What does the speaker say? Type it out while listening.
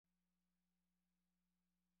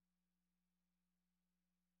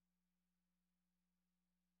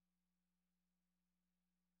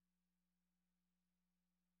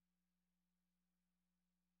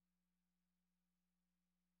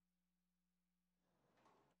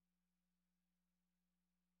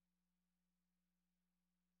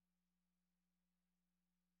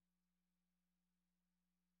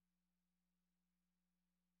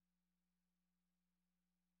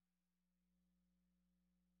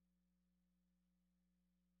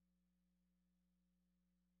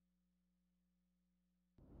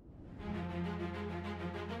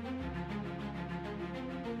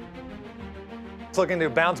It's looking to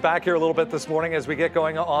bounce back here a little bit this morning as we get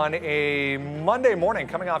going on a Monday morning,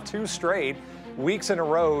 coming off 2 straight weeks in a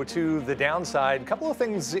row to the downside. A couple of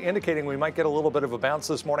things indicating we might get a little bit of a bounce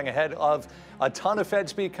this morning ahead of a ton of Fed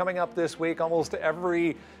speak coming up this week. Almost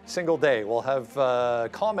every single day we'll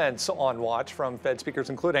have comments on watch from Fed speakers,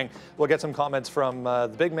 including we'll get some comments from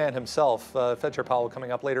the big man himself, Fed Chair Powell,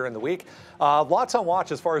 coming up later in the week. Lots on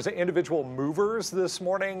watch as far as the individual movers this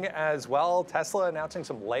morning as well. Tesla announcing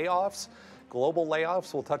some layoffs. Global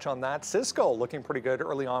layoffs, we'll touch on that. Cisco looking pretty good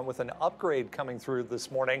early on with an upgrade coming through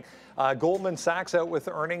this morning. Goldman Sachs out with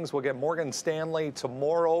earnings. We'll get Morgan Stanley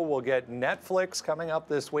tomorrow. We'll get Netflix coming up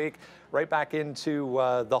this week. Right back into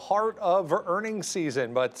the heart of earnings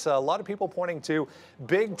season. But a lot of people pointing to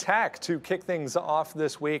big tech to kick things off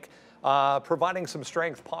this week, providing some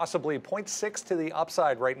strength, possibly 0.6 to the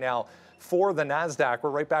upside right now for the NASDAQ. We're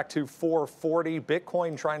right back to 440.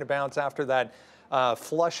 Bitcoin trying to bounce after that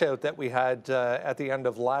flush out that we had at the end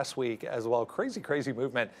of last week as well. Crazy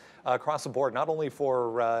movement across the board, not only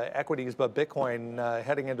for equities, but Bitcoin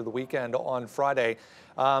heading into the weekend on Friday.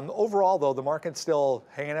 Overall, though, the market's still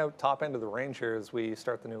hanging out top end of the range here as we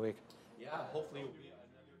start the new week. Yeah, hopefully it'll be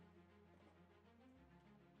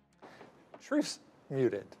another. Sharif's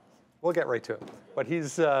muted. We'll get right to it. But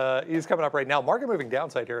he's coming up right now. Market moving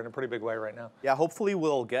downside here in a pretty big way right now. Yeah, hopefully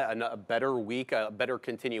we'll get a better week, a better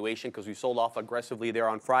continuation, because we sold off aggressively there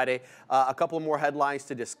on Friday. A couple more headlines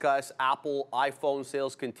to discuss. Apple iPhone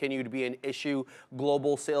sales continue to be an issue.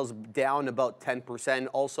 Global sales down about 10%.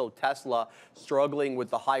 Also, Tesla struggling with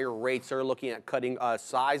the higher rates. They're looking at cutting a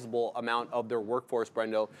sizable amount of their workforce,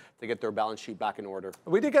 Brendo, to get their balance sheet back in order.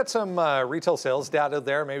 We did get some retail sales data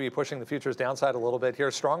there, maybe pushing the futures downside a little bit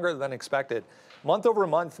here, stronger than expected. Month over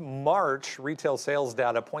month, March retail sales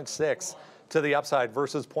data 0.6 to the upside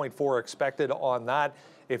versus 0.4 expected on that.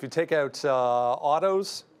 If you take out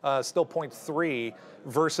autos, still 0.3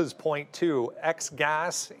 versus 0.2.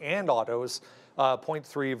 Ex-gas and autos,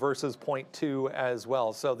 0.3 versus 0.2 as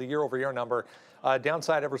well. So the year-over-year number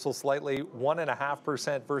downside ever so slightly,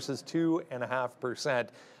 1.5% versus 2.5%.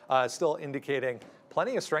 Still indicating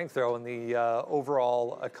plenty of strength, though, in the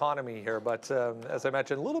overall economy here. But as I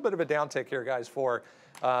mentioned, a little bit of a downtick here, guys, for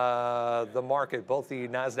the market. Both the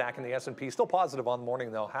NASDAQ and the S&P still positive on the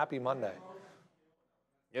morning, though. Happy Monday.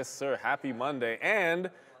 Yes, sir. Happy Monday. And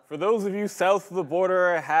for those of you south of the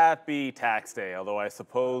border, happy tax day. Although I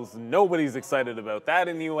suppose nobody's excited about that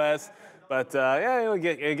in the U.S. But yeah,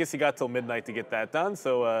 I guess you got till midnight to get that done.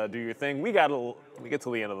 So do your thing. We get till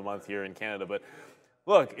the end of the month here in Canada. But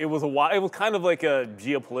look, it was kind of like a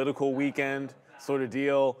geopolitical weekend sort of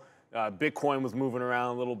deal. Bitcoin was moving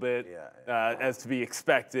around a little bit, as to be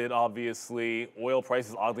expected, obviously. Oil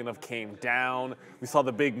prices, oddly enough, came down. We saw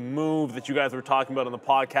the big move that you guys were talking about on the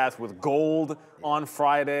podcast with gold on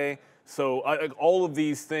Friday. So all of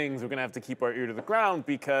these things, we're going to have to keep our ear to the ground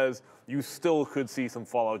because you still could see some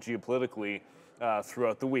fallout geopolitically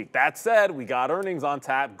throughout the week. That said, we got earnings on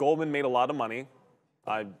tap. Goldman made a lot of money.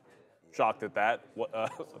 I'm shocked at that,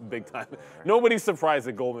 big time. Nobody's surprised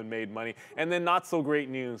that Goldman made money. And then not so great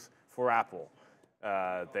news for Apple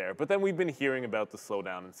there. But then we've been hearing about the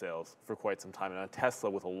slowdown in sales for quite some time, and Tesla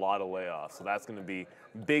with a lot of layoffs. So that's going to be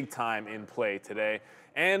big time in play today.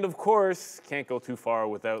 And of course, can't go too far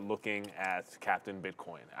without looking at Captain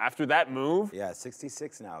Bitcoin. After that move. Yeah,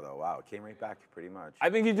 66 now though. Wow, it came right back pretty much. I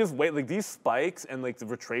think you just wait. Like these spikes and like the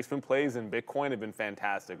retracement plays in Bitcoin have been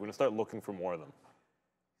fantastic. We're going to start looking for more of them.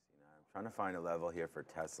 Trying to find a level here for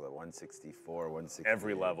Tesla, 164, 160.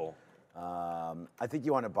 Every level. I think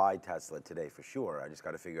you want to buy Tesla today for sure. I just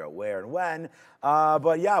got to figure out where and when.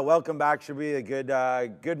 But yeah, welcome back. Should be a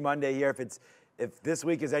good Monday here. If this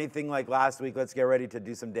week is anything like last week, let's get ready to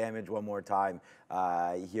do some damage one more time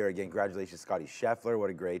here again. Congratulations, Scotty Scheffler. What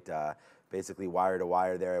a great, basically wire to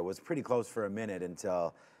wire there. It was pretty close for a minute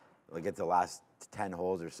until we get to the last 10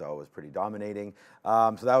 holes or so. It was pretty dominating.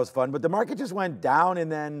 So that was fun. But the market just went down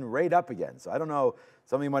and then right up again. So I don't know,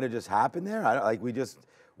 something might have just happened there. We just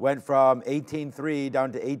went from 18.3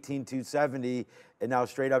 down to 18.270 and now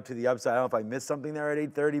straight up to the upside. I don't know if I missed something there at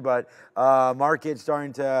 8:30, but market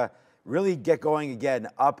starting to really get going again,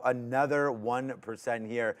 up another 1%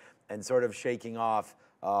 here and sort of shaking off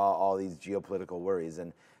all these geopolitical worries.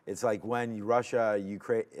 And it's like when Russia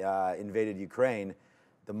invaded Ukraine,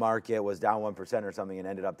 the market was down 1% or something and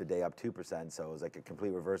ended up the day up 2%. So it was like a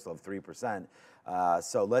complete reversal of 3%.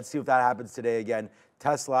 So let's see if that happens today again.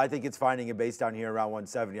 Tesla, I think it's finding a base down here around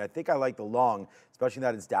 170. I think I like the long, especially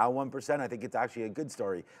that it's down 1%. I think it's actually a good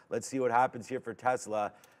story. Let's see what happens here for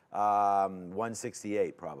Tesla.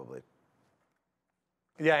 168 probably.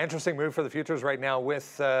 Yeah, interesting move for the futures right now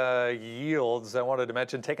with yields. I wanted to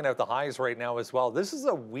mention taking out the highs right now as well. This is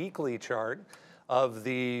a weekly chart of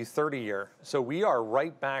the 30-year. So we are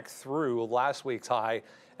right back through last week's high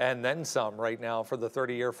and then some right now for the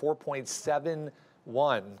 30-year,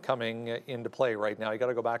 4.71 coming into play right now. You got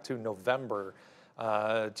to go back to November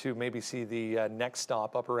to maybe see the next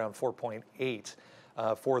stop up around 4.8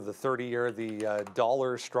 for the 30-year. The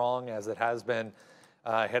dollar strong as it has been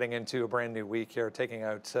heading into a brand new week here, taking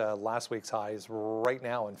out last week's highs right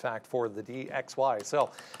now, in fact, for the DXY.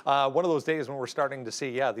 So one of those days when we're starting to see,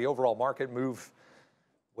 yeah, the overall market move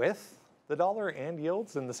with the dollar and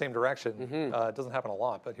yields in the same direction. It doesn't happen a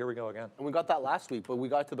lot, but here we go again. And we got that last week, but we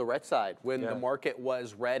got to the red side when the market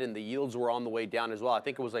was red and the yields were on the way down as well. I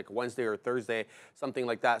think it was like Wednesday or Thursday, something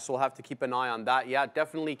like that. So we'll have to keep an eye on that. Yeah,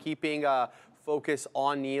 definitely keeping focus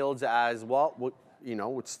on yields as well. You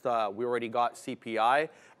know, it's we already got CPI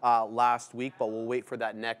last week, but we'll wait for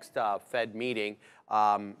that next Fed meeting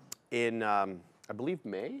in, I believe,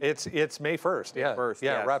 May? It's May 1st, yeah.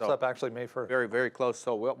 Yeah, it wraps up actually May 1st. Very, very close.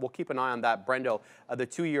 So we'll keep an eye on that. Brendo, the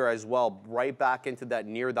 2-year as well, right back into that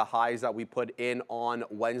near the highs that we put in on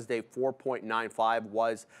Wednesday. 4.95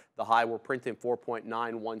 was the high. We're printing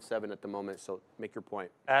 4.917 at the moment, so make your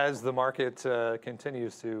point. As the market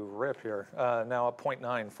continues to rip here, now at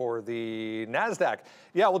 0.9 for the NASDAQ.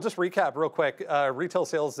 Yeah, we'll just recap real quick. Retail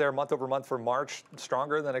sales there month over month for March,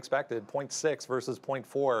 stronger than expected, 0.6 versus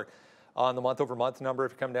 0.4. On the month-over-month number.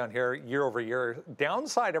 If you come down here, year-over-year,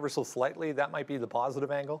 downside ever so slightly, that might be the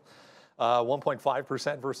positive angle.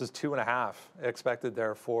 1.5% versus 2.5% expected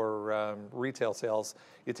there for retail sales.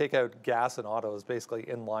 You take out gas and autos, basically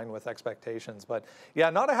in line with expectations. But yeah,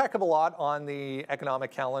 not a heck of a lot on the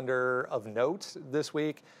economic calendar of note this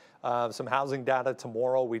week. Some housing data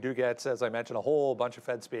tomorrow. We do get, as I mentioned, a whole bunch of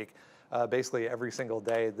Fed speak basically every single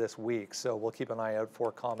day this week. So we'll keep an eye out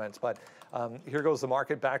for comments. But here goes the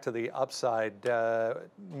market back to the upside.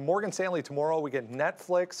 Morgan Stanley tomorrow. We get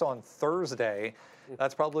Netflix on Thursday.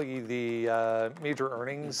 That's probably the major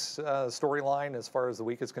earnings storyline as far as the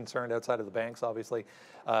week is concerned, outside of the banks, obviously.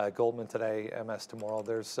 Goldman today, MS tomorrow.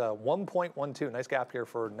 There's 1.12. Nice gap here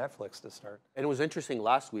for Netflix to start. And it was interesting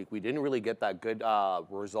last week. We didn't really get that good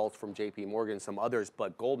results from JP Morgan, some others,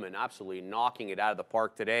 but Goldman absolutely knocking it out of the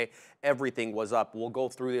park today. Everything was up. We'll go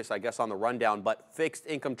through this, I guess, on the rundown, but fixed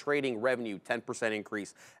income trading revenue, 10%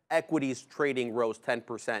 increase. Equities trading rose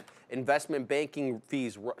 10%. Investment banking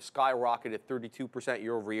fees skyrocketed 32%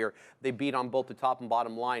 year over year. They beat on both the top and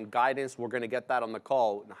bottom line. Guidance, we're going to get that on the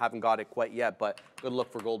call. Haven't got it quite yet, but good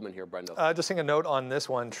look for Goldman here, Brendo. Just seeing a note on this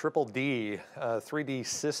one, Triple D, 3D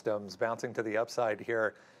Systems bouncing to the upside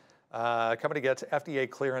here. Company gets FDA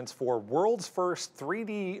clearance for world's first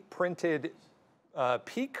 3D printed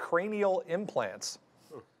peak cranial implants.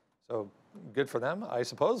 So good for them, I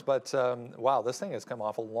suppose. But wow, this thing has come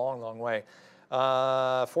off a long, long way.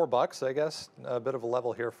 $4, I guess. A bit of a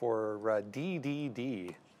level here for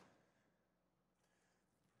DDD.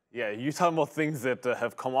 Yeah, you're talking about things that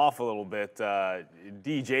have come off a little bit.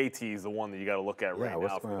 DJT is the one that you got to look at right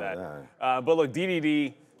now for that. But look,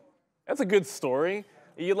 DDD, that's a good story.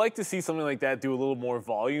 You'd like to see something like that do a little more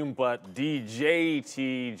volume, but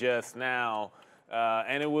DJT just now,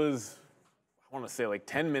 and it was, I want to say like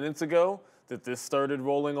 10 minutes ago that this started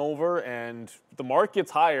rolling over, and the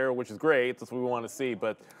market's higher, which is great. That's what we want to see,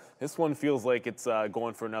 but this one feels like it's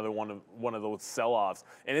going for another one of those sell-offs,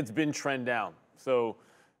 and it's been trend down. So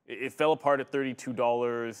it fell apart at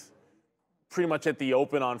 $32 pretty much at the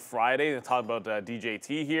open on Friday. They talked about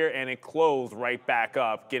DJT here, and it closed right back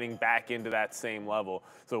up, getting back into that same level.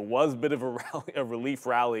 So it was a bit of a rally, a relief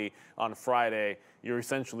rally on Friday. You're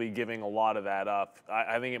essentially giving a lot of that up.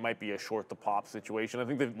 I think it might be a short to pop situation. I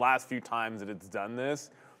think the last few times that it's done this,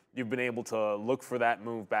 you've been able to look for that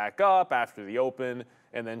move back up after the open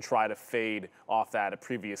and then try to fade off that at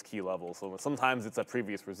previous key levels. So sometimes it's at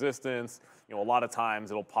previous resistance. You know, a lot of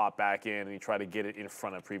times it'll pop back in and you try to get it in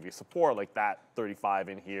front of previous support, like that 35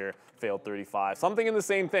 in here, failed 35. Something in the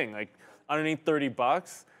same thing, like underneath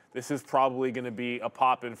 $30, this is probably gonna be a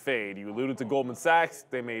pop and fade. You alluded to Goldman Sachs,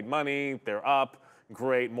 they made money, they're up,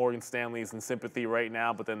 great. Morgan Stanley's in sympathy right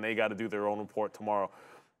now, but then they gotta do their own report tomorrow.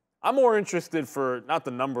 I'm more interested for, not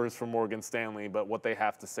the numbers from Morgan Stanley, but what they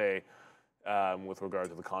have to say with regard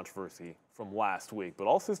to the controversy from last week. But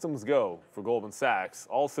all systems go for Goldman Sachs.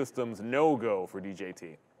 All systems no go for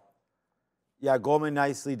DJT. Yeah, Goldman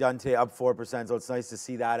nicely done today, up 4%. So it's nice to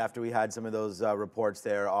see that after we had some of those reports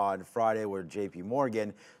there on Friday where JP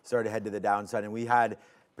Morgan started to head to the downside. And we had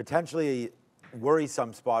potentially a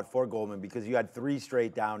worrisome spot for Goldman because you had 3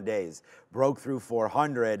 straight down days, broke through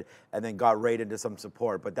 400 and then got right into some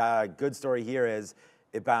support. But that good story here is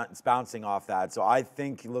it's bouncing off that. So I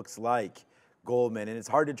think it looks like Goldman, and it's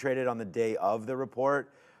hard to trade it on the day of the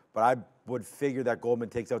report, but I would figure that Goldman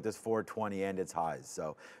takes out this 420 and its highs.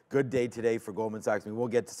 So good day today for Goldman Sachs. We'll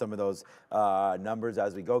get to some of those numbers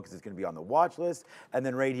as we go because it's going to be on the watch list. And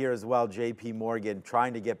then right here as well, JP Morgan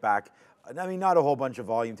trying to get back. I mean, not a whole bunch of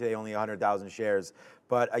volume today, only 100,000 shares.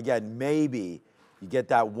 But again, maybe you get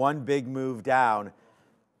that one big move down.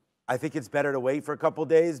 I think it's better to wait for a couple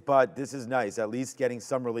days, but this is nice, at least getting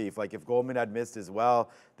some relief. Like if Goldman had missed as well,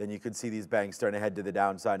 then you could see these banks starting to head to the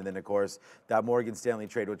downside. And then, of course, that Morgan Stanley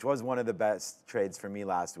trade, which was one of the best trades for me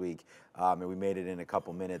last week, and we made it in a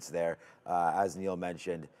couple minutes there, as Neil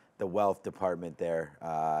mentioned, the wealth department there,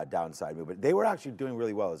 downside move. But they were actually doing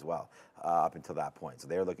really well as well up until that point. So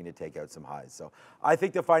they were looking to take out some highs. So I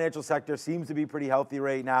think the financial sector seems to be pretty healthy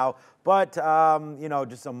right now. But, you know,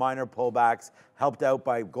 just some minor pullbacks helped out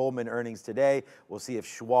by Goldman earnings today. We'll see if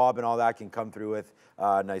Schwab and all that can come through with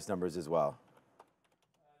nice numbers as well.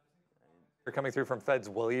 You're coming through from Feds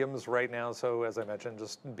Williams right now. So as I mentioned,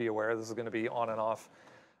 just be aware this is going to be on and off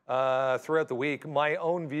throughout the week. My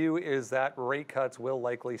own view is that rate cuts will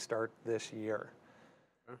likely start this year.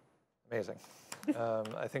 Amazing.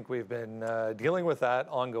 I think we've been dealing with that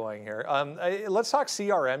ongoing here. Let's talk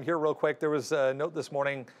CRM here real quick. There was a note this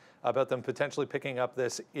morning about them potentially picking up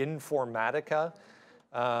this Informatica.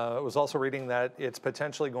 I was also reading that it's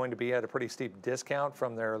potentially going to be at a pretty steep discount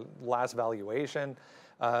from their last valuation.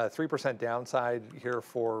 3% downside here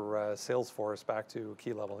for Salesforce back to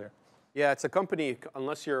key level here. Yeah, it's a company,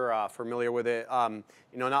 unless you're familiar with it,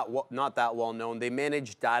 you know, not that well known. They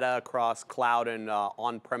manage data across cloud and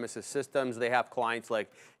on-premises systems. They have clients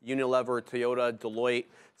like Unilever, Toyota, Deloitte.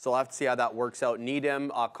 So I'll have to see how that works out.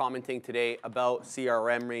 Needham commenting today about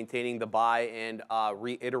CRM maintaining the buy and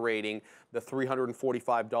reiterating the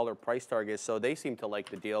 $345 price target. So they seem to like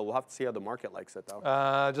the deal. We'll have to see how the market likes it,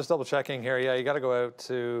 though. Just double checking here. Yeah, you got to go out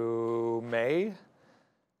to May.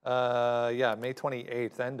 Yeah, May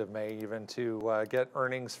 28th, end of May even, to get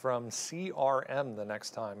earnings from CRM the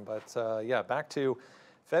next time. But yeah, back to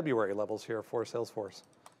February levels here for Salesforce.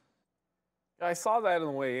 I saw that on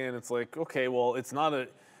the way in. It's like, okay, well, it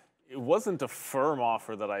wasn't a firm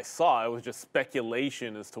offer that I saw. It was just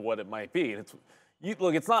speculation as to what it might be.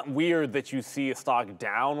 Look, it's not weird that you see a stock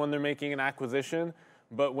down when they're making an acquisition,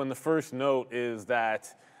 but when the first note is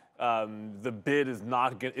that the bid is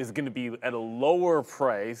going to be at a lower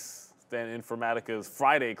price than Informatica's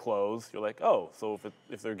Friday close, you're like, oh, so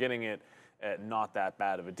if they're getting it at not that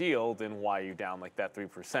bad of a deal, then why are you down like that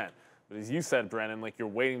 3%? But as you said, Brennan, like you're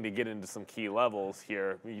waiting to get into some key levels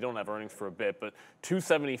here. You don't have earnings for a bit, but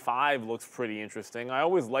 275 looks pretty interesting. I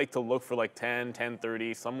always like to look for like 10,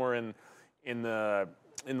 10:30, somewhere in the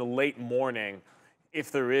late morning.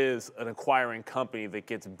 If there is an acquiring company that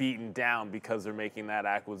gets beaten down because they're making that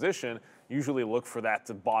acquisition, usually look for that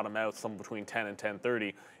to bottom out somewhere between 10 and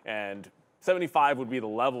 10:30. And 75 would be the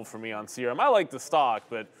level for me on CRM. I like the stock,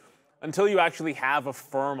 but until you actually have a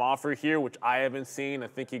firm offer here, which I haven't seen, I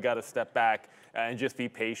think you got to step back and just be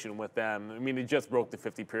patient with them. I mean, it just broke the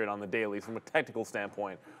 50 period on the daily. From a technical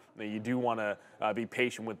standpoint, you do want to be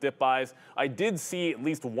patient with dip buys. I did see at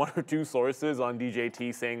least one or two sources on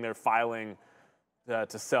DJT saying they're filing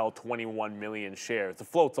to sell 21 million shares. The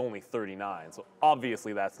float's only 39, so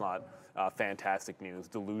obviously that's not fantastic news.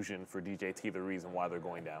 Delusion for DJT, the reason why they're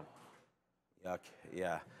going down. Yuck,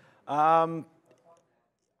 yeah.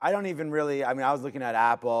 I don't even really, I mean, I was looking at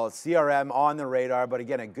Apple, CRM on the radar, but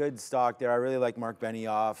again, a good stock there. I really like Mark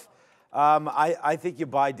Benioff. I think you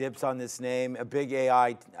buy dips on this name. A big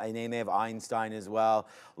AI name, they have Einstein as well.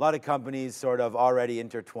 A lot of companies sort of already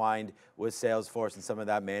intertwined with Salesforce and some of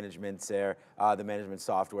that management's there, the management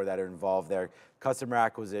software that are involved there. Customer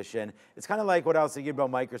acquisition. It's kind of like what I was thinking about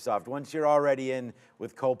Microsoft. Once you're already in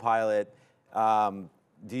with Copilot,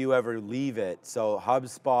 do you ever leave it? So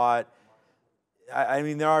HubSpot, I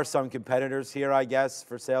mean, there are some competitors here, I guess,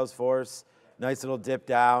 for Salesforce. Nice little dip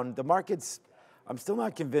down. The market's, I'm still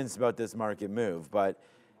not convinced about this market move, but,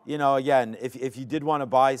 you know, again, if you did want to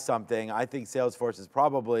buy something, I think Salesforce is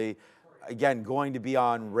probably, again, going to be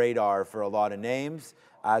on radar for a lot of names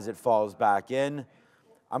as it falls back in.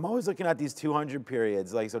 I'm always looking at these 200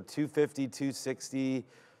 periods, like so 250, 260,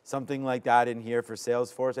 something like that in here for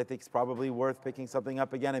Salesforce. I think it's probably worth picking something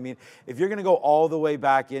up again. I mean, if you're going to go all the way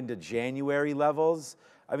back into January levels,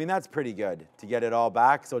 I mean, that's pretty good to get it all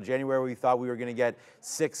back. So January, we thought we were going to get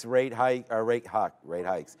 6 rate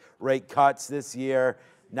cuts this year.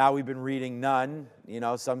 Now we've been reading none. You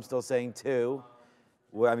know, some still saying 2.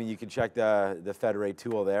 Well, I mean, you can check the Fed rate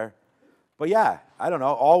tool there. But yeah, I don't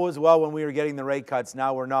know. All was well when we were getting the rate cuts.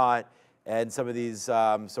 Now we're not. and some of these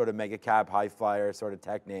sort of mega cap, high flyer sort of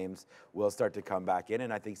tech names will start to come back in,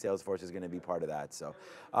 and I think Salesforce is going to be part of that. So,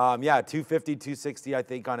 yeah, 250, 260, I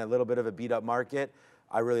think on a little bit of a beat up market.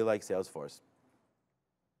 I really like Salesforce.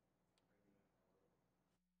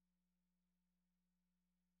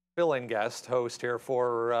 Fill-in guest host here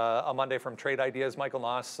for a Monday from Trade Ideas. Michael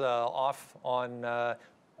Noss off on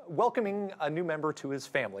welcoming a new member to his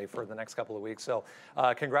family for the next couple of weeks. So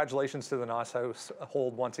congratulations to the Noss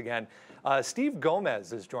household once again. Steve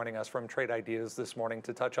Gomez is joining us from Trade Ideas this morning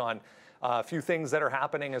to touch on a few things that are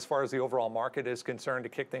happening as far as the overall market is concerned to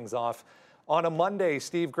kick things off. On a Monday,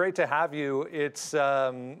 Steve, great to have you. It's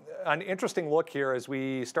an interesting look here as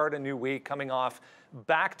we start a new week coming off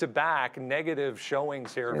back-to-back negative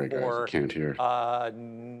showings here. Sorry, guys, I can't hear.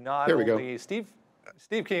 Not There we go. only Steve,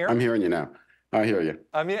 can you hear? I'm hearing you now. I hear you.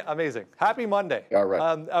 Amazing. Happy Monday. All right.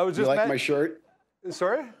 I was Do you just like my shirt?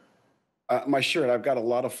 Sorry? My shirt, I've got a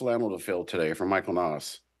lot of flannel to fill today from Michael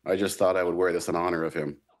Noss. I just thought I would wear this in honor of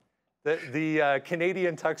him. The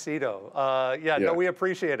Canadian tuxedo. Yeah, no, we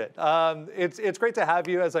appreciate it. It's great to have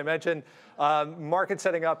you, as I mentioned. Market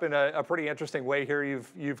setting up in a pretty interesting way here.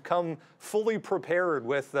 You've come fully prepared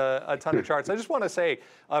with a ton of charts. I just want to say,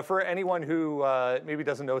 for anyone who maybe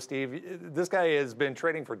doesn't know Steve, this guy has been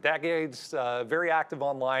trading for decades, very active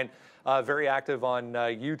online, very active on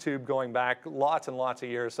YouTube going back lots and lots of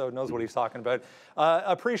years, so knows what he's talking about.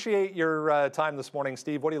 Appreciate your time this morning,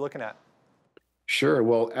 Steve. What are you looking at? Sure.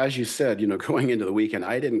 Well, as you said, going into the weekend,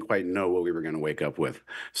 I didn't quite know what we were going to wake up with.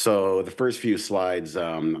 So the first few slides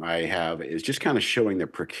I have is just kind of showing the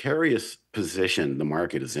precarious position the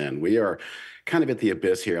market is in. We are kind of at the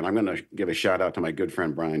abyss here, and I'm going to give a shout out to my good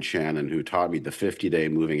friend Brian Shannon, who taught me the 50-day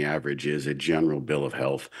moving average is a general bill of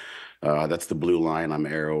health. That's the blue line. I'm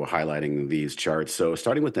arrow highlighting these charts. So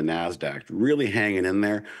starting with the NASDAQ, really hanging in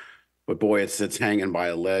there. But boy, it's hanging by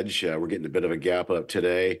a ledge. We're getting a bit of a gap up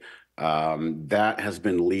today. That has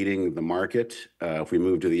been leading the market. If we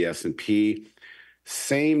move to the S&P,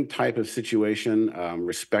 same type of situation,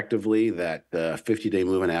 respectively, that the 50-day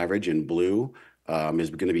moving average in blue is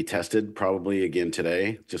going to be tested probably again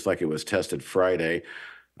today, just like it was tested Friday.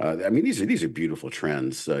 I mean, these are beautiful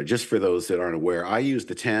trends. Just for those that aren't aware, I use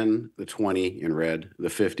the 10, the 20 in red, the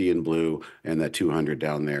 50 in blue, and the 200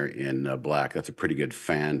 down there in black. That's a pretty good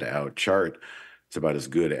fanned out chart. It's about as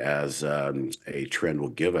good as a trend will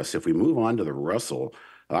give us. If we move on to the Russell,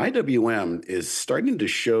 IWM is starting to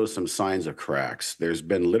show some signs of cracks. There's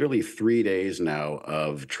been literally 3 days now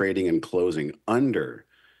of trading and closing under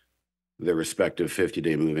the respective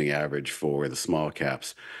 50-day moving average for the small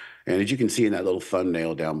caps. And as you can see in that little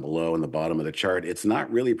thumbnail down below in the bottom of the chart, it's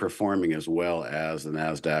not really performing as well as the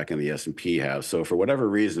NASDAQ and the S&P have. So for whatever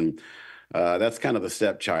reason, that's kind of the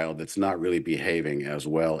stepchild that's not really behaving as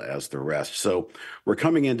well as the rest. So we're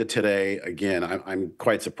coming into today, again, I'm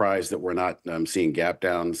quite surprised that we're not seeing gap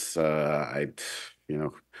downs. Who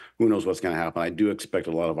knows what's going to happen. I do expect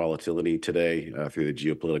a lot of volatility today through the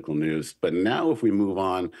geopolitical news. But now if we move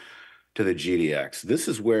on to the GDX, this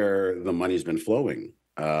is where the money's been flowing.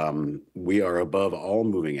 We are above all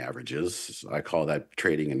moving averages. I call that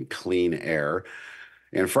trading in clean air.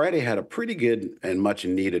 And Friday had a pretty good and much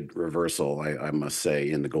needed reversal, I must say,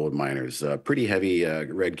 in the gold miners. Pretty heavy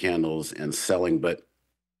red candles and selling, but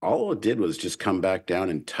all it did was just come back down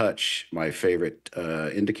and touch my favorite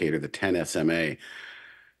indicator, the 10 SMA.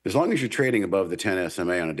 As long as you're trading above the 10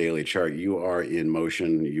 SMA on a daily chart, you are in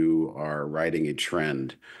motion, you are riding a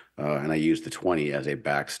trend, and I use the 20 as a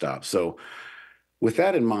backstop. So with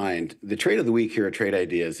that in mind, the trade of the week here at Trade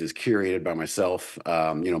Ideas is curated by myself.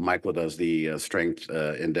 Michael does the strength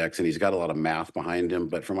index, and he's got a lot of math behind him.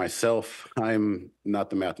 But for myself, I'm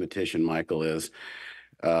not the mathematician Michael is.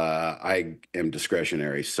 I am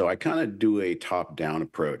discretionary. So I kind of do a top-down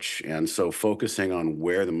approach. And so focusing on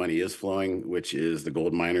where the money is flowing, which is the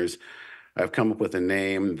gold miners, I've come up with a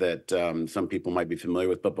name that some people might be familiar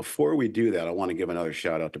with. But before we do that, I want to give another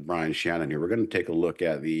shout out to Brian Shannon here. We're going to take a look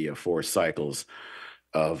at the 4 cycles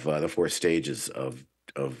of the 4 stages of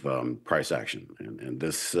price action. And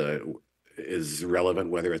this is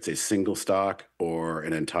relevant whether it's a single stock or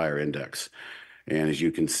an entire index. And as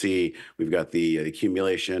you can see, we've got the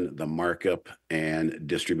accumulation, the markup, and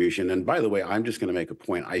distribution. And by the way, I'm just going to make a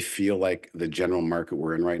point. I feel like the general market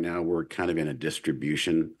we're in right now, we're kind of in a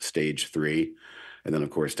distribution stage 3. And then, of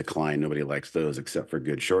course, decline. Nobody likes those except for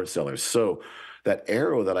good short sellers. So that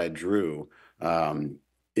arrow that I drew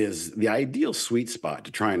is the ideal sweet spot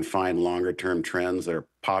to try and find longer-term trends that are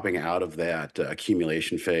popping out of that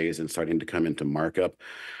accumulation phase and starting to come into markup.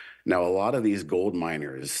 Now, a lot of these gold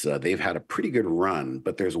miners, they've had a pretty good run,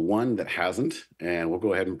 but there's one that hasn't, and we'll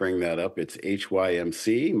go ahead and bring that up. It's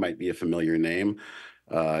HYMC, might be a familiar name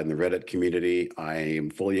in the Reddit community. I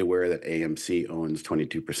am fully aware that AMC owns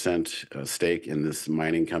 22% stake in this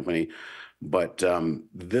mining company, but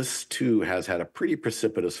this too has had a pretty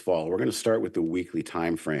precipitous fall. We're going to start with the weekly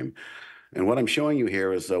time frame. And what I'm showing you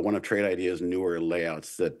here is one of Trade Idea's newer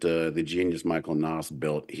layouts that the genius Michael Noss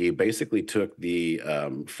built. He basically took the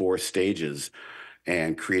 4 stages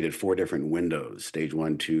and created 4 different windows, stage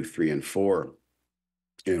 1, 2, 3, and 4.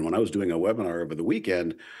 And when I was doing a webinar over the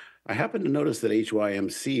weekend, I happened to notice that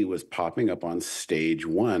HYMC was popping up on stage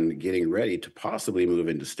 1, getting ready to possibly move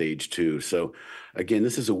into stage 2. So again,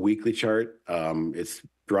 this is a weekly chart. It's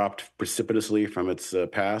dropped precipitously from its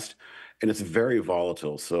past. And it's very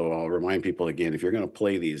volatile. So I'll remind people again, if you're going to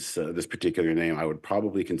play these this particular name, I would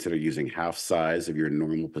probably consider using half size of your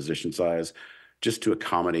normal position size just to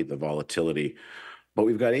accommodate the volatility. But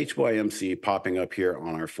we've got HYMC popping up here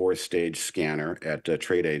on our 4-stage scanner at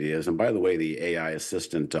Trade Ideas. And by the way, the AI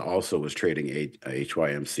assistant also was trading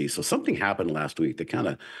HYMC. So something happened last week that kind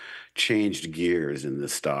of changed gears in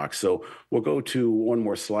this stock. So we'll go to one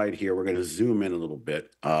more slide here. We're going to zoom in a little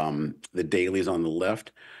bit. The daily's on the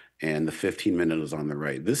left, and the 15-minute is on the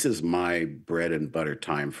right. This is my bread and butter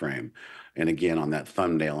time frame. And again, on that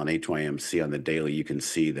thumbnail on HYMC on the daily, you can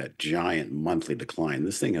see that giant monthly decline.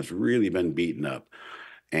 This thing has really been beaten up.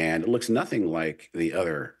 And it looks nothing like the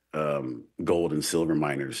other gold and silver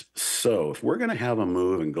miners. So if we're going to have a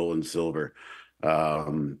move in gold and silver,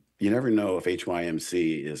 you never know if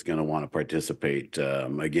HYMC is going to want to participate.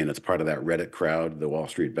 Again, it's part of that Reddit crowd, the Wall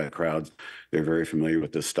Street bet crowds. They're very familiar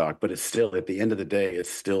with this stock, but it's still, at the end of the day, it's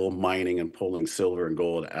still mining and pulling silver and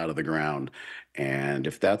gold out of the ground. And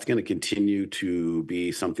if that's going to continue to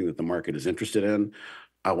be something that the market is interested in,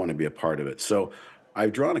 I want to be a part of it. So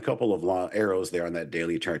I've drawn a couple of arrows there on that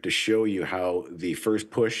daily chart to show you how the first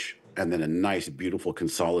push and then a nice, beautiful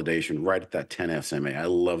consolidation right at that 10 SMA. I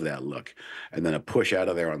love that look. And then a push out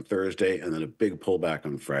of there on Thursday, and then a big pullback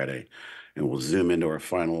on Friday. And we'll zoom into our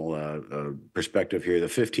final perspective here. The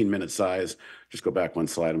 15-minute size, just go back one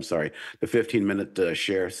slide, I'm sorry. The 15-minute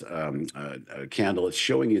shares candle, it's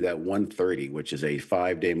showing you that 130, which is a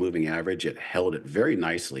 5-day moving average. It held it very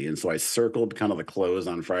nicely. And so I circled kind of the close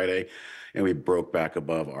on Friday, and we broke back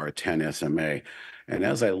above our 10 SMA. And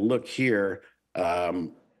as I look here,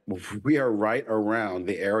 we are right around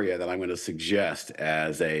the area that I'm going to suggest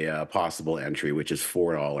as a possible entry, which is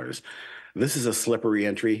 $4. This is a slippery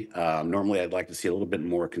entry. Normally, I'd like to see a little bit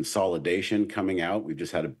more consolidation coming out. We've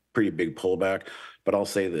just had a pretty big pullback. But I'll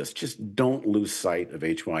say this, just don't lose sight of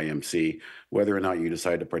HYMC. Whether or not you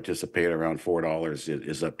decide to participate around $4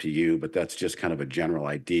 is up to you, but that's just kind of a general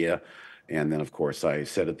idea. And then, of course, I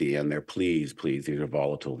said at the end there, please, these are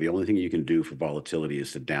volatile. The only thing you can do for volatility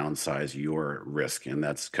is to downsize your risk, and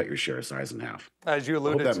that's cut your share size in half. As you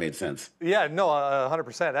alluded I hope that made sense. Yeah, no,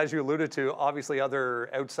 100%. As you alluded to, obviously other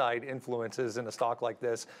outside influences in a stock like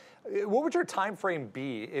this. What would your time frame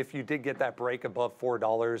be if you did get that break above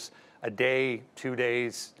 $4 a day, 2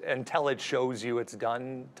 days, until it shows you it's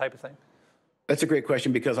done type of thing? That's a great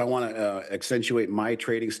question, because I want to accentuate my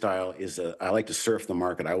trading style is I like to surf the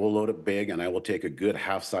market. I will load it big, and I will take a good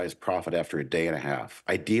half-size profit after a day and a half.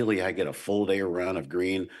 Ideally, I get a full day run of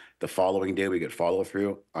green. The following day, we get follow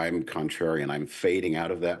through. I'm contrarian. I'm fading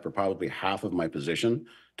out of that for probably half of my position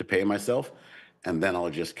to pay myself. And then I'll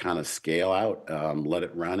just kind of scale out, let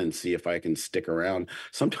it run, and see if I can stick around.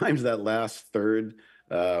 Sometimes that last third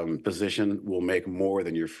position will make more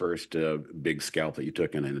than your first big scalp that you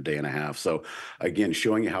took in a day and a half. So again,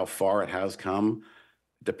 showing you how far it has come,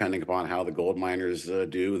 depending upon how the gold miners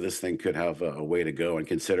do, this thing could have a way to go. And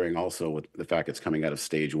considering also with the fact it's coming out of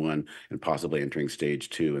stage 1 and possibly entering stage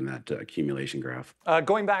 2 in that accumulation graph.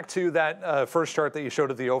 Going back to that first chart that you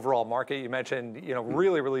showed of the overall market, you mentioned,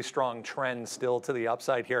 really strong trend still to the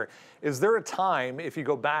upside here. Is there a time, if you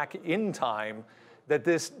go back in time, that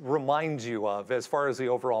this reminds you of as far as the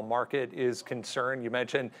overall market is concerned? You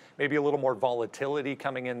mentioned maybe a little more volatility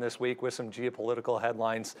coming in this week with some geopolitical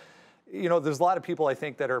headlines. There's a lot of people, I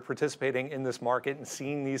think, that are participating in this market and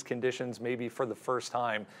seeing these conditions maybe for the first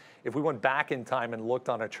time. If we went back in time and looked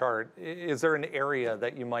on a chart, is there an area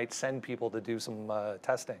that you might send people to do some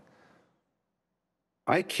testing?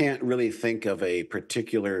 I can't really think of a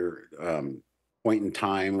particular point in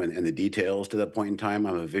time and the details to that point in time.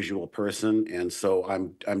 I'm a visual person, and so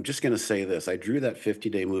I'm just going to say this. I drew that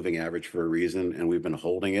 50-day moving average for a reason, and we've been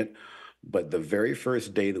holding it. But the very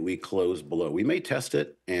first day that we close below, we may test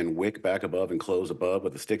it and wick back above and close above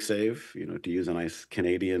with a stick save, you know, to use a nice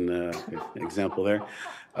Canadian example there.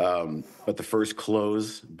 But the first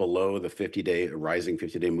close below the 50-day, rising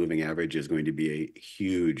 50-day moving average is going to be a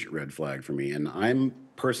huge red flag for me. And I'm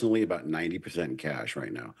personally about 90% cash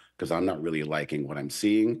right now because I'm not really liking what I'm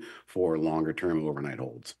seeing for longer term overnight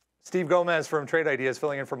holds. Steve Gomez from Trade Ideas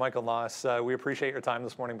filling in for Michael Noss. We appreciate your time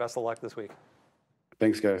this morning. Best of luck this week.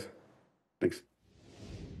 Thanks, guys. Thanks.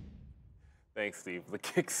 Thanks, Steve. The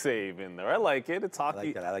kick save in there. I like it. It's hockey. I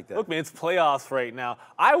like that. I like that. Look, man, it's playoffs right now.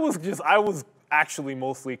 I was actually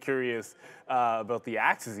mostly curious about the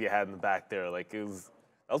axes you had in the back there. Like, that was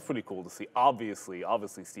pretty cool to see. Obviously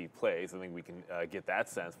Steve plays. I think we can get that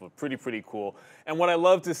sense, but pretty cool. And what I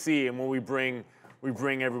love to see, and when we bring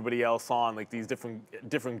everybody else on, like these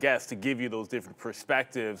different guests to give you those different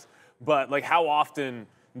perspectives. But like, how often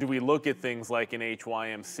do we look at things like an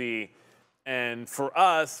HYMC? And for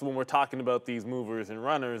us, when we're talking about these movers and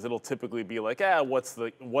runners, it'll typically be like, what's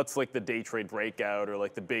like the day trade breakout or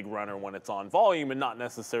like the big runner when it's on volume, and not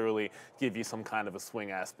necessarily give you some kind of a swing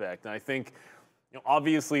aspect. And I think, you know,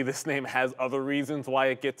 obviously this name has other reasons why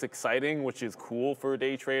it gets exciting, which is cool for a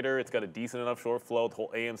day trader. It's got a decent enough short flow. The whole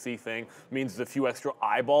AMC thing means there's a few extra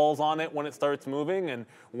eyeballs on it when it starts moving. And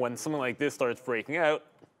when something like this starts breaking out,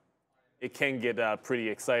 it can get pretty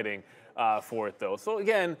exciting for it though. So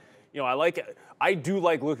again, you know, I do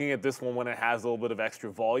like looking at this one when it has a little bit of extra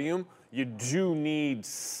volume. You do need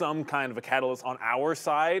some kind of a catalyst on our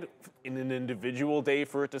side in an individual day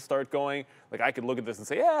for it to start going. Like, I could look at this and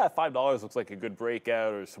say, yeah, $5 looks like a good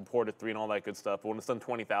breakout, or support at 3 and all that good stuff. But when it's done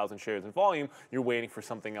 20,000 shares in volume, you're waiting for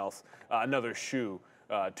something else, another shoe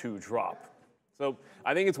to drop. So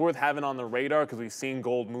I think it's worth having on the radar because we've seen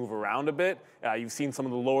gold move around a bit. You've seen some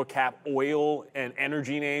of the lower cap oil and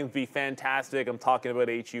energy names be fantastic. I'm talking about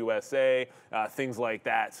HUSA, things like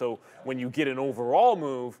that. So when you get an overall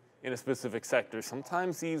move in a specific sector,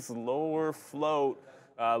 sometimes these lower float,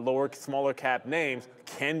 smaller cap names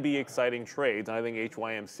can be exciting trades. And I think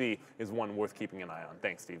HYMC is one worth keeping an eye on.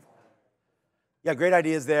 Thanks, Steve. Yeah, great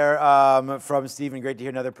ideas there from Stephen. Great to hear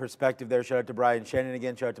another perspective there. Shout out to Brian Shannon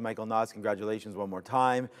again. Shout out to Michael Noss. Congratulations one more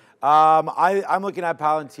time. I'm looking at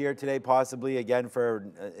Palantir today, possibly again for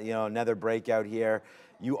another breakout here.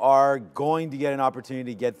 You are going to get an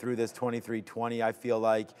opportunity to get through this 2320, I feel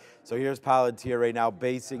like. So here's Palantir right now,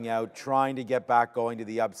 basing out, trying to get back going to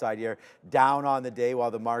the upside here. Down on the day while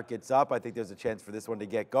the market's up. I think there's a chance for this one to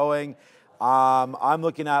get going. I'm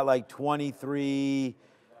looking at like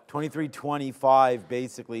 23.25,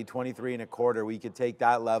 basically 23 and a quarter. We could take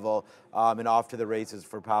that level and off to the races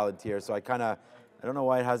for Palantir. So I don't know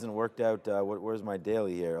why it hasn't worked out. Where's my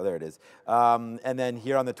daily here? Oh, there it is. And then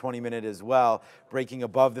here on the 20-minute as well, breaking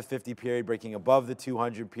above the 50 period, breaking above the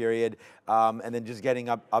 200 period, and then just getting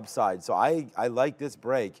upside. So I like this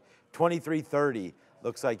break. 23.30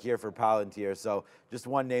 looks like here for Palantir. So just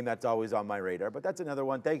one name that's always on my radar. But that's another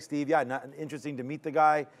one. Thanks, Steve. Yeah, interesting to meet the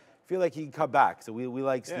guy. Feel like he can come back. So we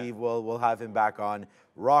like Steve. Yeah. We'll have him back on.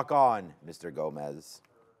 Rock on, Mr. Gomez.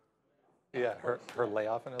 Yeah, her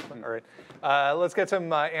layoff in this one. All right. Let's get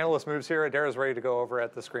some analyst moves here. Adara's ready to go over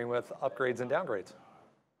at the screen with upgrades and downgrades.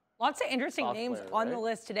 Lots of interesting names on the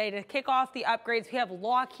list today. To kick off the upgrades, we have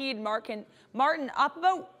Lockheed Martin up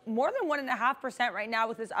about more than 1.5% right now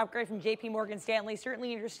with this upgrade from JP Morgan Stanley.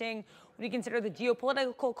 Certainly interesting when you consider the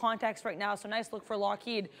geopolitical context right now. So nice look for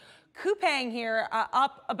Lockheed. Coupang here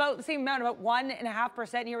up about the same amount, about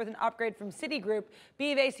 1.5% here with an upgrade from Citigroup.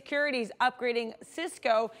 BofA Securities upgrading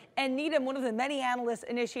Cisco, and Needham, one of the many analysts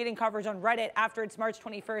initiating coverage on Reddit after its March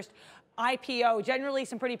 21st IPO. Generally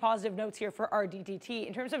some pretty positive notes here for RDDT.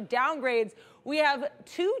 In terms of downgrades, we have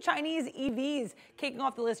 2 Chinese EVs kicking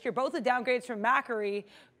off the list here, both the downgrades from Macquarie.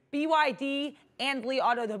 BYD and Li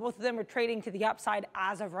Auto, both of them are trading to the upside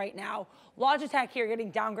as of right now. Logitech here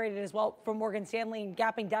getting downgraded as well from Morgan Stanley and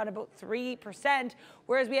gapping down about 3%,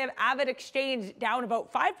 whereas we have Avid Exchange down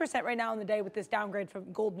about 5% right now in the day with this downgrade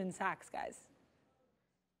from Goldman Sachs, guys.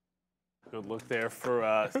 Good look there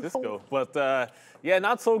for Cisco. But yeah,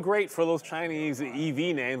 not so great for those Chinese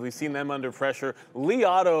EV names. We've seen them under pressure. Li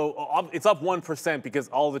Auto, it's up 1% because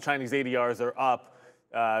all the Chinese ADRs are up.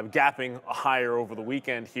 Gapping higher over the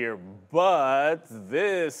weekend here, but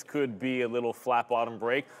this could be a little flat bottom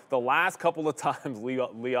break. The last couple of times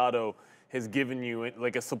Li Auto has given you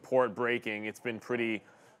like a support breaking, it's been pretty,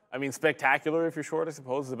 spectacular if you're short, I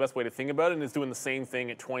suppose is the best way to think about it, and it's doing the same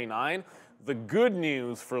thing at 29. The good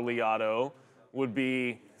news for Li Auto would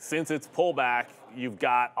be, since it's pullback, you've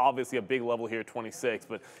got obviously a big level here at 26,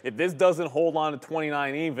 but if this doesn't hold on to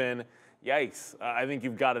 29 even, yikes. I think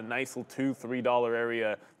you've got a nice little $2, $3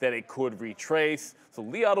 area that it could retrace. So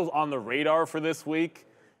Li Auto's on the radar for this week.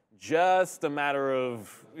 Just a matter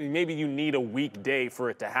of maybe you need a weekday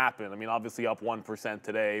for it to happen. I mean, obviously up 1%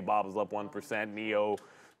 today. Bob was up 1%. Neo,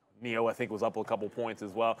 I think, was up a couple points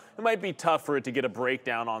as well. It might be tough for it to get a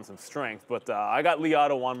breakdown on some strength, but I got Li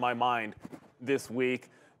Auto on my mind this week.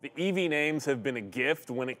 The EV names have been a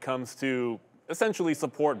gift when it comes to essentially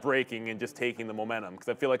support breaking and just taking the momentum, because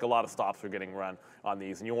I feel like a lot of stops are getting run on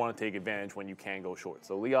these, and you want to take advantage when you can go short.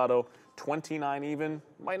 So Li Auto, 29 even.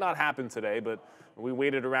 Might not happen today, but we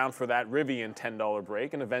waited around for that Rivian $10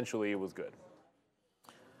 break, and eventually it was good.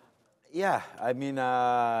 Yeah, I mean,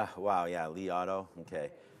 wow, yeah, Li Auto,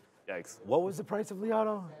 okay. Yikes. What was the price of Li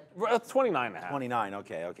Auto? It's 29.5. 29,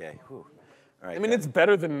 okay. Whew. All right, I mean, it's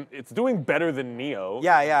doing better than Neo.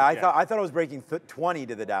 Yeah, I thought it was breaking 20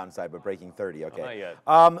 to the downside, but breaking 30, okay. Not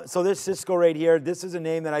yet. So this Cisco right here, this is a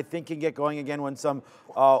name that I think can get going again when some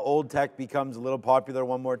old tech becomes a little popular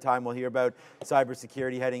one more time. We'll hear about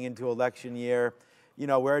cybersecurity heading into election year. You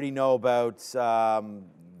know, we already know about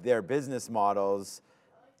their business models,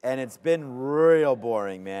 and it's been real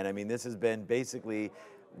boring, man. I mean, this has been basically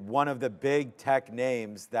one of the big tech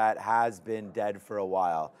names that has been dead for a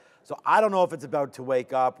while. So I don't know if it's about to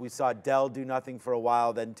wake up. We saw Dell do nothing for a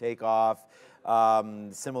while, then take off.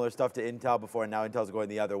 Similar stuff to Intel before, and now Intel's going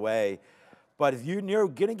the other way. But if you're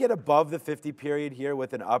going to get above the 50 period here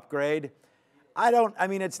with an upgrade, I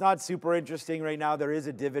mean, it's not super interesting right now. There is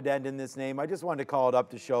a dividend in this name. I just wanted to call it up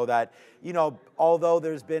to show that, you know, although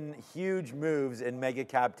there's been huge moves in mega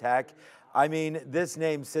cap tech, I mean, this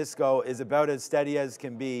name, Cisco, is about as steady as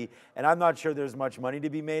can be, and I'm not sure there's much money to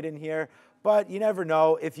be made in here, but you never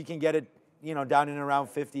know. If you can get it, you know, down in around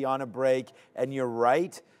 50 on a break, and you're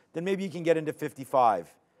right, then maybe you can get into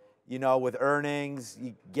 55. You know, with earnings,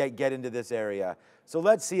 you get into this area. So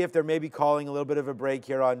let's see if they're maybe calling a little bit of a break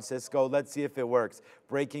here on Cisco. Let's see if it works.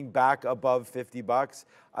 Breaking back above 50 bucks.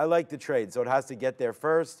 I like the trade, so it has to get there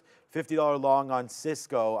first. $50 long on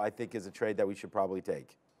Cisco, I think, is a trade that we should probably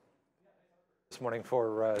take. This morning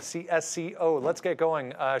for CSCO. Let's get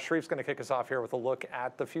going. Sharif's going to kick us off here with a look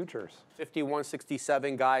at the futures.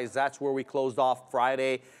 51.67, guys. That's where we closed off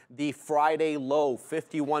Friday. The Friday low,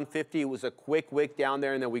 51.50. It was a quick wick down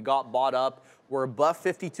there, and then we got bought up. We're above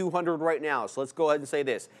 5,200 right now. So let's go ahead and say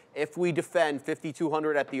this. If we defend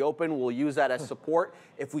 5,200 at the open, we'll use that as support.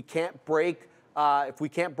 If we can't break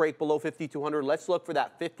below 5,200, let's look for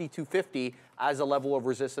that 5,250 as a level of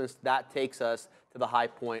resistance. That takes us to the high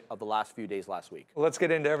point of the last few days last week. Let's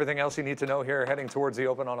get into everything else you need to know here heading towards the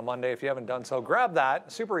open on a Monday. If you haven't done so, grab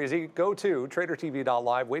that. Super easy. Go to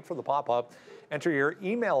tradertv.live, wait for the pop-up, enter your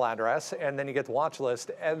email address, and then you get the watch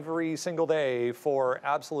list every single day for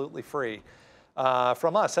absolutely free.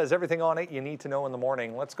 From us, has everything on it you need to know in the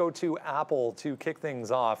morning. Let's go to Apple to kick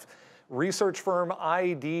things off. Research firm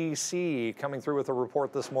IDC coming through with a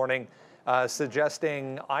report this morning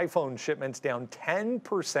suggesting iPhone shipments down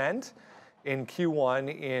 10% in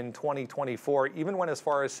Q1 in 2024, even went as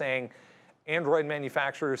far as saying Android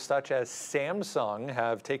manufacturers such as Samsung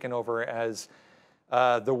have taken over as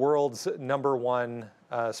the world's #1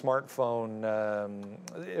 smartphone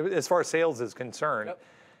as far as sales is concerned.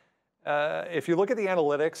 Yep. If you look at the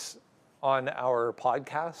analytics on our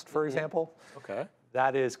podcast, for example,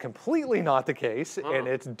 that is completely not the case, and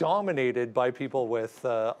it's dominated by people with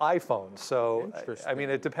iPhones. So, I mean,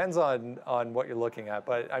 it depends on what you're looking at,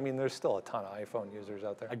 but I mean, there's still a ton of iPhone users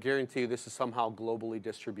out there. I guarantee you this is somehow globally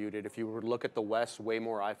distributed. If you were to look at the West, way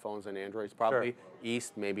more iPhones than Androids, probably.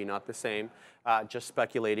 East, maybe not the same. Just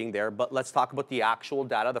speculating there, but let's talk about the actual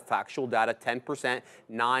data, the factual data, 10%,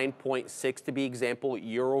 9.6 to be example,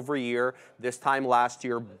 year over year. This time last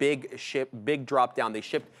year, big drop down. They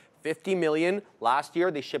shipped 50 million. Last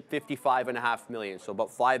year, they shipped 55.5 million, so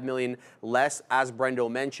about 5 million less, as Brendo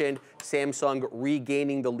mentioned. Samsung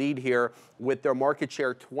regaining the lead here with their market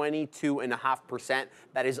share 22.5%.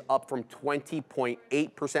 That is up from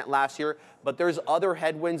 20.8% last year, but there's other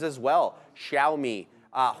headwinds as well. Xiaomi,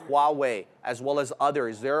 Huawei, as well as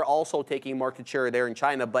others, they're also taking market share there in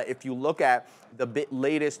China. But if you look at the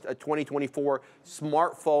latest 2024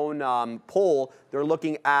 smartphone poll, they're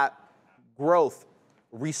looking at growth,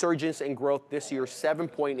 resurgence in growth this year,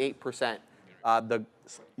 7.8%. The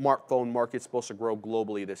smartphone market's supposed to grow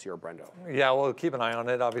globally this year, Brendo. Yeah, we'll keep an eye on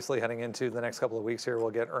it. Obviously, heading into the next couple of weeks here, we'll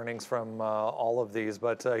get earnings from all of these.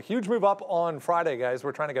 But huge move up on Friday, guys.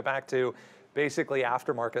 We're trying to get back to basically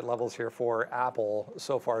aftermarket levels here for Apple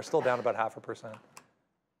so far. Still down about 0.5%.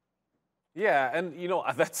 Yeah, and you know,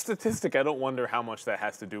 that statistic, I don't wonder how much that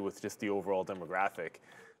has to do with just the overall demographic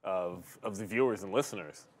of the viewers and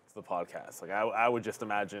listeners. to the podcast. Like I would just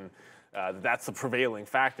imagine that's the prevailing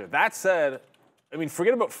factor. That said, I mean,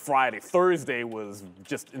 forget about Friday. Thursday was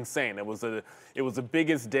just insane. It was the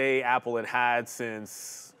biggest day Apple had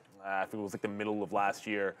since I think it was like the middle of last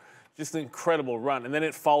year. Just an incredible run, and then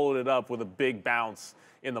it followed it up with a big bounce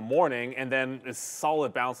in the morning, and then a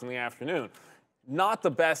solid bounce in the afternoon. Not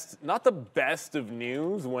the best of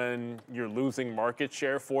news when you're losing market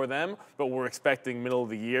share for them, but we're expecting middle of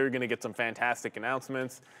the year, going to get some fantastic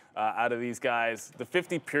announcements out of these guys. The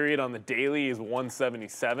 50 period on the daily is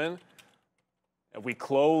 177. If we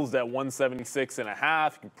closed at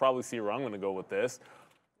 176.5, you can probably see where I'm going to go with this.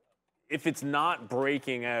 If it's not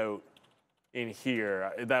breaking out in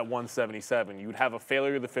here, that 177, you would have a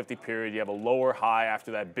failure of the 50 period. You have a lower high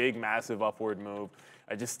after that big, massive upward move.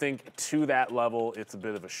 I just think to that level, it's a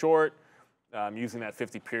bit of a short, using that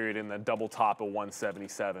 50 period in the double top of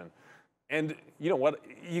 177. And you know what?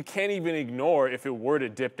 You can't even ignore if it were to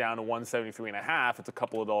dip down to 173.5, it's a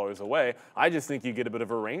couple of dollars away. I just think you get a bit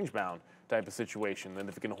of a range bound type of situation. And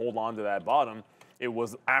if it can hold on to that bottom, it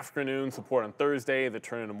was afternoon support on Thursday, the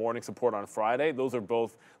turn into morning support on Friday. Those are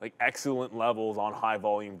both like excellent levels on high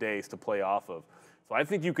volume days to play off of. So I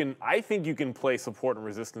think you can play support and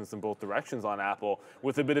resistance in both directions on Apple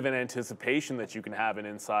with a bit of an anticipation that you can have an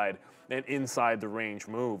inside the range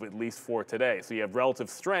move, at least for today. So you have relative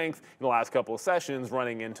strength in the last couple of sessions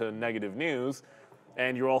running into negative news,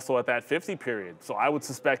 and you're also at that 50 period. So I would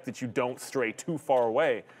suspect that you don't stray too far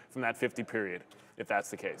away from that 50 period, if that's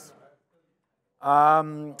the case.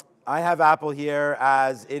 I have Apple here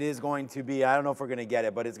as it is going to be, I don't know if we're going to get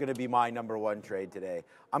it, but it's going to be my #1 trade today.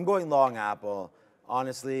 I'm going long Apple.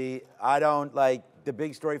 Honestly, I don't like the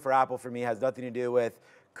big story for Apple for me has nothing to do with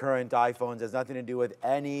current iPhones, has nothing to do with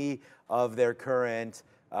any of their current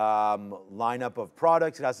lineup of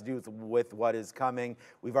products. It has to do with what is coming.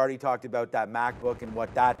 We've already talked about that MacBook and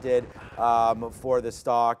what that did for the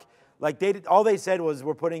stock. Like all they said was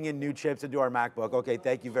we're putting in new chips into our MacBook. Okay,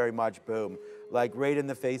 thank you very much, boom. Like right in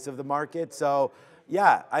the face of the market. So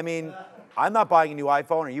yeah, I mean, I'm not buying a new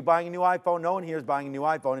iPhone. Are you buying a new iPhone? No one here is buying a new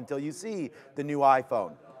iPhone until you see the new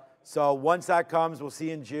iPhone. So once that comes, we'll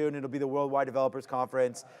see in June. It'll be the Worldwide Developers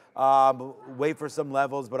Conference. Wait for some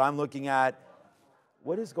levels, but I'm looking at,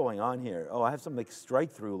 what is going on here? Oh, I have some like strike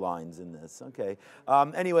through lines in this. Okay.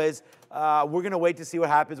 Anyways, we're going to wait to see what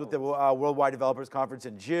happens with the Worldwide Developers Conference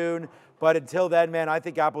in June. But until then, man, I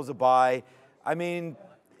think Apple's a buy. I mean,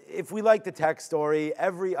 if we like the tech story,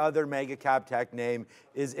 every other mega cap tech name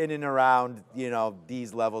is in and around, you know,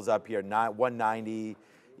 these levels up here, 190.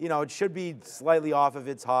 You know, it should be slightly off of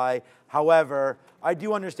its high. However, I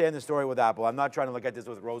do understand the story with Apple. I'm not trying to look at this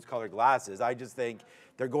with rose-colored glasses. I just think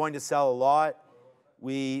they're going to sell a lot.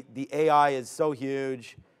 The AI is so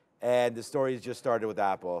huge, and the story has just started with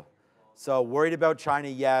Apple. So worried about China,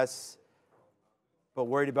 yes. But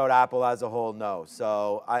worried about Apple as a whole, no.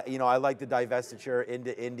 So I like the divestiture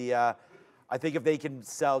into India. I think if they can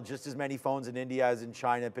sell just as many phones in India as in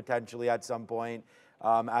China potentially at some point,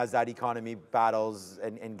 as that economy battles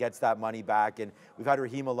and gets that money back. And we've had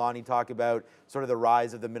Rahim Alani talk about sort of the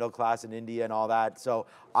rise of the middle class in India and all that. So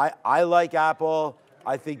I like Apple.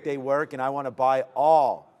 I think they work, and I want to buy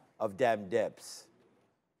all of them dips.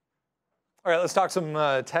 All right, let's talk some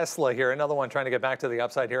Tesla here. Another one trying to get back to the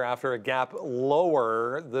upside here after a gap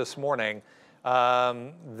lower this morning.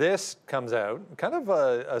 This comes out, kind of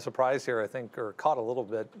a surprise here, I think, or caught a little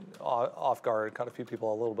bit off guard, caught a few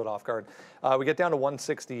people a little bit off guard. We get down to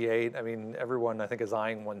 168. I mean, everyone, I think, is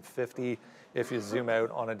eyeing 150 if you zoom out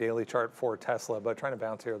on a daily chart for Tesla, but trying to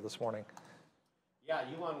bounce here this morning. Yeah,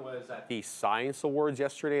 Elon was at the Science Awards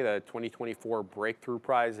yesterday, the 2024 Breakthrough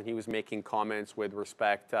Prize, and he was making comments with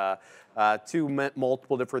respect to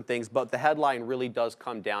multiple different things. But the headline really does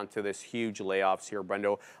come down to this huge layoffs here,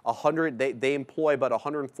 Brendo. They employ about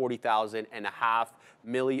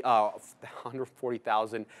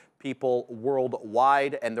 140,000 people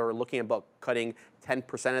worldwide, and they're looking about cutting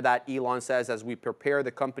 10% of that. Elon says, as we prepare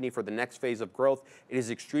the company for the next phase of growth, it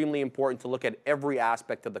is extremely important to look at every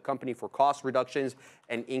aspect of the company for cost reductions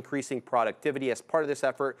and increasing productivity. As part of this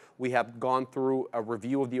effort, we have gone through a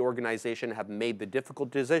review of the organization, have made the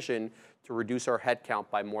difficult decision to reduce our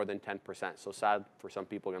headcount by more than 10%. So sad for some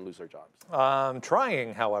people are going to lose their jobs.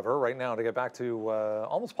 Trying, however, right now to get back to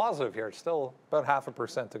almost positive here. It's still about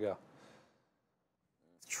 0.5% to go.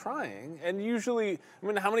 Trying, and usually, I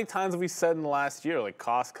mean, how many times have we said in the last year, like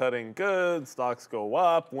cost cutting good, stocks go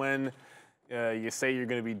up when you say you're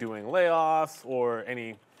going to be doing layoffs or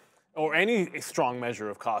any strong measure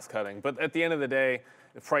of cost cutting. But at the end of the day,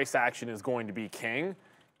 the price action is going to be king.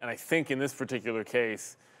 And I think in this particular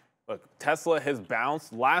case, Look, Tesla has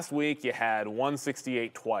bounced. Last week, you had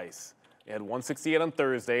 168 twice. You had 168 on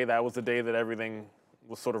Thursday. That was the day that everything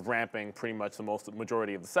was sort of ramping pretty much the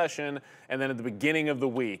majority of the session. And then at the beginning of the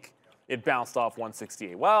week, it bounced off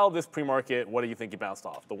 168. Well, this pre-market, what do you think it bounced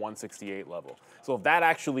off? The 168 level. So if that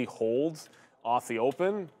actually holds off the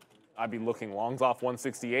open, I'd be looking longs off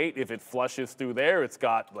 168. If it flushes through there, it's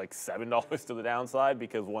got like $7 to the downside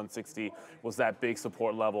because 160 was that big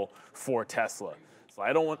support level for Tesla. So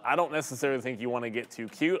I don't necessarily think you want to get too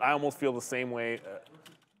cute. I almost feel the same way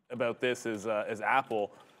about this as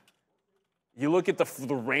Apple. You look at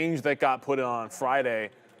the range that got put on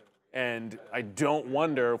Friday, and I don't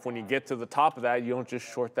wonder if when you get to the top of that, you don't just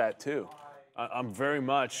short that too. I'm very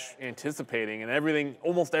much anticipating, and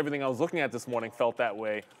almost everything I was looking at this morning felt that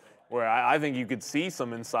way, where I think you could see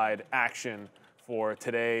some inside action for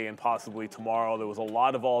today and possibly tomorrow. There was a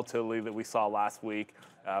lot of volatility that we saw last week.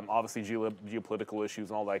 Obviously, geopolitical issues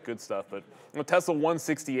and all that good stuff. But Tesla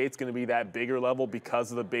 168 is going to be that bigger level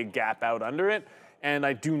because of the big gap out under it. And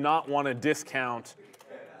I do not want to discount.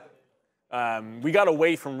 We got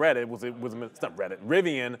away from Reddit. It's not Reddit.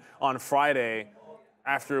 Rivian on Friday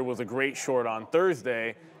after it was a great short on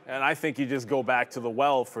Thursday. And I think you just go back to the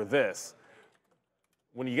well for this.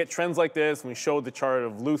 When you get trends like this, we showed the chart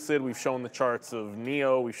of Lucid, we've shown the charts of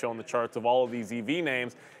NIO, we've shown the charts of all of these EV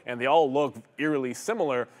names, and they all look eerily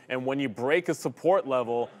similar. And when you break a support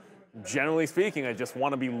level, generally speaking, I just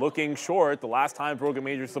want to be looking short. The last time it broke a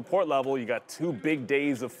major support level, you got 2 big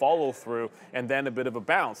days of follow through and then a bit of a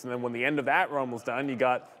bounce. And then when the end of that run was done, you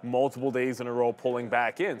got multiple days in a row pulling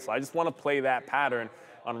back in. So I just want to play that pattern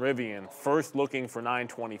on Rivian. First looking for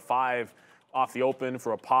 925 off the open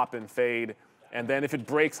for a pop and fade. And then if it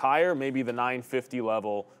breaks higher, maybe the 950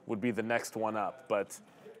 level would be the next one up. But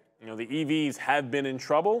the EVs have been in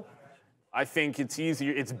trouble. I think it's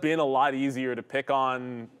easier. It's been a lot easier to pick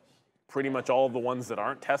on pretty much all of the ones that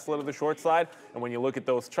aren't Tesla to the short side. And when you look at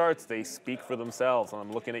those charts, they speak for themselves. And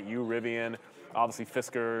I'm looking at you, Rivian. Obviously,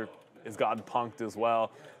 Fisker has gotten punked as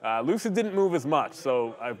well. Lucid didn't move as much.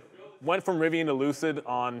 So I went from Rivian to Lucid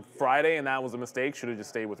on Friday, and that was a mistake. Should have just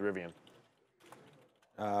stayed with Rivian.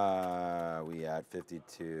 We at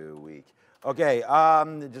 52 week. Okay,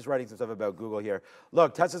 just writing some stuff about Google here.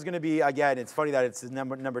 Look, Tesla's going to be, again, it's funny that it's the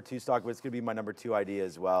number 2 stock, but it's going to be my number 2 idea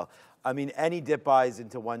as well. I mean, any dip buys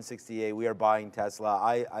into 168, we are buying Tesla.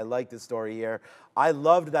 I like the story here. I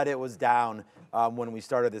loved that it was down when we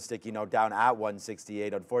started this sticky note, down at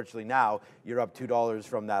 168. Unfortunately, now you're up $2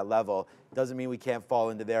 from that level. Doesn't mean we can't fall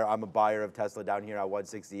into there. I'm a buyer of Tesla down here at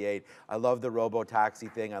 168. I love the robo-taxi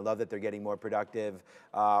thing. I love that they're getting more productive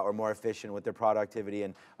or more efficient with their productivity.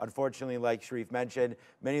 And unfortunately, like Sharif mentioned,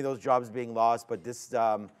 many of those jobs being lost, but this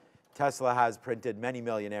Tesla has printed many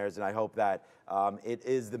millionaires, and I hope that it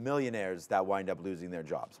is the millionaires that wind up losing their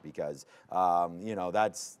jobs because,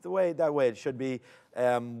 that's the way it should be.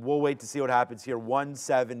 We'll wait to see what happens here.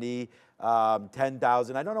 170,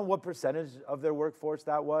 10,000. I don't know what percentage of their workforce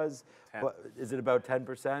that was. But is it about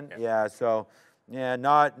 10%? Yeah. So, yeah,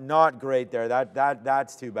 not great there.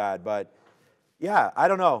 That's too bad. But yeah, I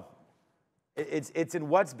don't know. It's in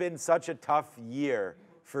what's been such a tough year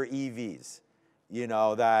for EVs.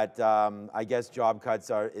 That I guess job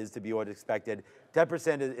cuts is to be what's expected.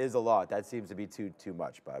 10% is a lot. That seems to be too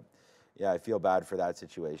much. But yeah, I feel bad for that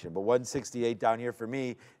situation. But 168 down here for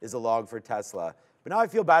me is a log for Tesla. But now I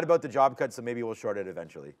feel bad about the job cuts, so maybe we'll short it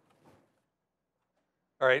eventually.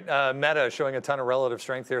 All right, Meta showing a ton of relative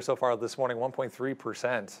strength here so far this morning,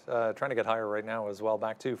 1.3%. Trying to get higher right now as well,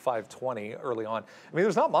 back to 520 early on. I mean,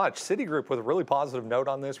 there's not much. Citigroup with a really positive note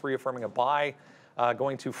on this, reaffirming a buy,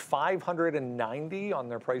 going to 590 on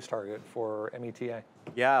their price target for META.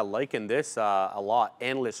 Yeah, liking this a lot.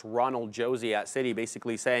 Analyst Ronald Josie at Citi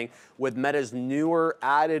basically saying with Meta's newer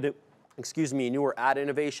ad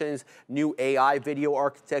innovations, new AI video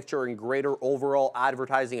architecture, and greater overall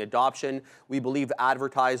advertising adoption, we believe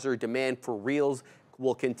advertiser demand for Reels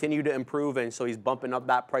will continue to improve, and so he's bumping up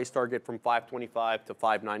that price target from 525 to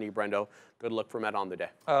 590, Brendo. Good look for Meta on the day.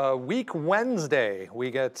 Week Wednesday,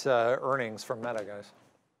 we get earnings from Meta, guys.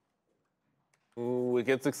 Ooh, it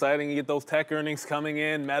gets exciting. You get those tech earnings coming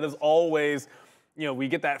in. Meta's always, we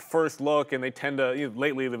get that first look, and they tend to,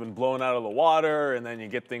 lately they've been blown out of the water, and then you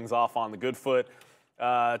get things off on the good foot.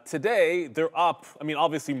 Today, they're up,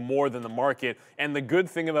 obviously more than the market. And the good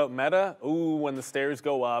thing about Meta, when the stairs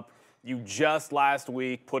go up, you just last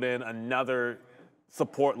week put in another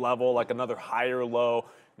support level, like another higher low,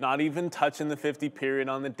 not even touching the 50 period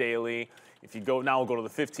on the daily. If you go, now we'll go to the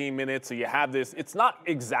 15 minutes, so you have this, it's not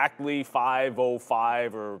exactly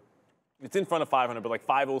 505 or, it's in front of 500, but like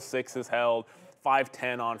 506 is held.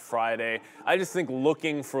 510 on Friday. I just think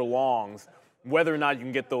looking for longs, whether or not you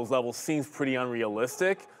can get those levels seems pretty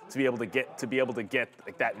unrealistic to be able to get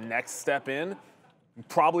like that next step in.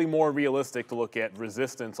 Probably more realistic to look at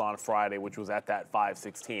resistance on Friday, which was at that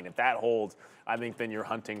 516. If that holds, I think then you're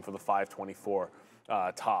hunting for the 524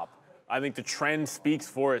 top. I think the trend speaks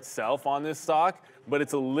for itself on this stock, but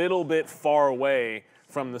it's a little bit far away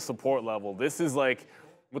from the support level. This is like,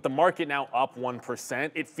 with the market now up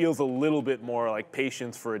 1%, it feels a little bit more like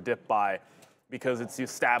patience for a dip buy because it's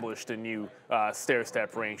established a new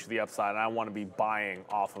stair-step range to the upside, and I want to be buying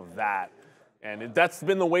off of that. And that's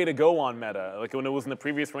been the way to go on Meta. Like when it was in the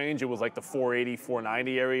previous range, it was like the 480,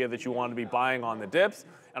 490 area that you wanted to be buying on the dips.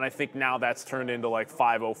 And I think now that's turned into like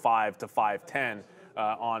 505 to 510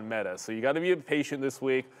 on Meta. So you got to be patient this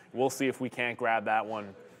week. We'll see if we can't grab that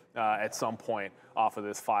one at some point off of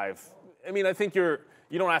this 5. I mean, I think you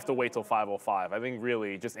don't have to wait till 505. I think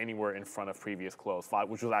really just anywhere in front of previous close,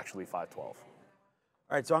 which was actually 512.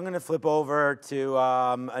 All right, so I'm going to flip over to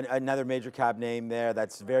another major cap name there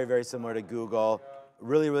that's very, very similar to Google.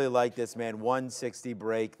 Really, really like this, man. 160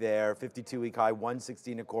 break there, 52-week high,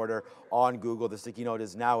 116.25 on Google. The sticky note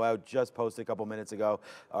is now out, just posted a couple minutes ago,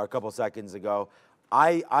 or a couple seconds ago.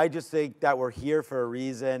 I just think that we're here for a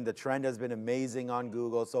reason. The trend has been amazing on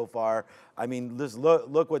Google so far. I mean, just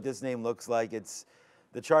look what this name looks like.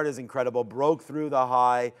 The chart is incredible. Broke through the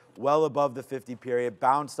high, well above the 50 period,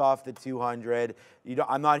 bounced off the 200.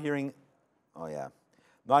 I'm not hearing,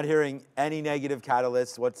 not hearing any negative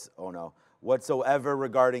catalysts whatsoever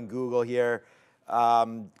regarding Google here.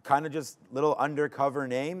 Kind of just little undercover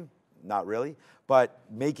name, not really, but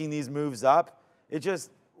making these moves up.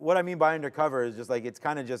 What I mean by undercover is just like it's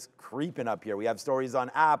kind of just creeping up here. We have stories on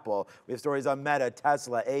Apple, we have stories on Meta,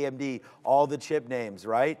 Tesla, AMD, all the chip names,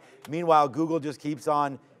 right? Meanwhile, Google just keeps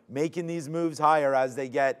on making these moves higher as they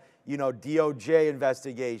get, DOJ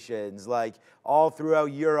investigations, like all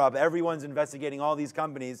throughout Europe. Everyone's investigating all these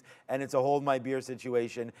companies, and it's a hold my beer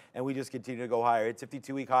situation, and we just continue to go higher. Its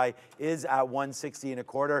 52-week high is at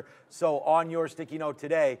 160.25. So on your sticky note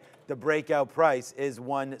today, the breakout price is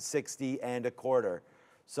 160.25.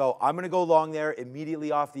 So I'm going to go long there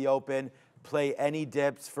immediately off the open, play any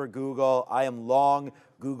dips for Google. I am long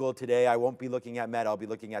Google today. I won't be looking at Meta. I'll be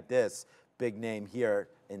looking at this big name here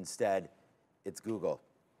instead. It's Google.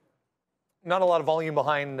 Not a lot of volume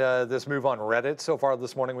behind this move on Reddit. So far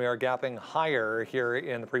this morning, we are gapping higher here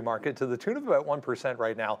in the pre-market to the tune of about 1%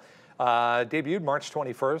 right now. Debuted March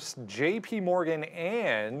 21st. JP Morgan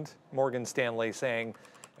and Morgan Stanley saying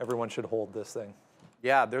everyone should hold this thing.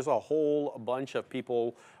 Yeah, there's a whole bunch of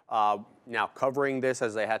people now covering this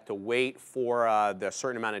as they had to wait for the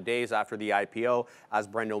certain amount of days after the IPO. As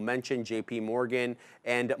Brendo mentioned, JP Morgan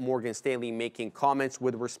and Morgan Stanley making comments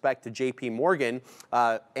with respect to JP Morgan.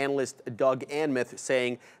 Analyst Doug Anmuth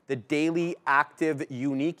saying the daily active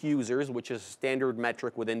unique users, which is a standard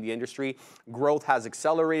metric within the industry, growth has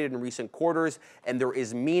accelerated in recent quarters and there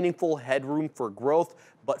is meaningful headroom for growth.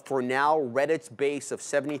 But for now, Reddit's base of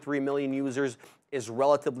 73 million users is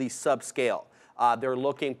relatively subscale. They're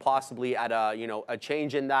looking possibly at a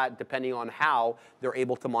change in that, depending on how they're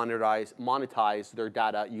able to monetize their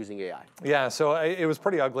data using AI. Yeah, so it was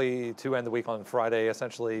pretty ugly to end the week on Friday,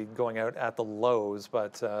 essentially going out at the lows.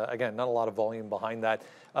 But again, not a lot of volume behind that.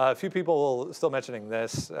 A few people still mentioning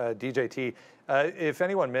this. DJT, if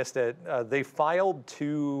anyone missed it, they filed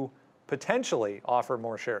to potentially offer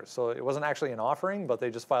more shares. So it wasn't actually an offering, but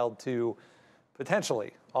they just filed to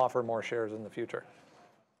potentially offer more shares in the future.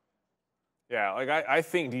 Yeah, like I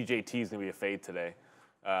think DJT is gonna be a fade today.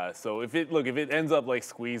 So if it ends up like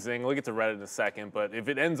squeezing, we'll get to Reddit in a second, but if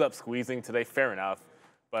it ends up squeezing today, fair enough.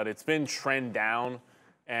 But it's been trend down,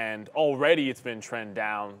 and already it's been trend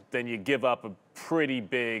down. Then you give up a pretty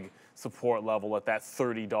big support level at that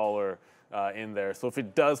 $30 in there. So if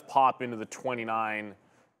it does pop into the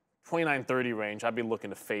 29.30 range, I'd be looking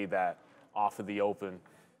to fade that off of the open.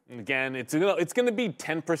 And again, it's going to be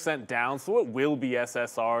 10% down, so it will be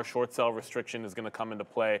SSR. Short sell restriction is going to come into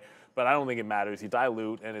play, but I don't think it matters. You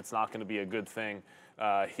dilute, and it's not going to be a good thing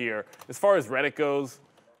here. As far as Reddit goes,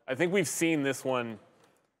 I think we've seen this one.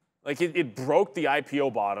 Like it broke the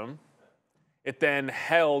IPO bottom. It then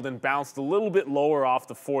held and bounced a little bit lower off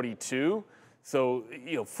the 42. So,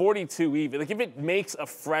 42 even. Like if it makes a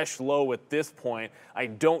fresh low at this point, I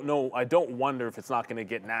don't know. I don't wonder if it's not going to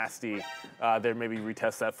get nasty there. Maybe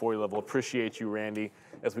retest that 40 level. Appreciate you, Randy,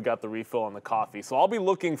 as we got the refill on the coffee. So I'll be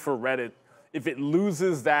looking for Reddit. If it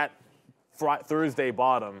loses that Thursday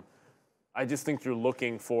bottom, I just think you're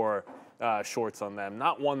looking for shorts on them.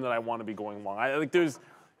 Not one that I want to be going long.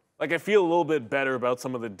 like I feel a little bit better about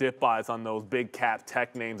some of the dip buys on those big cap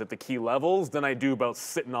tech names at the key levels than I do about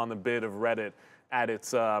sitting on the bid of Reddit at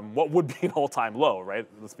its what would be an all-time low, right?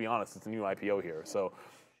 Let's be honest, it's a new IPO here. So,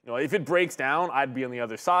 if it breaks down, I'd be on the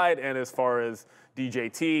other side. And as far as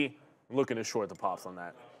DJT, I'm looking to short the pops on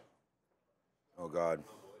that. Oh God.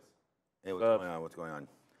 Hey, what's going on? What's going on?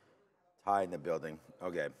 Ty in the building.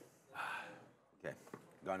 Okay. Okay.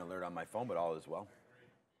 Got an alert on my phone, but all is well.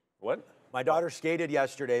 What? My daughter skated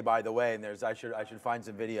yesterday, by the way, and I should find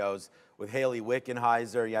some videos with Haley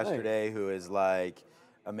Wickenheiser yesterday, who is like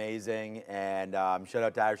amazing. And shout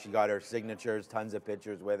out to her. She got her signatures, tons of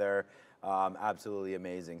pictures with her. Absolutely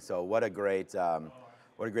amazing. So what a great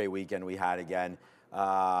weekend we had again.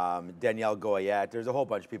 Danielle Goyette. There's a whole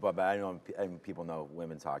bunch of people, but I know people know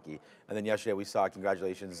women's hockey. And then yesterday we saw,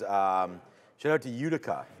 congratulations, shout out to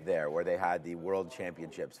Utica there, where they had the World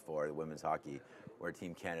Championships for the women's hockey, where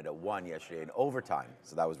Team Canada won yesterday in overtime.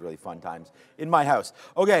 So that was really fun times in my house.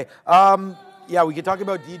 Okay, yeah, we could talk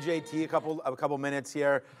about DJT a couple minutes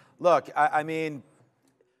here. Look, I mean,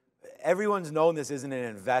 everyone's known this isn't an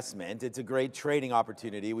investment. It's a great trading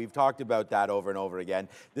opportunity. We've talked about that over and over again.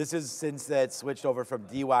 This is since that switched over from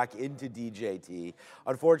DWAC into DJT.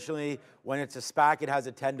 Unfortunately, when it's a SPAC, it has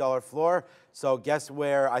a $10 floor. So guess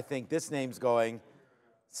where I think this name's going?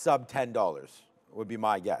 Sub $10 would be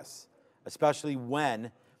my guess. Especially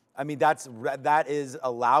when, I mean, that is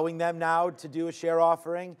allowing them now to do a share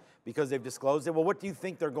offering because they've disclosed it. Well, what do you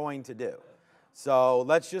think they're going to do? So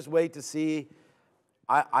let's just wait to see.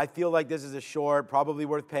 I feel like this is a short, probably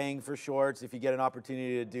worth paying for shorts if you get an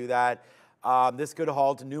opportunity to do that. This could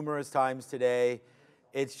halt numerous times today.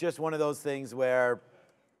 It's just one of those things where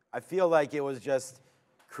I feel like it was just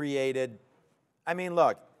created. I mean,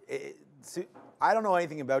 look, I don't know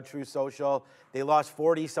anything about True Social. They lost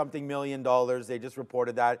 $40-something million. They just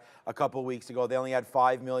reported that a couple weeks ago. They only had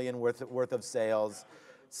 $5 million worth of sales.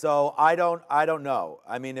 So I don't know.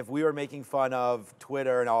 I mean, if we were making fun of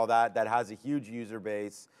Twitter and all that, that has a huge user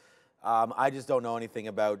base. I just don't know anything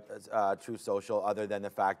about True Social other than the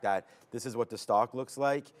fact that this is what the stock looks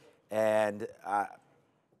like. And,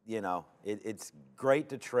 it's great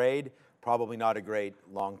to trade. Probably not a great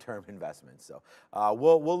long-term investment. So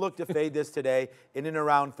we'll look to fade this today. In and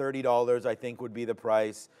around $30, I think, would be the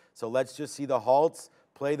price. So let's just see the halts,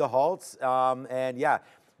 play the halts. And yeah,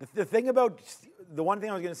 the one thing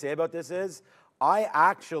I was going to say about this is, I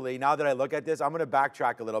actually, now that I look at this, I'm going to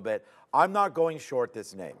backtrack a little bit. I'm not going short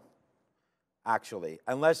this name, actually,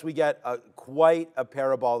 unless we get quite a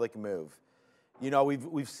parabolic move.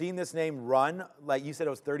 We've seen this name run, like you said,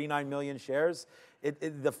 it was 39 million shares.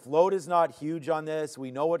 The float is not huge on this.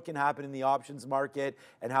 We know what can happen in the options market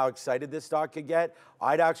and how excited this stock could get.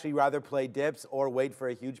 I'd actually rather play dips or wait for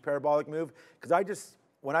a huge parabolic move, because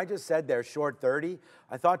when I just said there, short 30,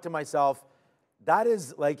 I thought to myself, that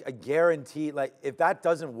is like a guarantee. Like, if that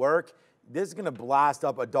doesn't work, this is going to blast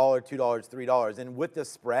up $1, $2, $3. And with the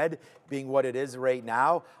spread being what it is right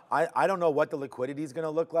now, I don't know what the liquidity is going to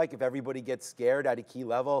look like if everybody gets scared at a key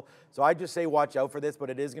level. So I just say watch out for this, but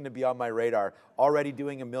it is going to be on my radar. Already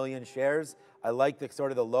doing 1 million shares. I like the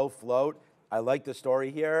sort of the low float. I like the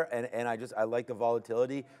story here, and I like the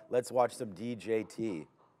volatility. Let's watch some DJT.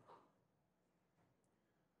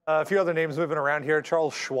 A few other names moving around here.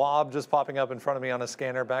 Charles Schwab just popping up in front of me on a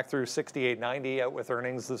scanner, back through 68.90, out with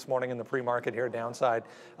earnings this morning in the pre-market here, downside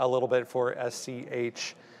a little bit for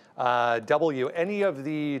SCHW. Any of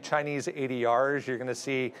the Chinese ADRs, you're going to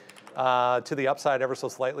see to the upside ever so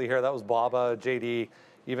slightly here. That was BABA, JD,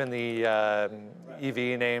 even the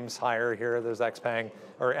EV names higher here. There's XPeng,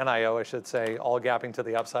 or NIO, I should say, all gapping to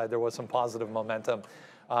the upside. There was some positive momentum.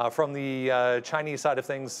 From the Chinese side of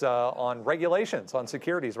things on regulations, on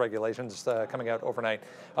securities regulations coming out overnight.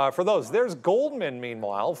 For those, there's Goldman,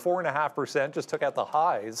 meanwhile, 4.5%, just took out the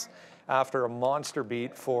highs after a monster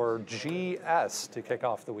beat for GS to kick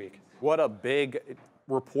off the week. What a big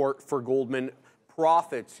report for Goldman.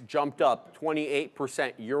 Profits jumped up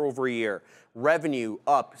 28% year over year. Revenue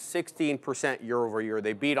up 16% year over year.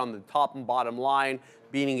 They beat on the top and bottom line,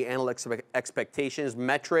 beating analyst expectations.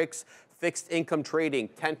 Metrics, fixed income trading,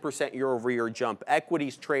 10% year over year jump.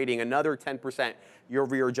 Equities trading, another 10% year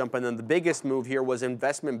over year jump. And then the biggest move here was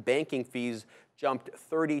investment banking fees jumped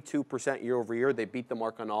 32% year over year. They beat the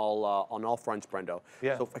mark on all fronts, Brendo.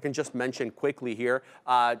 Yeah. So if I can just mention quickly here,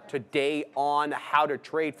 today on How to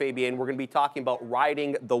Trade, Fabian, we're going to be talking about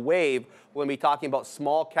riding the wave. We're going to be talking about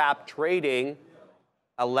small cap trading,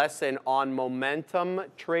 a lesson on momentum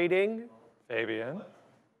trading. Fabian,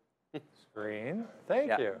 screen,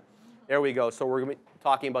 thank you. There we go. So we're going to be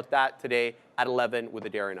talking about that today at 11 with a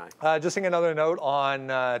daring eye. Just seeing another note on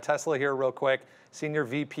Tesla here real quick. Senior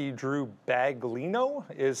VP Drew Baglino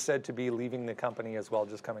is said to be leaving the company as well,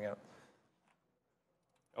 just coming out.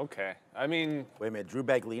 Okay. I mean... Wait a minute, Drew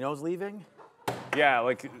Baglino's leaving? Yeah,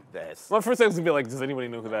 like... This. Well, first I was going to be like, does anybody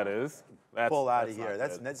know who that is? Pull out of here.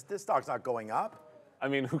 This stock's not going up. I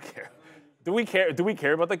mean, who cares? Do we care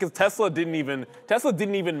about that? Because Tesla didn't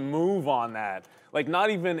even move on that. Like,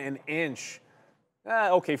 not even an inch.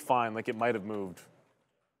 Okay, fine. Like, it might have moved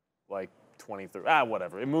like 20, 30,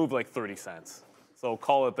 whatever. It moved like 30 cents. So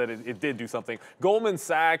call it that it did do something. Goldman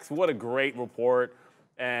Sachs, what a great report.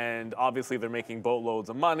 And obviously they're making boatloads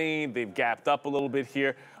of money. They've gapped up a little bit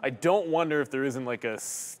here. I don't wonder if there isn't like a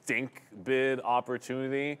stink bid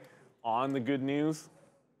opportunity on the good news.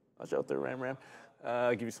 Watch out there, Ram.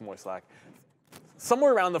 I'll give you some more slack.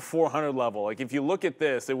 Somewhere around the 400 level, like if you look at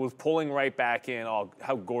this, it was pulling right back in. Oh,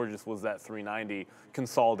 how gorgeous was that 390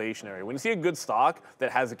 consolidation area? When you see a good stock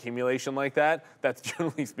that has accumulation like that, that's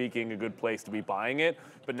generally speaking a good place to be buying it.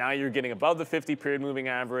 But now you're getting above the 50-period moving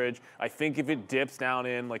average. I think if it dips down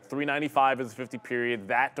in like 395 is a 50-period,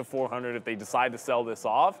 that to 400, if they decide to sell this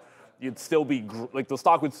off, you'd still be, like the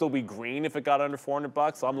stock would still be green if it got under 400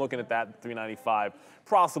 bucks. So I'm looking at that 395.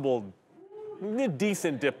 Possible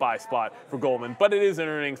decent dip buy spot for Goldman, but it is an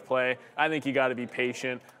earnings play. I think you got to be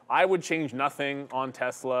patient. I would change nothing on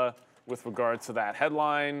Tesla with regards to that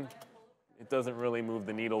headline. It doesn't really move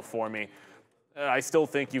the needle for me. I still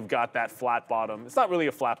think you've got that flat bottom. It's not really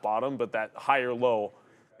a flat bottom, but that higher low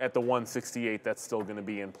at the 168, that's still going to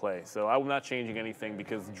be in play. So I'm not changing anything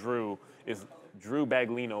because Drew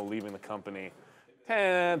Baglino leaving the company.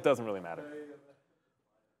 It doesn't really matter.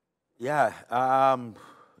 Yeah.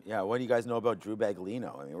 Yeah, what do you guys know about Drew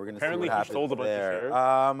Baglino? I mean, we're going to see what happens sold a bunch there.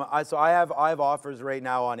 of shares. So I have offers right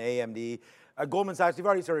now on AMD. Goldman Sachs, we've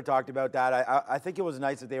already sort of talked about that. I think it was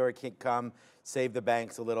nice that they were come save the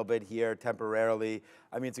banks a little bit here temporarily.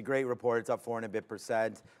 I mean, it's a great report. It's up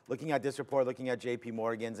 4.5%. Looking at this report, looking at JP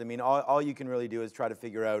Morgan's, I mean, all you can really do is try to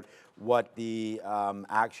figure out what the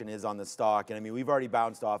action is on the stock. And I mean, we've already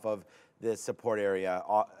bounced off of this support area.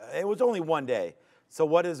 It was only one day. So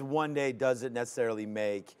what is one day doesn't necessarily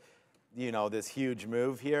make, you know, this huge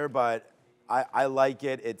move here, but I like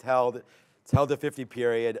it. It's held the 50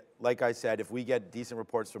 period. Like I said, if we get decent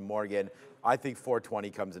reports from Morgan, I think 420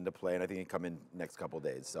 comes into play, and I think it come in next couple of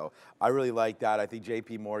days. So I really like that. I think I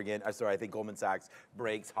think Goldman Sachs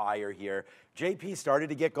breaks higher here. JP started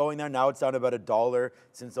to get going there. Now it's down about $1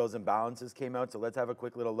 since those imbalances came out. So let's have a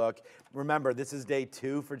quick little look. Remember, this is day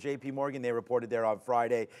 2 for JP Morgan. They reported there on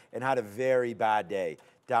Friday and had a very bad day.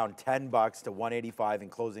 Down $10 to 185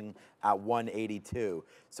 and closing at 182.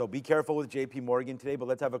 So be careful with JP Morgan today, but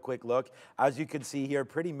let's have a quick look. As you can see here,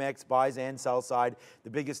 pretty mixed buys and sell side. The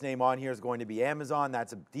biggest name on here is going to be Amazon.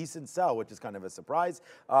 That's a decent sell, which is kind of a surprise.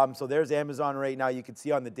 So there's Amazon right now. You can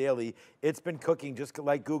see on the daily, it's been cooking just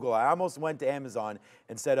like Google. I almost went to Amazon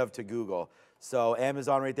instead of to Google. So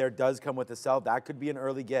Amazon right there does come with a sell. That could be an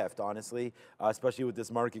early gift, honestly, especially with this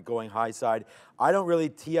market going high side. I don't really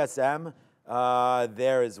TSM.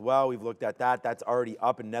 There as well. We've looked at that. That's already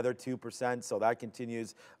up another 2%, so that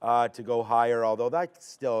continues to go higher, although that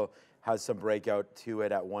still has some breakout to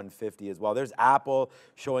it at 150 as well. There's Apple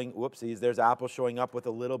showing, whoopsies, there's Apple showing up with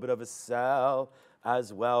a little bit of a sell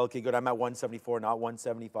as well. Okay, good. I'm at 174, not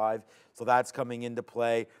 175, so that's coming into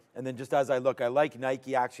play. And then just as I look, I like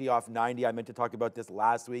Nike actually off 90. I meant to talk about this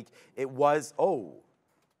last week. It was,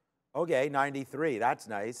 okay, 93. That's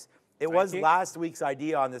nice. It was last week's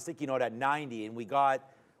idea on the sticky note at 90, and we got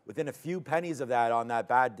within a few pennies of that on that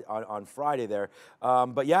on Friday there.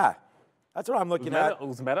 But yeah, that's what I'm looking at.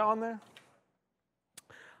 Was Meta on there?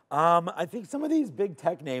 I think some of these big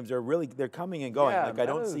tech names are they're coming and going. Yeah, like I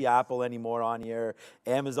don't see Apple anymore on here.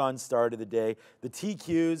 Amazon started the day. The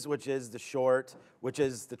TQs, which is the short, which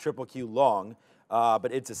is the triple Q long,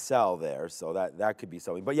 but it's a sell there, so that could be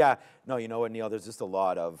something. But yeah, no, you know what, Neil? There's just a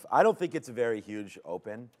lot of. I don't think it's a very huge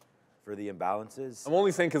open for the imbalances. I'm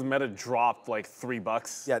only saying because Meta dropped like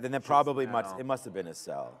 $3. Yeah, then it probably must have been a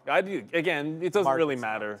sell. Again, it doesn't really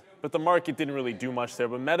matter, but the market didn't really do much there.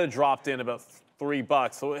 But Meta dropped in about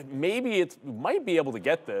 $3, so maybe it might be able to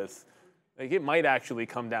get this. Like it might actually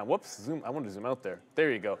come down. Whoops, I want to zoom out there.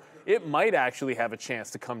 There you go. It might actually have a chance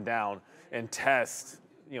to come down and test,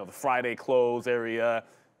 you know, the Friday close area,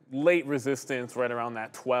 late resistance right around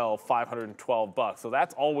that $512. So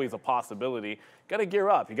that's always a possibility. Got to gear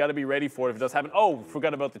up. You got to be ready for it if it does happen. Oh,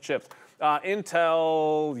 forgot about the chips.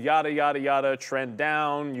 Intel, yada, yada, yada, trend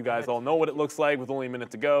down. You guys all know what it looks like with only a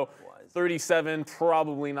minute to go. 37,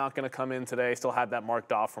 probably not going to come in today. Still had that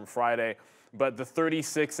marked off from Friday. But the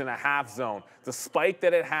 36.5 zone, the spike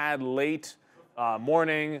that it had late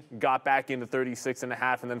morning, got back into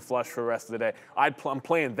 36.5 and then flushed for the rest of the day. I'm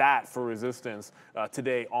playing that for resistance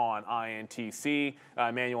today on INTC.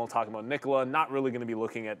 Emmanuel talking about Nikola. Not really going to be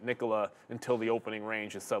looking at Nikola until the opening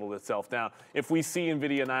range has settled itself down. If we see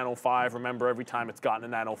NVIDIA 905, remember every time it's gotten to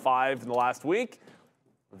 905 in the last week,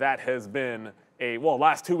 that has been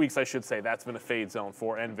last 2 weeks, I should say, that's been a fade zone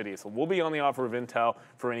for NVIDIA. So we'll be on the offer of Intel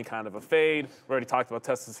for any kind of a fade. We already talked about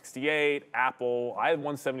Tesla 68, Apple, I had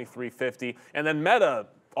 173.50, and then Meta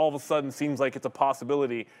all of a sudden seems like it's a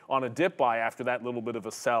possibility on a dip buy after that little bit of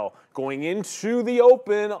a sell going into the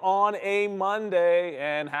open on a Monday.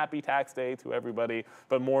 And happy tax day to everybody.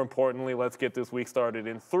 But more importantly, let's get this week started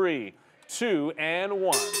in 3, 2, and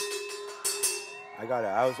 1.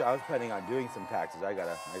 I was planning on doing some taxes. I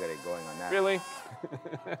gotta get going on that. Really?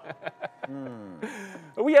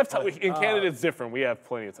 We have time. In Canada, it's different. We have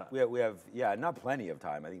plenty of time. We have not plenty of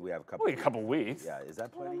time. I think we have a couple. Only a couple weeks. Yeah, is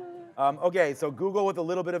that plenty? Okay, so Google with a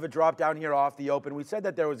little bit of a drop down here off the open. We said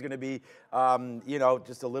that there was going to be,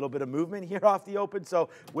 just a little bit of movement here off the open. So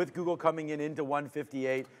with Google coming into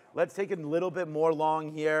 158, let's take a little bit more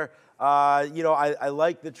long here. I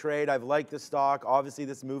like the trade. I've liked the stock. Obviously,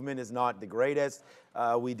 this movement is not the greatest.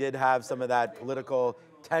 We did have some of that political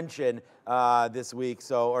tension this week,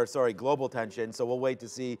 global tension. So we'll wait to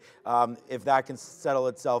see if that can settle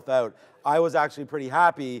itself out. I was actually pretty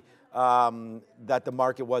happy that the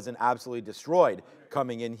market wasn't absolutely destroyed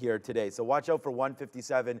coming in here today. So watch out for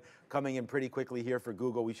 157 coming in pretty quickly here for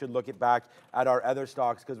Google. We should look back at our other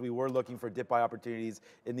stocks because we were looking for dip buy opportunities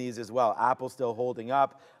in these as well. Apple still holding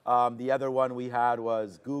up. The other one we had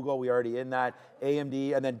was Google. We already in that.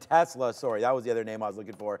 AMD and then Tesla. Sorry, that was the other name I was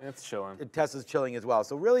looking for. It's chilling. Tesla's chilling as well.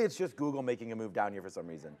 So really it's just Google making a move down here for some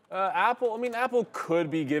reason. Apple could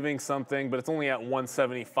be giving something, but it's only at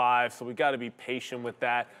 175, so we got to be patient with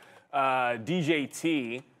that.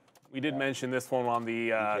 DJT, we did mention this one on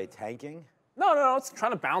the DJ tanking? No, it's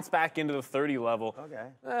trying to bounce back into the 30 level. Okay.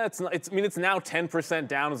 It's now 10%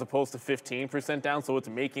 down as opposed to 15% down, so it's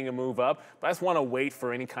making a move up. But I just want to wait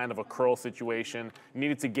for any kind of a curl situation.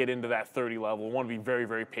 Needed to get into that 30 level. Want to be very,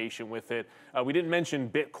 very patient with it. We didn't mention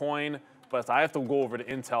Bitcoin, but I have to go over to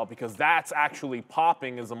Intel because that's actually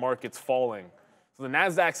popping as the market's falling. So the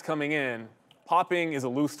NASDAQ's coming in. Popping is a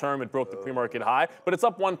loose term. It broke the pre-market high, but it's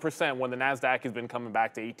up 1% when the NASDAQ has been coming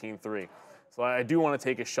back to 18.3. So I do want to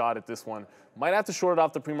take a shot at this one. Might have to short it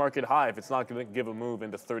off the pre-market high if it's not going to give a move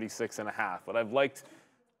into 36.5. But I've liked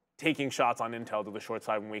taking shots on Intel to the short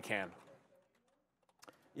side when we can.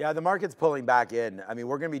 Yeah, the market's pulling back in. I mean,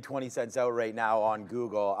 we're going to be 20 cents out right now on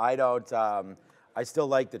Google. I still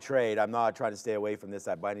like the trade. I'm not trying to stay away from this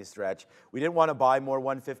by any stretch. We didn't want to buy more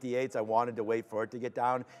 158s. I wanted to wait for it to get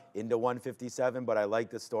down into 157, but I like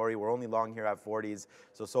the story. We're only long here at 40s,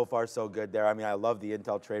 so far so good there. I mean, I love the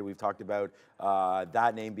Intel trade. We've talked about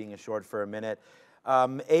that name being a short for a minute.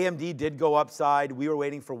 AMD did go upside. We were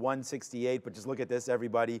waiting for 168, but just look at this,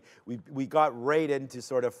 everybody. We got right into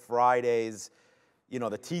sort of Friday's,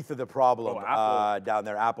 the teeth of the problem down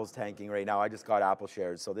there. Apple's tanking right now. I just got Apple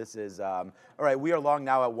shares. So this is, all right, we are long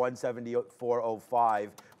now at 174.05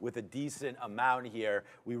 with a decent amount here.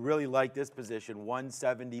 We really like this position,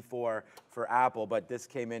 174 for Apple, but this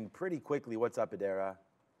came in pretty quickly. What's up, Adara?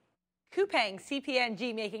 Coupang,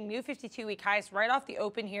 CPNG, making new 52-week highs right off the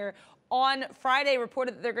open here. On Friday,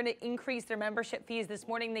 reported that they're going to increase their membership fees. This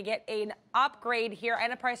morning, they get an upgrade here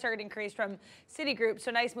and a price target increase from Citigroup.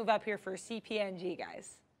 So nice move up here for CPNG,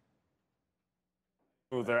 guys.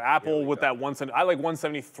 There, Apple with that 170. I like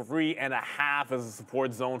 173.5 as a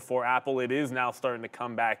support zone for Apple. It is now starting to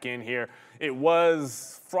come back in here. It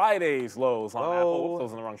was Friday's lows on Apple. Oops, I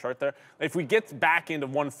was on the wrong chart there. If we get back into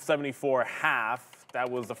 174.5,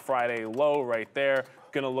 that was the Friday low right there.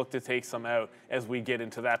 Going to look to take some out as we get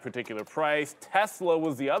into that particular price. Tesla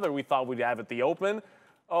was the other we thought we'd have at the open.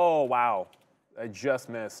 Oh, wow. I just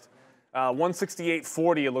missed.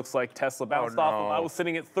 168.40, it looks like Tesla bounced off of. I was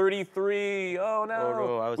sitting at 33. Oh,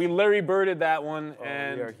 no. We Larry Birded that one.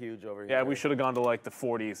 And we are huge over here. Yeah, we should have gone to like the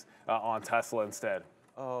 40s on Tesla instead.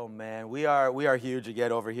 Oh, man, we are huge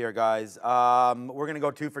again over here, guys. We're going to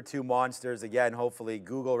go 2 for 2 monsters again, hopefully.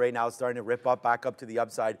 Google right now is starting to rip up back up to the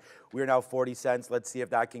upside. We are now 40 cents. Let's see if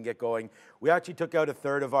that can get going. We actually took out a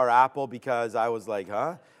third of our Apple because I was like,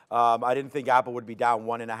 huh? I didn't think Apple would be down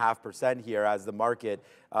 1.5% here as the market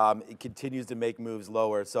it continues to make moves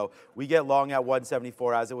lower. So we get long at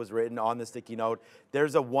 174 as it was written on the sticky note.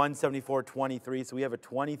 There's a 174.23, so we have a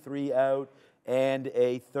 23 out and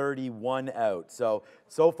a 31 out. So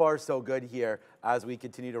far so good here as we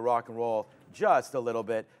continue to rock and roll just a little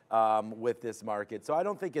bit with this market. So I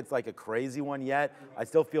don't think it's like a crazy one yet. I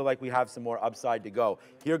still feel like we have some more upside to go.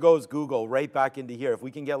 Here goes Google right back into here. If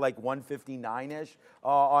we can get like 159-ish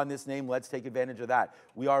on this name, let's take advantage of that.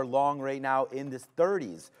 We are long right now in this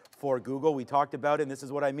 30s for Google. We talked about it, and this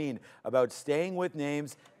is what I mean about staying with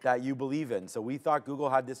names that you believe in. So we thought Google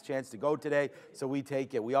had this chance to go today, so we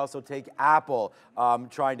take it. We also take Apple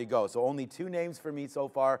trying to go. So only 2 names for me so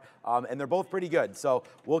far, and they're both pretty good. So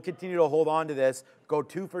we'll continue to hold on to this, go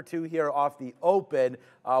 2 for 2 here off the open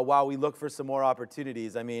while we look for some more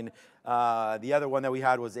opportunities. I mean, the other one that we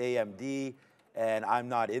had was AMD, and I'm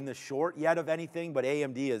not in the short yet of anything, but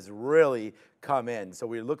AMD has really come in.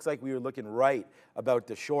 So it looks like we were looking right about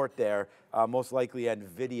the short there. Most likely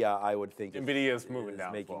NVIDIA, I would think. NVIDIA is moving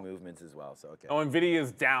down. Making movements as well, so okay. Oh, NVIDIA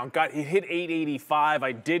is down. It hit 885.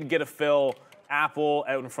 I did get a fill. Apple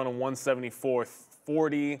out in front of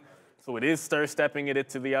 174.40. So it is stair-stepping it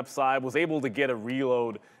to the upside. Was able to get a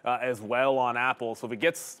reload as well on Apple. So if it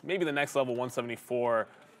gets maybe the next level, 174,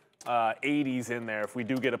 80s in there, if we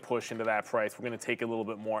do get a push into that price, we're going to take a little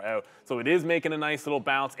bit more out. So it is making a nice little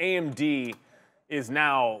bounce. AMD is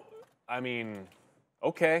now, I mean,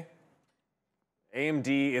 okay.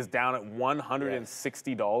 AMD is down at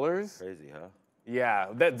 $160. Crazy, huh? Yeah,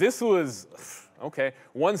 this was, okay.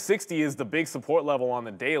 160 is the big support level on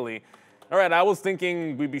the daily. All right, I was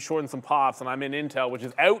thinking we'd be shorting some pops, and I'm in Intel, which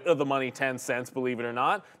is out of the money 10 cents, believe it or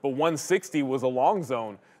not. But 160 was a long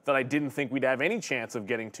zone that I didn't think we'd have any chance of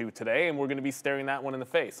getting to today, and we're going to be staring that one in the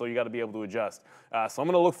face. So you got to be able to adjust. So I'm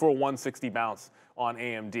going to look for a 160 bounce on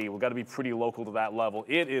AMD. We've got to be pretty local to that level.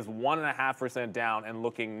 It is 1.5% down and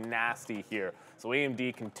looking nasty here. So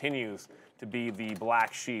AMD continues to be the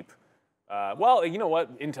black sheep. Well, you know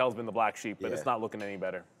what? Intel's been the black sheep, but it's not looking any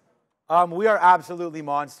better. We are absolutely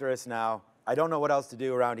monstrous now. I don't know what else to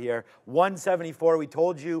do around here. 174, we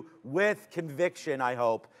told you with conviction, I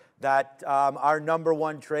hope, that our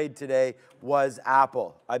 #1 trade today was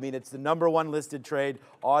Apple. I mean, it's the #1 listed trade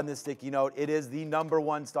on the sticky note. It is the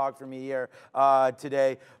 #1 stock for me here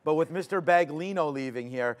today. But with Mr. Baglino leaving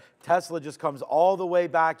here, Tesla just comes all the way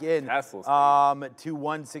back in to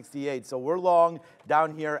 168. So we're long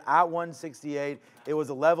down here at 168. It was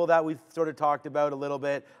a level that we sort of talked about a little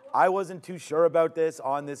bit. I wasn't too sure about this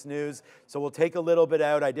on this news, so we'll take a little bit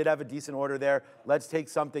out. I did have a decent order there. Let's take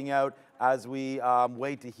something out as we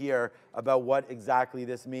wait to hear about what exactly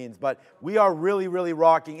this means. But we are really, really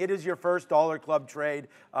rocking. It is your first Dollar Club trade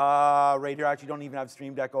right here. I actually don't even have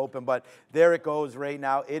Stream Deck open, but there it goes right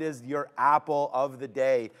now. It is your Apple of the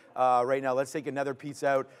day right now. Let's take another piece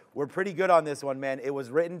out. We're pretty good on this one, man. It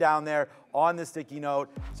was written down there on the sticky note,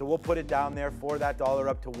 so we'll put it down there for that dollar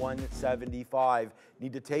up to 175.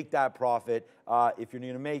 Need to take that profit if you're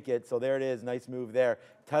going to make it. So there it is. Nice move there.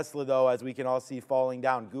 Tesla, though, as we can all see, falling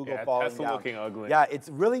down. Google falling Tesla down. looking ugly. Yeah, it's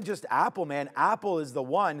really just Apple, man. Apple is the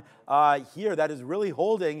one here that is really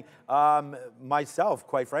holding myself,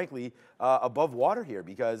 quite frankly, above water here,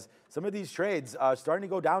 because some of these trades are starting to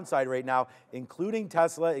go downside right now, including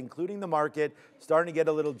Tesla, including the market, starting to get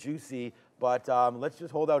a little juicy. But let's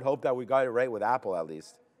just hold out hope that we got it right with Apple at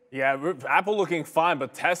least. Yeah, Apple looking fine,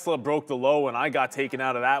 but Tesla broke the low and I got taken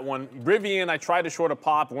out of that one. Rivian, I tried to short a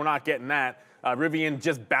pop. We're not getting that. Rivian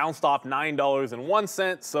just bounced off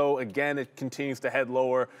 $9.01, so again, it continues to head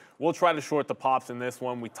lower. We'll try to short the pops in this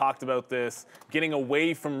one. We talked about this. Getting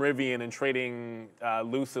away from Rivian and trading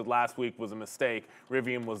Lucid last week was a mistake.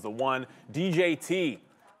 Rivian was the one. DJT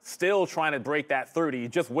still trying to break that 30.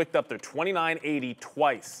 Just wicked up their 29.80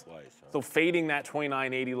 twice. So fading that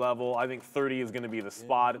 29.80 level, I think 30 is going to be the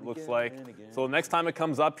spot, it looks like. So next time it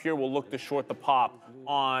comes up here, we'll look to short the pop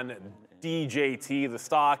on DJT, the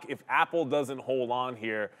stock. If Apple doesn't hold on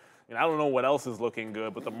here, and I don't know what else is looking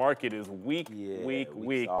good, but the market is weak, weak.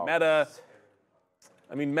 Meta,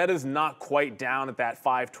 I mean, Meta's not quite down at that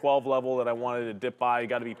 512 level that I wanted to dip by. You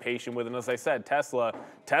got to be patient with it. And as I said, Tesla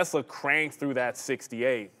cranked through that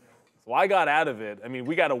 68. So I got out of it. I mean,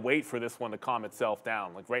 we got to wait for this one to calm itself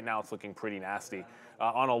down. Like right now, it's looking pretty nasty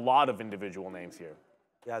on a lot of individual names here.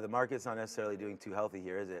 Yeah, the market's not necessarily doing too healthy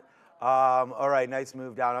here, is it? All right, nice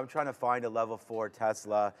move down. I'm trying to find a level 4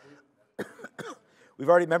 Tesla. We've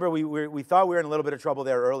already, remember, we thought we were in a little bit of trouble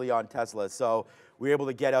there early on Tesla, so we were able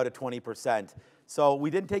to get out at 20%. So we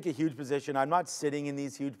didn't take a huge position. I'm not sitting in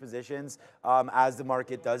these huge positions as the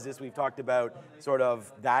market does this. We've talked about sort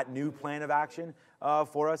of that new plan of action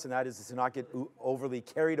for us, and that is to not get overly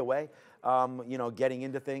carried away you know, getting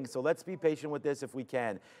into things. So let's be patient with this if we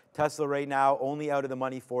can. Tesla right now only out of the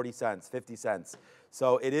money 40 cents, 50 cents.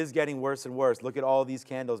 So it is getting worse and worse. Look at all these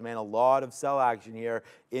candles, man. A lot of sell action here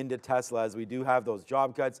into Tesla as we do have those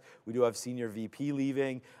job cuts. We do have senior VP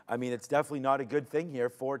leaving. I mean, it's definitely not a good thing here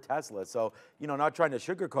for Tesla. So, you know, not trying to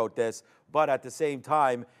sugarcoat this, but at the same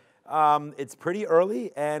time, it's pretty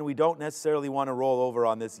early, and we don't necessarily want to roll over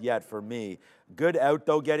on this yet for me. Good out,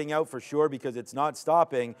 though, getting out for sure because it's not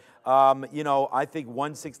stopping. You know, I think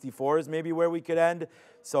 164 is maybe where we could end.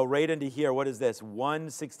 So right into here, what is this?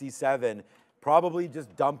 167. Probably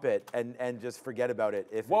just dump it and just forget about it.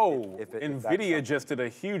 Whoa, NVIDIA just did a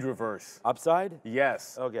huge reverse. Upside?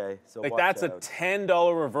 Yes. Okay, so like that's out. A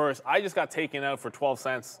 $10 reverse. I just got taken out for 12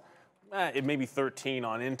 cents. It may be 13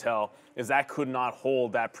 on Intel, is that could not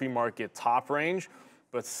hold that pre-market top range.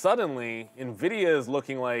 But suddenly, NVIDIA is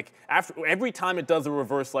looking like, every time it does a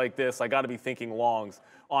reverse like this, I got to be thinking longs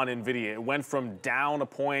on NVIDIA. It went from down a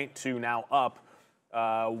point to now up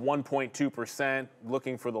 1.2%,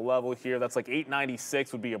 looking for the level here. That's like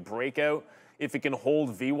 896 would be a breakout. If it can hold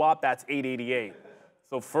VWAP, that's 888.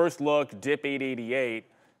 So first look, dip 888.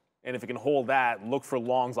 And if it can hold that, look for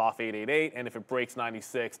longs off 888. And if it breaks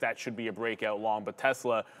 96, that should be a breakout long. But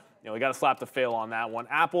Tesla, you know, we got to slap the fail on that one.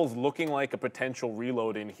 Apple's looking like a potential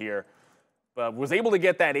reload in here. But was able to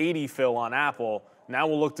get that 80 fill on Apple. Now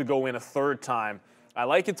we'll look to go in a third time. I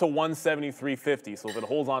like it to 173.50. So if it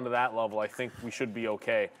holds on to that level, I think we should be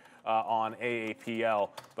okay on AAPL.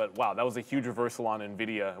 But wow, that was a huge reversal on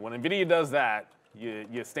NVIDIA. When NVIDIA does that,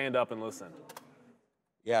 you stand up and listen.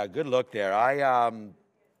 Yeah, good look there.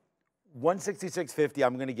 166.50,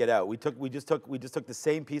 I'm going to get out. We just took the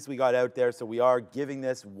same piece we got out there, so we are giving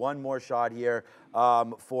this one more shot here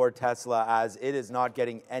for Tesla, as it is not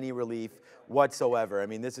getting any relief whatsoever. I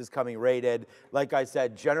mean, this is coming rated. Like I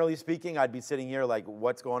said, generally speaking, I'd be sitting here like,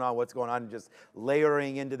 what's going on, just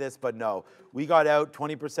layering into this, but no. We got out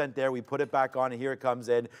 20% there, we put it back on, and here it comes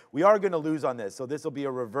in. We are going to lose on this, so this will be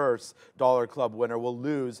a reverse dollar club winner. We'll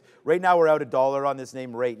lose. Right now, we're out $1 on this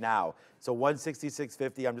name right now. So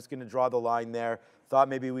 166.50, I'm just going to draw the line there. Thought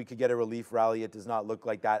maybe we could get a relief rally. It does not look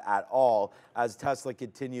like that at all as Tesla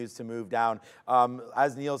continues to move down.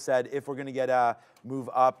 As Neil said, if we're going to get a move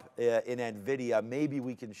up in NVIDIA, maybe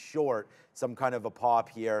we can short some kind of a pop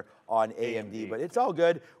here on AMD. But it's all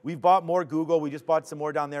good. We've bought more Google. We just bought some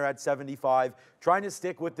more down there at 75. Trying to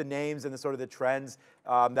stick with the names and the sort of the trends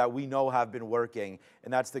that we know have been working.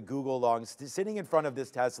 And that's the Google longs. Sitting in front of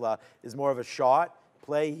this Tesla is more of a shot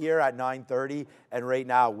play here at 930, and right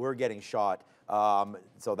now we're getting shot.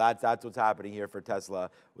 So that's what's happening here for Tesla.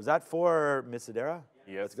 Was that for Misadera?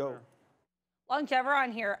 Yes. Let's go. Sir.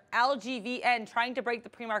 Longeveron here, LGVN trying to break the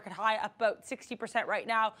pre-market high, up about 60% right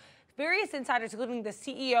now. Various insiders, including the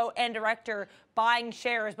CEO and director, buying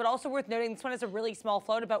shares, but also worth noting this one has a really small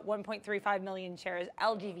float, about 1.35 million shares.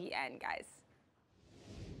 LGVN, guys.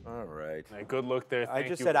 All right. Good look there. I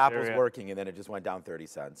just said Apple's working, and then it just went down 30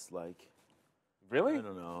 cents. Like. Really? I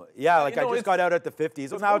don't know. Yeah, like I just got out at the 50s.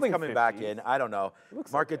 So now it's coming back in. I don't know.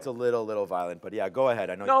 Market's a little violent, but yeah, go ahead.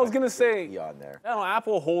 I know. No, I was gonna say on there. No,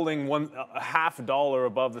 Apple holding $0.50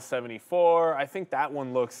 above the 74. I think that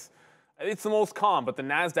one looks. It's the most calm, but the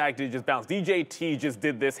NASDAQ did just bounce. DJT just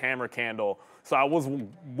did this hammer candle, so I was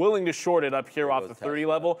willing to short it up here off the 30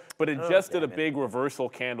 level, but it just did a big reversal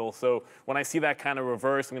candle. So when I see that kind of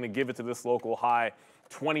reverse, I'm gonna give it to this local high,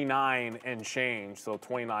 29 and change. So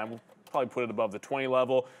 29. Probably put it above the 20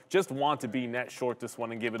 level. Just want to be net short this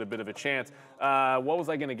one and give it a bit of a chance. What was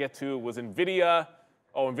I going to get to? It was NVIDIA.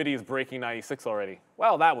 Oh, NVIDIA is breaking 96 already.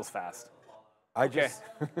 Wow, that was fast.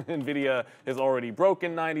 NVIDIA has already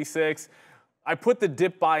broken 96. I put the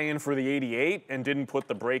dip buy in for the 88 and didn't put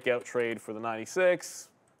the breakout trade for the 96.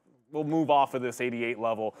 We'll move off of this 88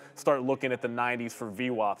 level, start looking at the 90s for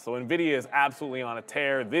VWAP. So NVIDIA is absolutely on a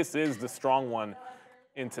tear. This is the strong one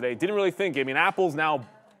in today. Didn't really think. I mean, Apple's now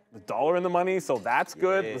 $1 in the money, so that's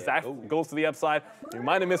good. Yeah. That goes to the upside. We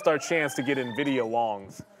might have missed our chance to get NVIDIA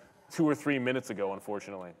longs 2 or 3 minutes ago,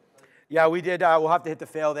 unfortunately. Yeah, we did. We'll have to hit the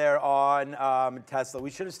fail there on Tesla. We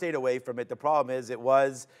should have stayed away from it. The problem is it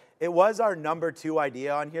was our number 2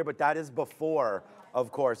 idea on here, but that is before,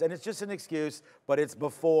 of course. And it's just an excuse, but it's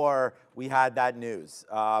before we had that news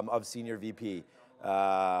of Senior VP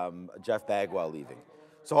Jeff Bagwell leaving.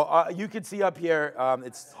 So you can see up here,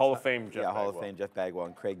 it's Hall of Fame Jeff Bagwell. Hall of Fame Jeff Bagwell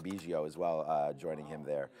and Craig Biggio as well joining him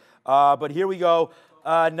there. But here we go.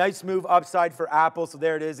 Nice move upside for Apple. So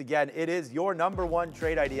there it is again. It is your #1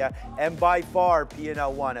 trade idea, and by far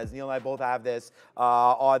P&L 1. As Neil and I both have this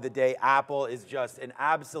on the day. Apple is just an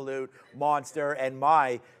absolute monster, and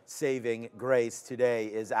my saving grace today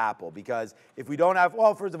is Apple, because if we don't have,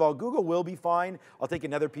 well, first of all, Google will be fine. I'll take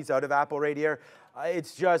another piece out of Apple right here.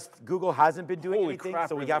 It's just Google hasn't been doing anything,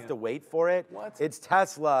 so we have to wait for it. What? It's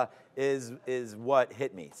Tesla is what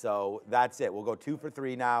hit me. So that's it. We'll go 2 for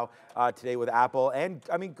 3 now today with Apple. And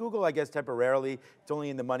I mean, Google, I guess temporarily, it's only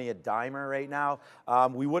in the money a dimer right now.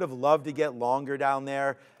 We would have loved to get longer down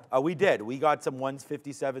there. We did. We got some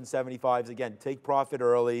 157.75s. Again, take profit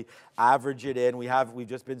early, average it in. We've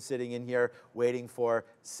just been sitting in here waiting for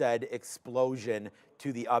said explosion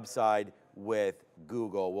to the upside with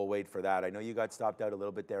Google. We'll wait for that. I know you got stopped out a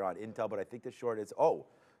little bit there on Intel, but I think the short is, oh,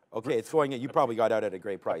 okay, it's going, you probably got out at a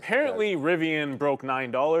great price. Apparently Rivian broke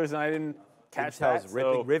 $9 and I didn't catch that.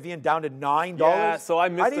 So Rivian down to $9? Yeah, so I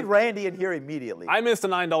need Randy in here immediately. I missed a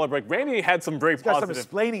 $9 break. Randy had some very positive. Got some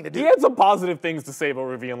explaining to do. He had some positive things to say about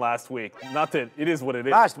Rivian last week. Not that it is what it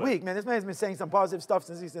is. Last week, man, this man's been saying some positive stuff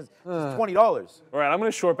since $20. All right, I'm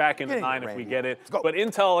going to short back into 9 if we get it. But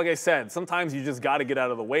Intel, like I said, sometimes you just got to get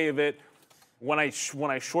out of the way of it. When I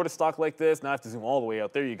short a stock like this, now I have to zoom all the way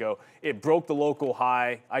out. There you go. It broke the local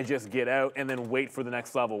high. I just get out and then wait for the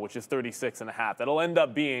next level, which is 36.5. That'll end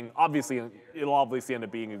up being, it'll obviously end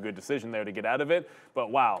up being a good decision there to get out of it.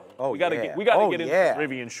 But wow, we got to get into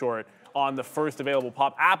Rivian short on the first available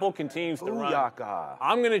pop. Apple continues to run.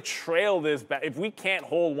 I'm going to trail this back. If we can't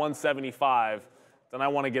hold 175, then I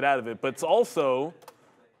want to get out of it. But it's also,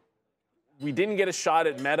 we didn't get a shot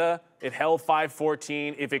at Meta. It held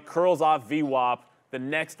 514. If it curls off VWAP, the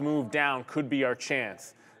next move down could be our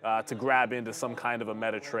chance to grab into some kind of a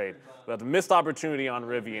Meta trade. But the missed opportunity on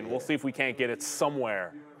Rivian. We'll see if we can't get it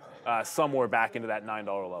somewhere back into that $9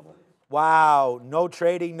 level. Wow, no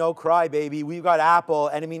trading, no cry, baby. We've got Apple,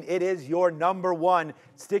 and I mean, it is your #1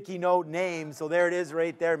 sticky note name. So there it is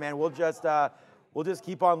right there, man. We'll just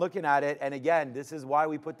keep on looking at it. And again, this is why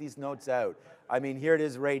we put these notes out. I mean, here it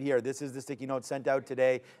is right here. This is the sticky note sent out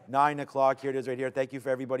today, 9 o'clock. Here it is right here. Thank you for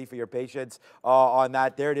everybody for your patience on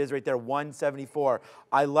that. There it is right there, 174.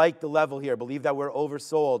 I like the level here. Believe that we're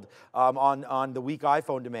oversold on the weak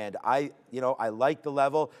iPhone demand. I like the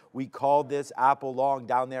level. We called this Apple long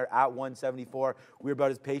down there at 174. We're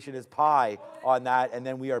about as patient as pie on that, and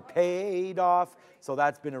then we are paid off. So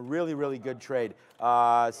that's been a really, really good trade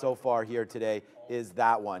so far here today is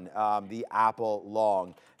that one, the Apple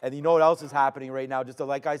long. And you know what else is happening right now? Just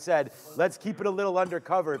like I said, let's keep it a little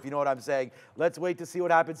undercover, if you know what I'm saying. Let's wait to see what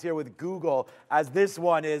happens here with Google, as this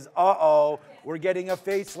one is, we're getting a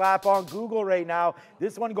face slap on Google right now.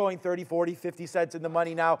 This one going 30, 40, 50 cents in the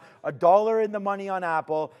money now. $1 in the money on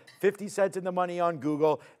Apple, 50 cents in the money on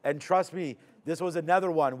Google. And trust me, this was another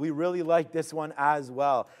one. We really like this one as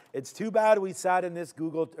well. It's too bad we sat in this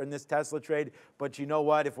Tesla trade, but you know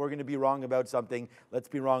what? If we're going to be wrong about something, let's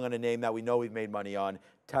be wrong on a name that we know we've made money on,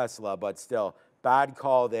 Tesla. But still, bad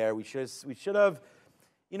call there. We should have,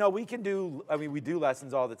 we do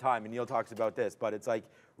lessons all the time, and Neil talks about this, but it's like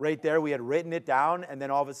right there, we had written it down, and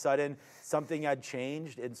then all of a sudden, something had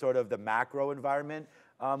changed in sort of the macro environment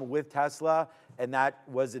with Tesla, and that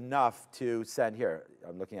was enough to send here.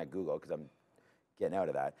 I'm looking at Google because I'm getting out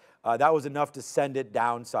of that. That was enough to send it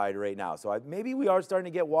downside right now. So maybe we are starting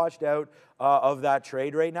to get washed out of that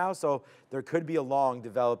trade right now. So there could be a long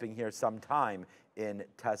developing here sometime in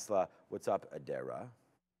Tesla. What's up, Adara?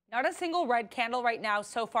 Not a single red candle right now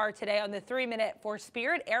so far today on the 3-minute for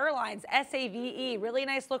Spirit Airlines, SAVE. Really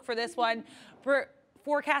nice look for this one.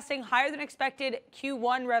 Forecasting higher than expected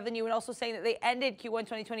Q1 revenue, and also saying that they ended Q1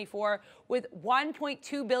 2024 with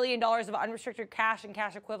 $1.2 billion of unrestricted cash and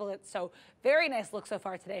cash equivalents. So very nice look so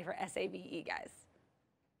far today for SAVE, guys.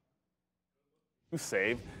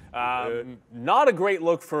 Save. Not a great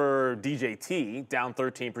look for DJT, down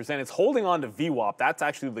 13%. It's holding on to VWAP. That's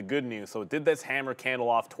actually the good news. So it did this hammer candle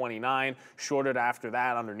off 29, shorted after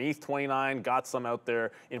that underneath 29, got some out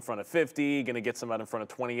there in front of 50, going to get some out in front of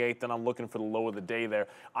 28. Then I'm looking for the low of the day there.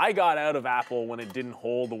 I got out of Apple when it didn't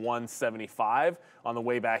hold the 175 on the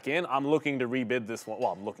way back in. I'm looking to rebid this one.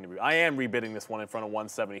 Well, I am rebidding this one in front of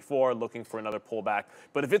 174, looking for another pullback.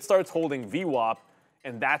 But if it starts holding VWAP,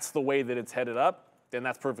 and that's the way that it's headed up, then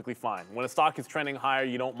that's perfectly fine. When a stock is trending higher,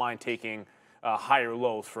 you don't mind taking higher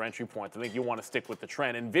lows for entry points. I think you want to stick with the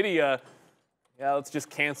trend. NVIDIA, let's just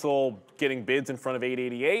cancel getting bids in front of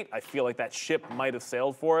 888. I feel like that ship might have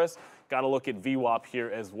sailed for us. Got to look at VWAP here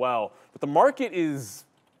as well. But the market is,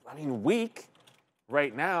 weak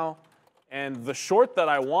right now. And the short that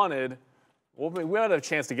I wanted Well, we might have a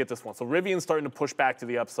chance to get this one. So Rivian's starting to push back to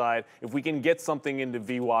the upside. If we can get something into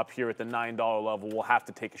VWAP here at the $9 level, we'll have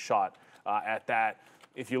to take a shot at that.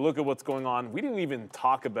 If you look at what's going on, we didn't even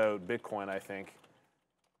talk about Bitcoin, I think,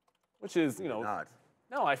 which is, you know,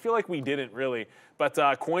 no, I feel like we didn't really. But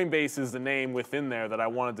Coinbase is the name within there that I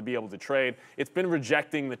wanted to be able to trade. It's been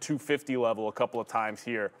rejecting the 250 level a couple of times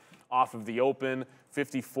here off of the open.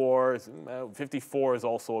 54 is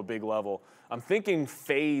also a big level. I'm thinking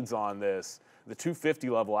fades on this. The 250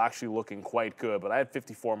 level actually looking quite good, but I had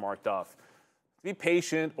 54 marked off. Be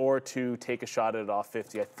patient or to take a shot at it off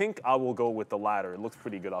 50. I think I will go with the latter. It looks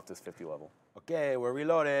pretty good off this 50 level. Okay, we're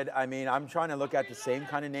reloaded. I mean, I'm trying to look at the same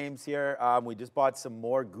kind of names here. We just bought some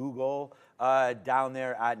more Google down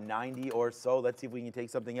there at 90 or so. Let's see if we can take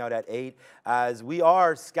something out at 8, as we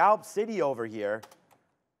are Scalp City over here.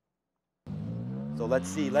 So let's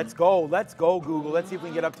see, let's go Google. Let's see if we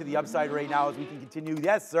can get up to the upside right now as we can continue.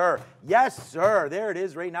 Yes, sir. Yes, sir. There it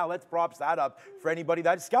is right now. Let's props that up for anybody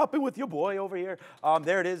that's scalping with your boy over here.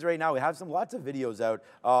 There it is right now. We have lots of videos out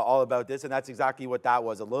all about this, and that's exactly what that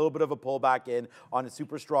was. A little bit of a pullback in on a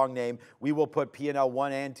super strong name. We will put P&L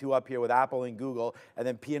 1 and 2 up here with Apple and Google, and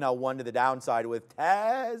then P&L 1 to the downside with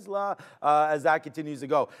Tesla as that continues to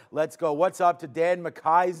go. Let's go. What's up to Dan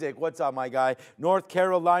McIsaac? What's up, my guy? North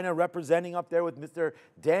Carolina representing up there with Mr.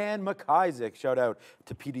 Dan McIsaac. Shout out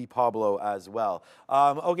to PD Pablo as well.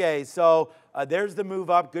 Okay, so there's the move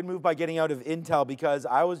up. Good move by getting out of Intel, because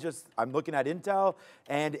I'm looking at Intel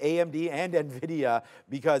and AMD and NVIDIA,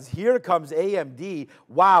 because here comes AMD.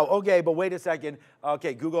 Wow, okay, but wait a second.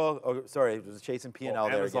 Okay, Google, oh, sorry, it was chasing P&L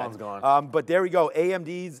there again. Amazon's gone. But there we go,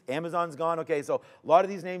 Amazon's gone. Okay, so a lot of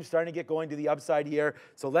these names starting to get going to the upside here.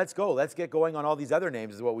 So let's go, let's get going on all these other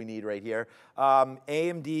names is what we need right here.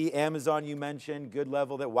 AMD, Amazon you mentioned, good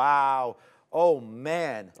level there, wow. Oh,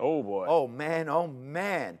 man. Oh, boy. Oh, man. Oh,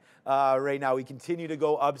 man. Right now, we continue to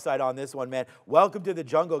go upside on this one, man. Welcome to the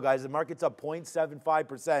jungle, guys. The market's up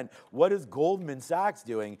 0.75%. What is Goldman Sachs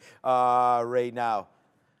doing right now?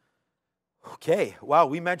 Okay, wow,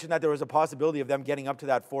 we mentioned that there was a possibility of them getting up to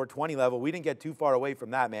that 420 level. We didn't get too far away from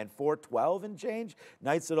that, man. 412 and change.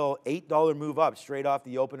 Nice little $8 move up straight off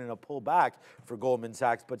the open and a pull back for Goldman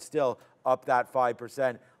Sachs, but still up that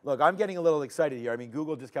 5%. Look, I'm getting a little excited here. I mean,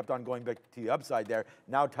 Google just kept on going back to the upside there,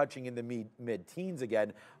 now touching in the mid-teens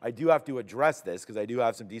again. I do have to address this because I do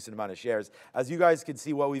have some decent amount of shares. As you guys can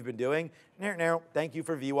see what we've been doing, thank you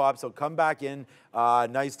for VWAP. So come back in,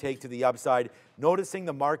 nice take to the upside. Noticing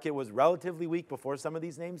the market was relatively weak before some of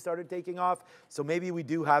these names started taking off. So maybe we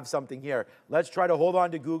do have something here. Let's try to hold on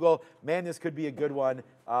to Google. Man, this could be a good one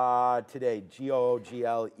today.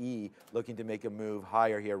 GOGLE looking to make a move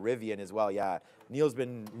higher here. Rivian as well, yeah. Neil's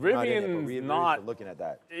been not looking at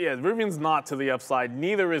that. Yeah, Rivian's not to the upside.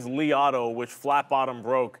 Neither is Li Auto, which flat bottom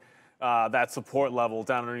broke that support level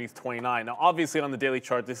down underneath 29. Now, obviously on the daily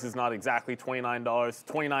chart, this is not exactly $29.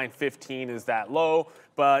 $29.15 is that low,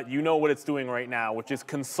 but you know what it's doing right now, which is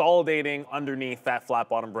consolidating underneath that flat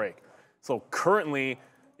bottom break. So currently,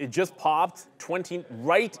 it just popped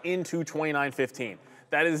right into 29.15.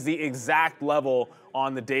 That is the exact level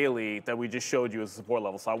on the daily that we just showed you as a support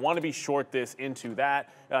level. So I want to be short this into that.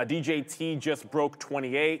 DJT just broke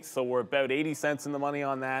 28, so we're about 80 cents in the money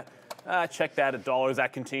on that. Check that at dollars.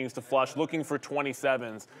 That continues to flush. Looking for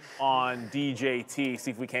 27s on DJT.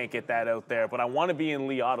 See if we can't get that out there. But I want to be in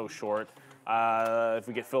Li Auto short if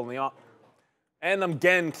we get filled in the op. And I'm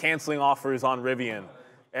again canceling offers on Rivian,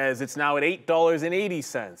 as it's now at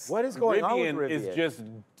 $8.80. What is going on with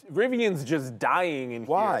Rivian? Rivian's just dying in here.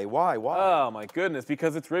 Why? Oh, my goodness,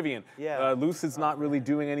 because it's Rivian. Yeah. Lucid's not really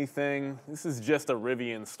doing anything. This is just a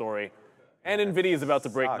Rivian story. And NVIDIA's about to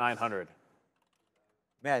break 900.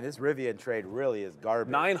 Man, this Rivian trade really is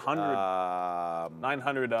garbage. 900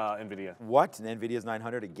 NVIDIA. What? NVIDIA's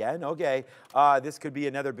 900 again? Okay. This could be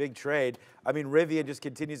another big trade. I mean, Rivian just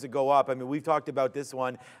continues to go up. I mean, we've talked about this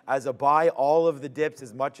one as a buy all of the dips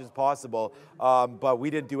as much as possible, but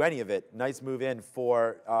we didn't do any of it. Nice move in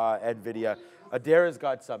for NVIDIA. Adara's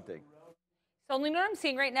got something. So only what I'm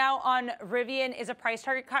seeing right now on Rivian is a price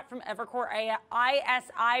target cut from Evercore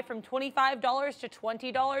ISI from $25 to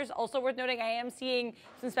 $20. Also worth noting, I am seeing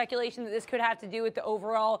some speculation that this could have to do with the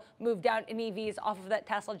overall move down in EVs off of that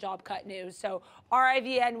Tesla job cut news. So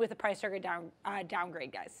RIVN with a price target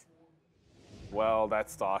downgrade, guys. Well, that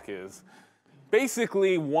stock is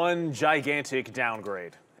basically one gigantic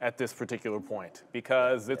downgrade at this particular point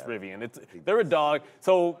because it's Rivian. They're a dog.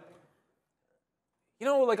 So, you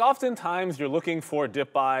know, like oftentimes you're looking for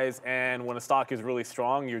dip buys, and when a stock is really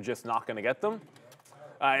strong, you're just not going to get them.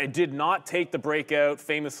 I did not take the breakout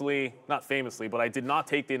famously, not famously, but I did not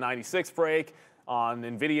take the 96 break. on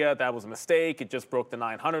NVIDIA. That was a mistake. It just broke the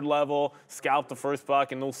 900 level, scalped the first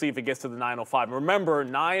buck, and we'll see if it gets to the 905. Remember,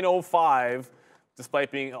 905,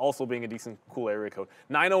 despite also being a decent, cool area code,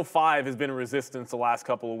 905 has been a resistance the last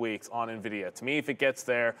couple of weeks on NVIDIA. To me, if it gets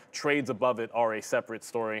there, trades above it are a separate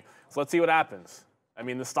story. So let's see what happens. I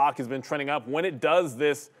mean, the stock has been trending up. When it does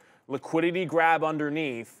this liquidity grab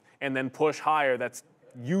underneath and then push higher, that's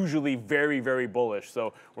usually very, very bullish.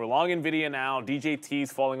 So we're long NVIDIA now. DJT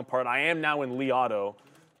is falling apart. I am now in Li Auto,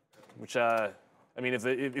 which, I mean, if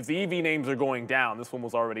the EV names are going down, this one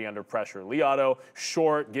was already under pressure. Li Auto,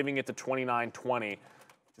 short, giving it to 29.20.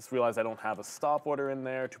 Just realized I don't have a stop order in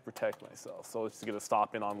there to protect myself. So let's just get a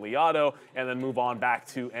stop in on Li Auto and then move on back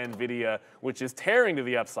to NVIDIA, which is tearing to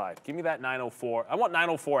the upside. Give me that 904. I want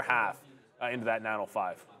 904 half into that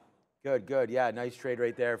 905. Good, good. Yeah, nice trade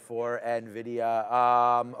right there for NVIDIA.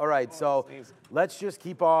 All right, so let's just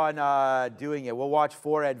keep on doing it. We'll watch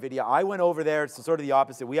for NVIDIA. I went over there. It's sort of the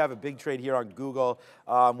opposite. We have a big trade here on Google,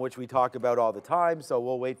 which we talk about all the time, so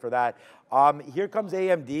we'll wait for that. Here comes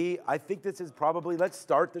AMD. I think this is probably, let's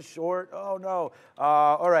start the short. Oh, no.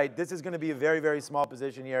 All right, this is going to be a very, very small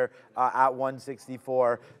position here at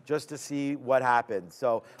 164 just to see what happens.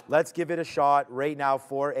 So let's give it a shot right now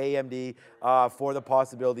for AMD for the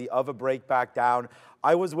possibility of a break back down.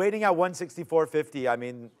 I was waiting at 164.50. I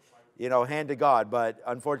mean, you know, hand to God, but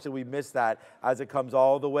unfortunately we missed that as it comes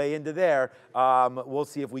all the way into there. We'll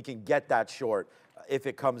see if we can get that short if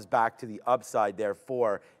it comes back to the upside there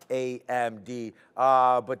for AMD.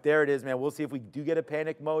 But there it is, man. We'll see if we do get a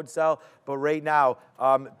panic mode sell. But right now,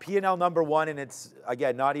 P&L number one, and it's,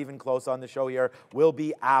 again, not even close on the show here, will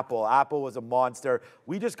be Apple. Apple was a monster.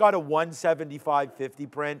 We just got a 175.50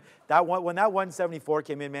 print. When that 174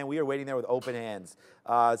 came in, man, we were waiting there with open hands.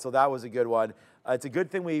 So that was a good one. It's a good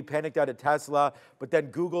thing we panicked out of Tesla, but then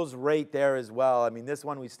Google's right there as well. I mean, this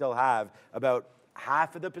one we still have about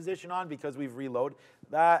half of the position on because we've reloaded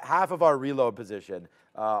that, half of our reload position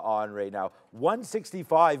on right now.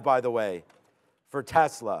 165, by the way, for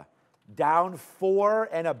Tesla, down 4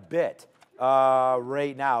 and a bit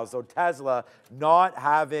right now. So Tesla not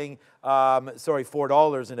having,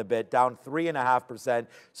 $4 and a bit, down 3.5%,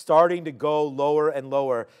 starting to go lower and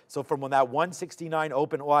lower. So from when that 169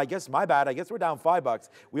 opened, well, I guess my bad. I guess we're down $5.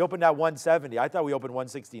 We opened at 170. I thought we opened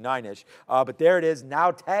 169-ish. But there it is, now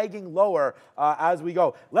tagging lower as we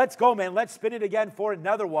go. Let's go, man. Let's spin it again for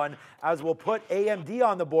another one as we'll put AMD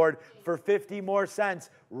on the board for 50 more cents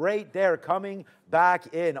right there, coming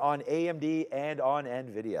back in on AMD and on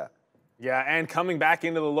NVIDIA. Yeah, and coming back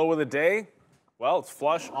into the low of the day, well, it's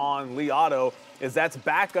flush on Li Auto, as that's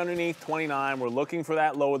back underneath 29. We're looking for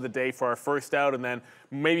that low of the day for our first out, and then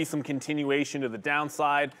maybe some continuation to the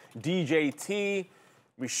downside. DJT,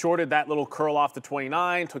 we shorted that little curl off the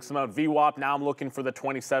 29, took some out VWAP. Now I'm looking for the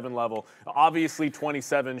 27 level. Obviously,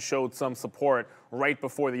 27 showed some support right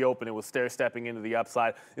before the open. It was stair-stepping into the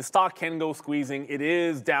upside. The stock can go squeezing. It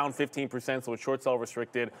is down 15%, so it's short sell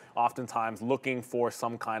restricted, oftentimes looking for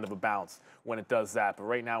some kind of a bounce when it does that. But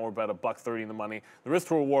right now, we're about $1.30 in the money. The risk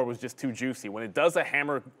to reward was just too juicy. When it does a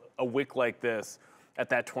hammer, a wick like this at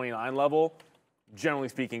that 29 level, generally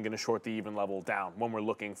speaking, going to short the even level down when we're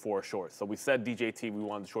looking for a short. So we said DJT, we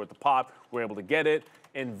wanted to short the pop. We're able to get it.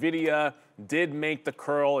 NVIDIA did make the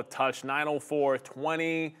curl. It touched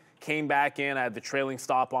 904.20, came back in. I had the trailing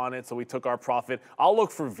stop on it, so we took our profit. I'll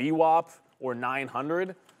look for VWAP or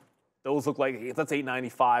 900. Those look like, that's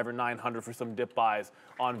 895 or 900 for some dip buys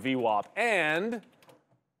on VWAP. And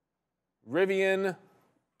Rivian,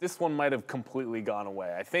 this one might have completely gone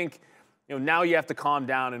away. I think, you know, now you have to calm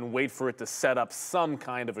down and wait for it to set up some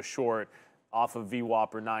kind of a short off of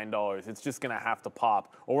VWAP or $9. It's just going to have to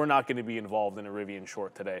pop, or we're not going to be involved in a Rivian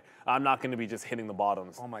short today. I'm not going to be just hitting the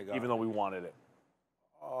bottoms, oh my God, even though we wanted it.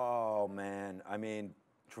 Oh, man. I mean,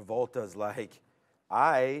 Travolta's like,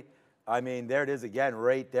 I mean, there it is again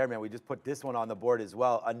right there, man. We just put this one on the board as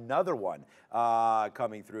well. Another one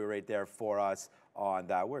coming through right there for us on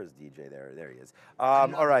that. Where's DJ there? There he is.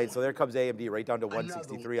 All right, so there comes AMD right down to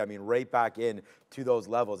 163. I mean, right back in to those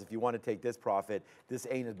levels. If you want to take this profit, this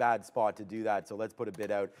ain't a bad spot to do that. So let's put a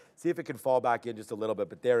bid out, see if it can fall back in just a little bit.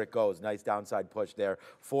 But there it goes. Nice downside push there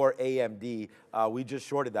for AMD. We just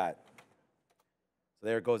shorted that. So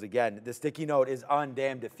there it goes again. The sticky note is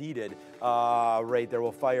undamn defeated right there.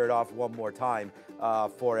 We'll fire it off one more time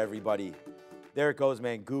for everybody. There it goes,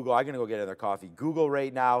 man. Google, I'm going to go get another coffee. Google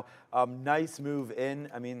right now, nice move in.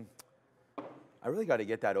 I mean, I really got to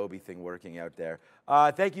get that Obi thing working out there.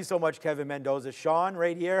 Thank you so much, Kevin Mendoza. Sean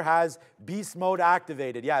right here has beast mode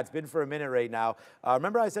activated. Yeah, it's been for a minute right now.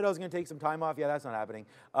 Remember I said I was going to take some time off? Yeah, that's not happening.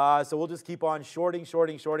 So we'll just keep on shorting,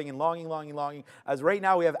 and longing. As right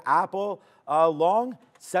now we have Apple long,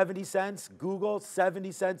 70 cents. Google,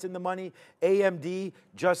 70 cents in the money. AMD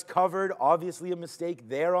just covered. Obviously a mistake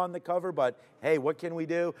there on the cover, but hey, what can we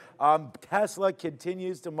do? Tesla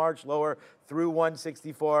continues to march lower through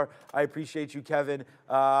 164. I appreciate you, Kevin,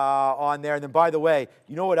 on there. And then, by the way,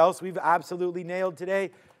 you know what else we've absolutely nailed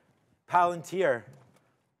today? Palantir.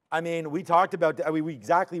 I mean, we talked about that. We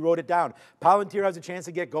exactly wrote it down. Palantir has a chance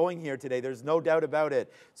to get going here today. There's no doubt about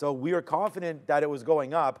it. So we were confident that it was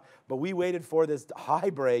going up, but we waited for this high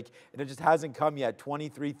break, and it just hasn't come yet.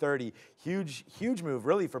 23.30. Huge move,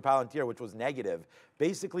 really, for Palantir, which was negative.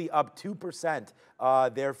 Basically up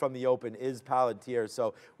 2% there from the open is Palantir.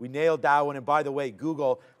 So we nailed that one. And by the way,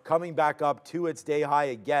 Google coming back up to its day high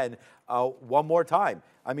again one more time.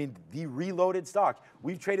 I mean, the reloaded stock.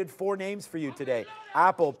 We've traded 4 names for you today.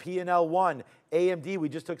 Apple, P&L1, AMD, we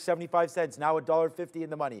just took 75 cents, now $1.50 in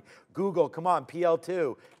the money. Google, come on,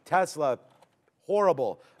 PL2, Tesla,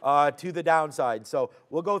 horrible to the downside. So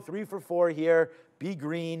we'll go 3 for 4 here, be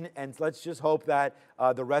green, and let's just hope that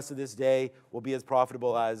the rest of this day will be as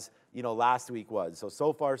profitable as last week was.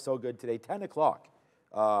 So far, so good today, 10 o'clock.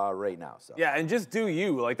 Right now. So yeah, and just do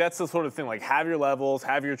you. Like, that's the sort of thing, like, have your levels,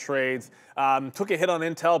 have your trades. Took a hit on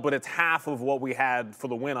Intel, but it's half of what we had for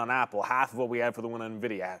the win on Apple, half of what we had for the win on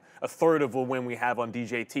NVIDIA, a third of a win we have on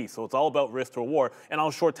DJT. So it's all about risk to reward. And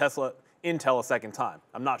I'll short Intel a second time.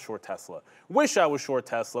 I'm not short Tesla. Wish I was short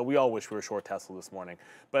Tesla. We all wish we were short Tesla this morning.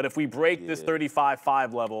 But if we break this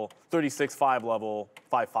 35.5 level, 36.5 level,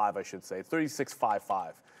 5.5 I should say,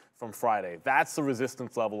 36.55. From Friday. That's the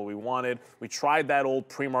resistance level we wanted. We tried that old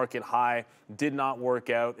pre-market high, did not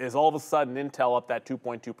work out. Is all of a sudden Intel up that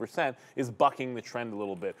 2.2% is bucking the trend a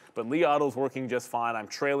little bit. But Li Auto's working just fine. I'm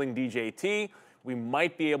trailing DJT. We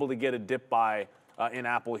might be able to get a dip buy in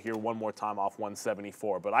Apple here one more time off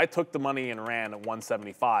 174. But I took the money and ran at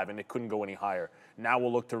 175 and it couldn't go any higher. Now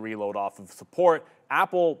we'll look to reload off of support.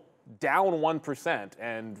 Apple down 1%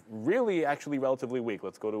 and really actually relatively weak.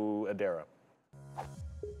 Let's go to Adara.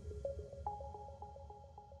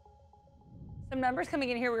 Some numbers coming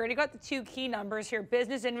in here. We already got the 2 key numbers here.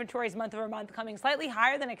 Business inventories month over month coming slightly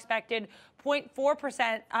higher than expected,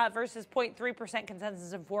 0.4% versus 0.3%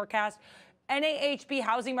 consensus and forecast. NAHB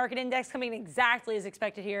housing market index coming in exactly as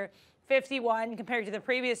expected here, 51 compared to the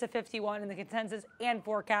previous of 51 in the consensus and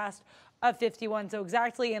forecast of 51, so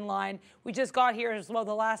exactly in line. We just got here as well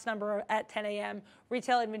the last number at 10 a.m.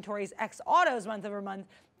 Retail inventories ex autos month over month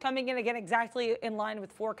coming in again exactly in line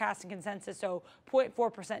with forecast and consensus, so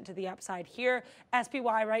 0.4% to the upside here.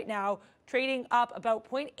 SPY right now trading up about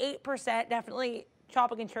 0.8%, definitely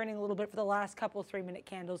chopping and churning a little bit for the last couple 3-minute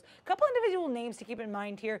candles. A couple individual names to keep in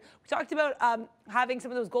mind here. We talked about having some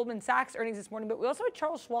of those Goldman Sachs earnings this morning, but we also had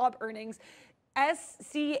Charles Schwab earnings.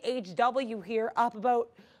 SCHW here up about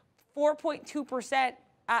 4.2%,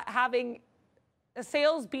 having a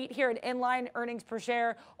sales beat here at inline earnings per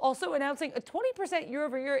share, also announcing a 20%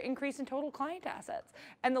 year-over-year increase in total client assets.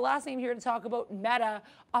 And the last name here to talk about, Meta,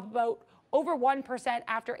 up about over 1%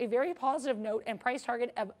 after a very positive note and price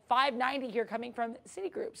target of $590 here coming from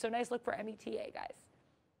Citigroup. So nice look for META, guys.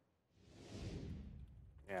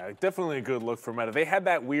 Yeah, definitely a good look for Meta. They had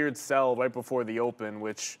that weird sell right before the open,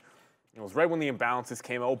 which it was right when the imbalances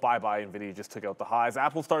came out. Oh, bye-bye, NVIDIA just took out the highs.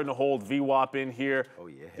 Apple's starting to hold VWAP in here. Oh,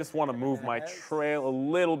 yeah. Just want to move my trail a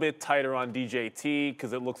little bit tighter on DJT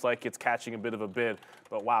because it looks like it's catching a bit of a bid.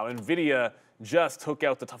 But, wow, NVIDIA just took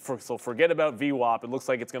out the top. So forget about VWAP. It looks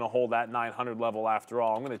like it's going to hold that 900 level after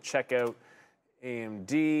all. I'm going to check out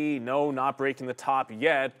AMD. No, not breaking the top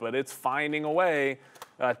yet, but it's finding a way.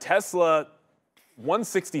 Tesla,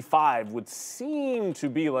 165 would seem to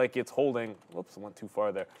be like it's holding. Whoops, I went too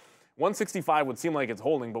far there. 165 would seem like it's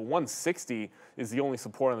holding, but 160 is the only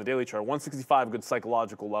support on the daily chart. 165, good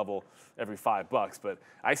psychological level every $5. But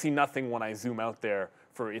I see nothing when I zoom out there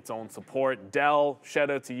for its own support. Dell, shout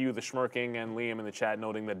out to you, the Schmirking, and Liam in the chat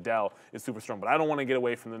noting that Dell is super strong. But I don't want to get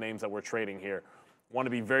away from the names that we're trading here. Want to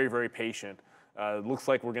be very, very patient. It looks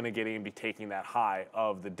like we're going to get AMD taking that high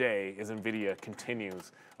of the day as NVIDIA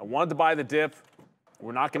continues. I wanted to buy the dip.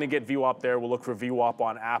 We're not going to get VWAP there. We'll look for VWAP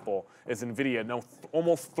on Apple as NVIDIA, no,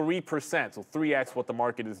 almost 3%, so 3x what the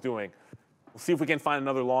market is doing. We'll see if we can find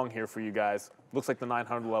another long here for you guys. Looks like the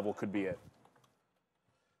 900 level could be it.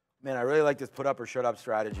 Man, I really like this put up or shut up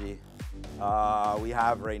strategy we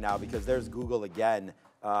have right now because there's Google again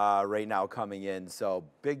right now coming in. So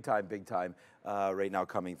big time, big time. right now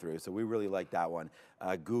coming through. So we really like that one.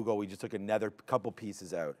 Google, we just took another couple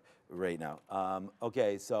pieces out right now.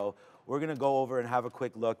 Okay, so we're going to go over and have a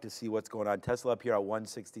quick look to see what's going on. Tesla up here at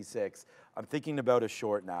 166. I'm thinking about a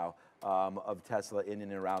short now of Tesla in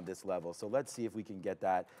and around this level. So let's see if we can get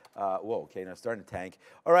that. Whoa, okay, now starting to tank.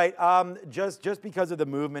 All right, just because of the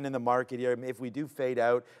movement in the market here, if we do fade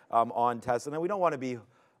out on Tesla, now we don't want to be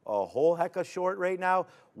a whole heck of short right now.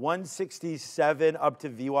 167 up to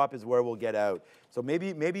VWAP is where we'll get out. So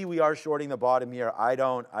maybe we are shorting the bottom here. I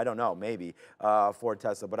don't know, maybe for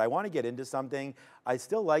Tesla. But I want to get into something. I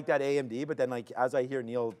still like that AMD, but then like as I hear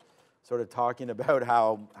Neil sort of talking about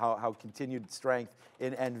how continued strength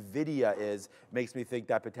in NVIDIA makes me think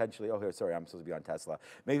that potentially, oh, here, sorry, I'm supposed to be on Tesla.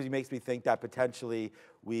 Maybe it makes me think that potentially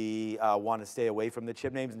we want to stay away from the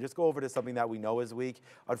chip names and just go over to something that we know is weak.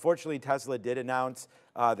 Unfortunately, Tesla did announce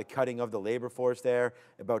the cutting of the labor force there,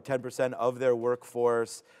 about 10% of their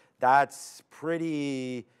workforce. That's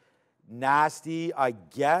pretty nasty, I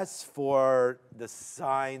guess, for the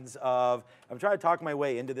signs of, I'm trying to talk my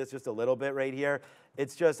way into this just a little bit right here.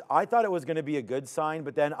 It's just, I thought it was going to be a good sign,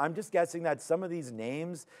 but then I'm just guessing that some of these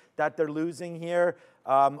names that they're losing here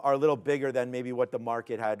are a little bigger than maybe what the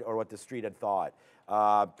market had or what the street had thought.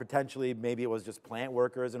 Potentially, maybe it was just plant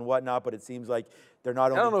workers and whatnot, but it seems like they're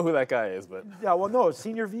not only... I don't know who that guy is, but... Yeah, well, no,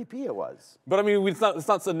 senior VP it was. But I mean, it's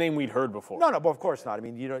not the name we'd heard before. No, but of course not. I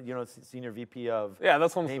mean, you know, senior VP of... Yeah,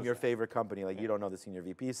 that's one. Name your favorite company. Like, you don't know the senior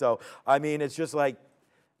VP. So, I mean, it's just like...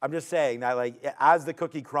 I'm just saying that, like, as the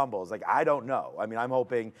cookie crumbles, like, I don't know. I mean, I'm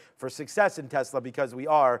hoping for success in Tesla because we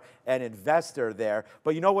are an investor there.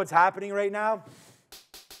 But you know what's happening right now?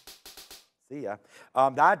 See ya.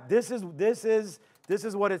 This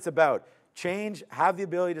is what it's about. Change, have the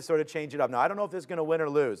ability to sort of change it up. Now, I don't know if this is going to win or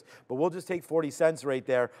lose, but we'll just take 40 cents right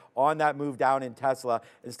there on that move down in Tesla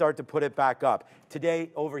and start to put it back up. Today,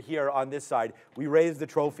 over here on this side, we raised the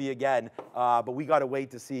trophy again, but we got to wait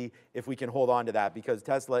to see if we can hold on to that because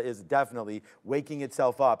Tesla is definitely waking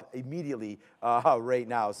itself up immediately right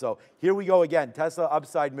now. So here we go again, Tesla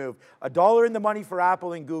upside move. $1 in the money for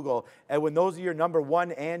Apple and Google, and when those are your number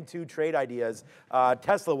 1 and 2 trade ideas,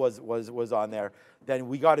 Tesla was on there. Then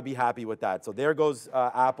we got to be happy with that. So there goes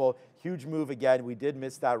Apple. Huge move again. We did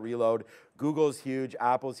miss that reload. Google's huge,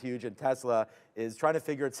 Apple's huge, and Tesla is trying to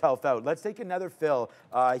figure itself out. Let's take another fill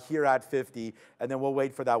here at 50, and then we'll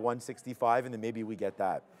wait for that 165, and then maybe we get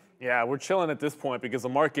that. Yeah, we're chilling at this point because the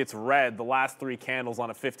market's red the last 3 candles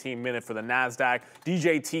on a 15-minute for the NASDAQ.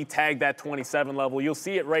 DJT tagged that 27 level. You'll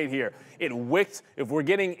see it right here. It wicked, if we're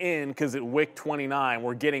getting in because it wicked 29,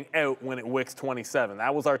 we're getting out when it wicks 27.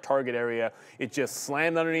 That was our target area. It just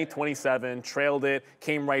slammed underneath 27, trailed it,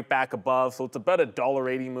 came right back above. So it's about a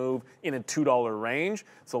 $1.80 move in a $2 range.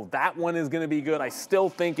 So that one is going to be good. I still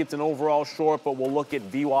think it's an overall short, but we'll look at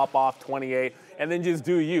VWAP off 28. And then just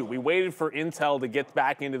do you. We waited for Intel to get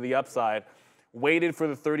back into the upside, waited for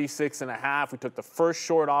the 36.5. We took the first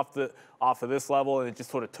short off of this level, and it just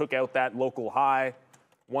sort of took out that local high.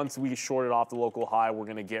 Once we shorted off the local high, we're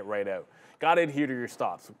going to get right out. Got to adhere to your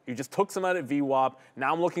stops. You just took some out at VWAP.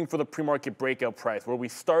 Now I'm looking for the pre-market breakout price. Where we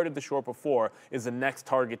started the short before is the next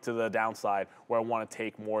target to the downside where I want to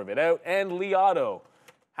take more of it out. And Li Auto.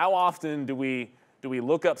 How often do we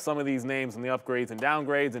look up some of these names in the upgrades and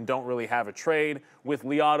downgrades and don't really have a trade? With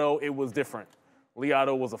Li Auto, it was different. Li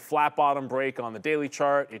Auto was a flat bottom break on the daily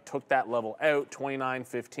chart. It took that level out,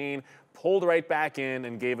 29.15, pulled right back in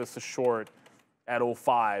and gave us a short at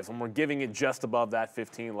 05s, and we're giving it just above that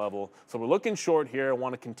 15 level. So we're looking short here. I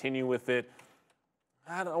want to continue with it.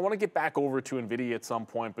 I want to get back over to NVIDIA at some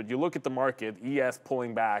point, but you look at the market, ES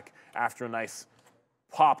pulling back after a nice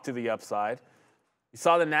pop to the upside. You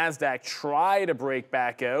saw the NASDAQ try to break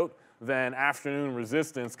back out, then afternoon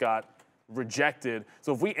resistance got rejected.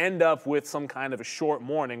 So if we end up with some kind of a short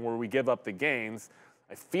morning where we give up the gains,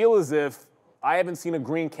 I feel as if I haven't seen a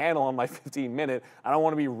green candle on my 15-minute. I don't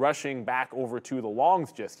want to be rushing back over to the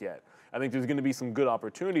longs just yet. I think there's going to be some good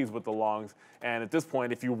opportunities with the longs. And at this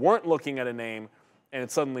point, if you weren't looking at a name and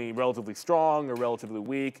it's suddenly relatively strong or relatively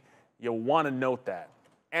weak, you'll want to note that.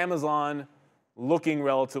 Amazon, looking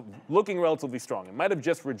relatively strong. It might have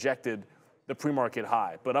just rejected the pre-market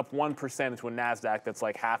high, but up 1% into a NASDAQ that's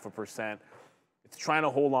like 0.5%. It's trying to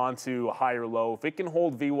hold on to a higher low. If it can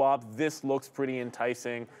hold VWAP, this looks pretty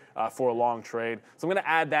enticing for a long trade. So I'm going to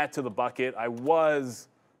add that to the bucket. I was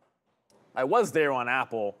there on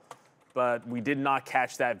Apple, but we did not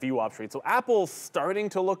catch that VWAP trade. So Apple's starting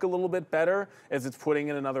to look a little bit better as it's putting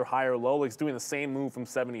in another higher low. Like it's doing the same move from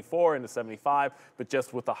 74 into 75, but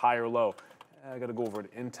just with a higher low. I got to go over to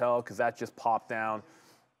Intel because that just popped down.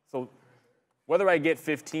 So whether I get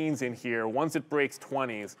 15s in here, once it breaks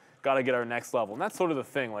 20s, got to get our next level. And that's sort of the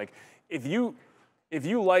thing. Like, if you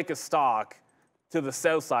like a stock to the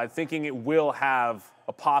south side, thinking it will have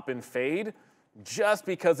a pop and fade, just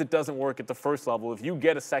because it doesn't work at the first level, if you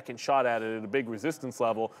get a second shot at it at a big resistance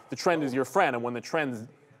level, the trend is your friend. And when the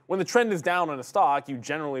trend is down on a stock, you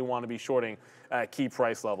generally want to be shorting at key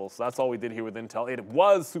price levels. So that's all we did here with Intel. It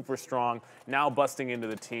was super strong, now busting into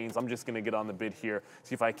the teens. I'm just going to get on the bid here,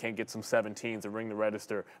 see if I can't get some 17s and ring the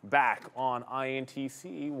register back on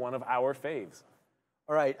INTC, one of our faves.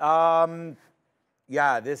 All right.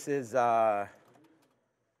 Yeah, this is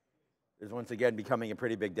once again becoming a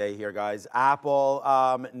pretty big day here, guys. Apple,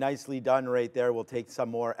 nicely done right there. We'll take some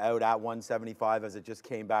more out at 175 as it just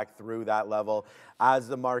came back through that level as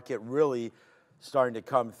the market really starting to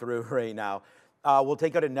come through right now. We'll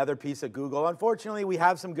take out another piece of Google. Unfortunately, we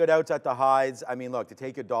have some good outs at the highs. I mean, look, to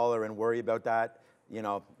take $1 and worry about that, you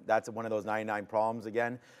know, that's one of those 99 problems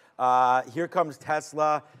again. Here comes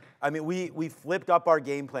Tesla. I mean, we flipped up our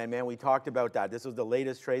game plan, man. We talked about that. This was the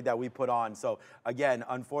latest trade that we put on. So again,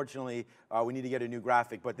 unfortunately, we need to get a new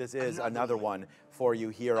graphic, but this is another one for you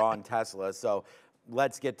here on Tesla. So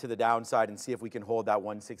let's get to the downside and see if we can hold that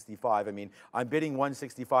 165. I mean, I'm bidding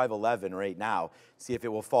 165.11 right now. See if it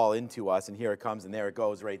will fall into us. And here it comes, and there it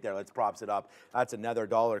goes right there. Let's props it up. That's another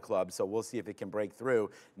dollar club. So we'll see if it can break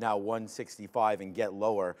through now 165 and get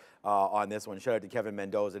lower on this one. Shout out to Kevin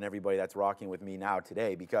Mendoza and everybody that's rocking with me now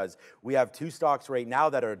today, because we have two stocks right now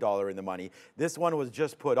that are $1 in the money. This one was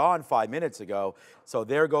just put on 5 minutes ago. So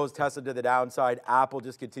there goes Tesla to the downside. Apple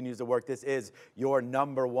just continues to work. This is your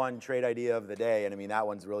 #1 trade idea of the day. And I mean, that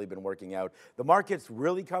one's really been working out. The market's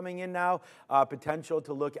really coming in now. Potential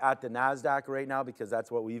to look at the NASDAQ right now, because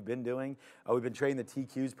that's what we've been doing. We've been trading the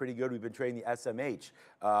TQs pretty good. We've been trading the SMH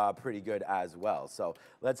pretty good as well. So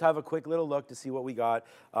let's have a quick little look to see what we got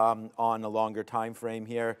on a longer time frame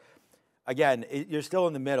here. Again, you're still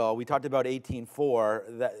in the middle. We talked about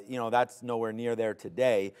 18.4. That, you know, that's nowhere near there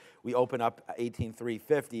today. We open up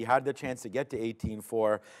 18.350. Had the chance to get to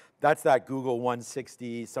 18.4. That's that Google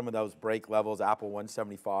 160, some of those break levels, Apple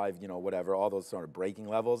 175, you know, whatever, all those sort of breaking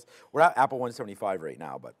levels. We're at Apple 175 right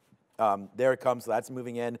now, but there it comes. So that's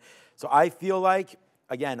moving in. So I feel like,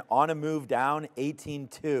 again, on a move down,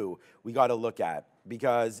 18.2 we got to look at.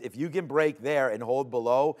 Because if you can break there and hold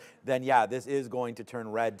below, then yeah, this is going to turn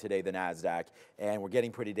red today, the NASDAQ. And we're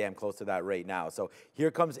getting pretty damn close to that right now. So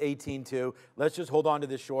here comes 18.2. Let's just hold on to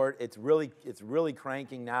this short. It's really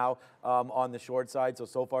cranking now on the short side.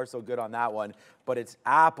 So far, so good on that one. But it's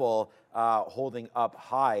Apple holding up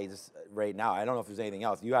highs right now. I don't know if there's anything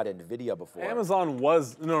else. You had NVIDIA before. Amazon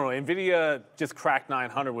was, no, NVIDIA just cracked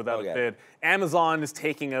 900 without a bid. Amazon is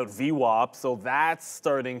taking out VWAP, so that's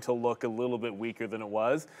starting to look a little bit weaker than it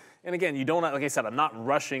was. And again, you don't, like I said, I'm not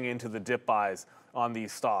rushing into the dip buys on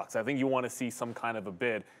these stocks. I think you want to see some kind of a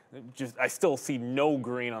bid. I still see no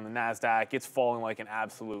green on the NASDAQ. It's falling like an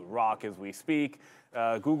absolute rock as we speak.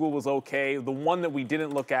 Google was okay. The one that we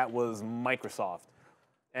didn't look at was Microsoft.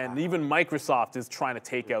 And even Microsoft is trying to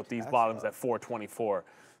take out these bottoms at 424.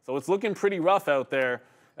 So it's looking pretty rough out there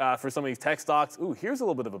for some of these tech stocks. Ooh, here's a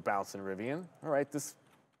little bit of a bounce in Rivian. All right, this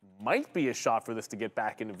might be a shot for this to get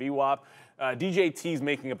back into VWAP. DJT is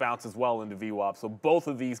making a bounce as well into VWAP. So both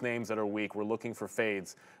of these names that are weak, we're looking for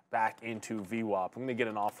fades back into VWAP. I'm going to get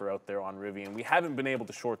an offer out there on Rivian. We haven't been able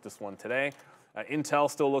to short this one today. Intel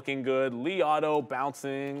still looking good. Li Auto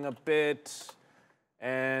bouncing a bit.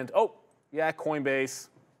 And, oh, yeah, Coinbase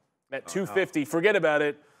at 250. Forget about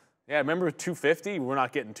it. Yeah, remember 250? We're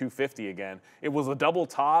not getting 250 again. It was a double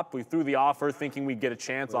top. We threw the offer thinking we'd get a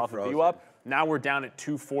chance off of VWAP. Now we're down at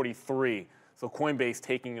 243. So Coinbase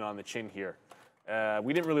taking it on the chin here.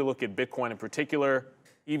 We didn't really look at Bitcoin in particular.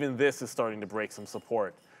 Even this is starting to break some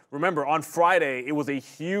support. Remember, on Friday, it was a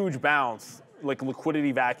huge bounce, like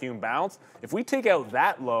liquidity vacuum bounce. If we take out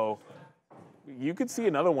that low, you could see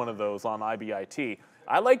another one of those on IBIT.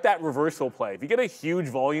 I like that reversal play. If you get a huge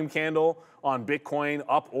volume candle on Bitcoin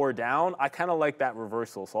up or down, I kind of like that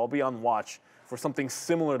reversal. So I'll be on watch for something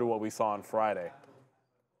similar to what we saw on Friday.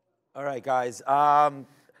 All right, guys.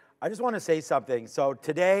 I just want to say something. So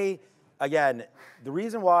today, again, the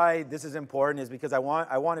reason why this is important is because I want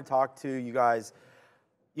to talk to you guys.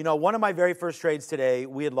 You know, one of my very first trades today,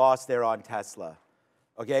 we had lost there on Tesla.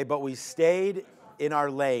 Okay, but we stayed in our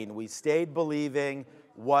lane. We stayed believing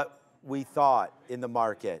what we thought in the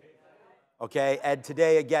market, okay? And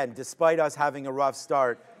today, again, despite us having a rough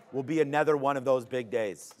start, will be another one of those big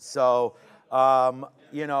days. So,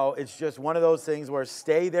 you know, it's just one of those things where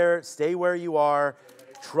stay there, stay where you are,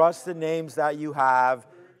 trust the names that you have,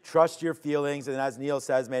 trust your feelings, and as Neil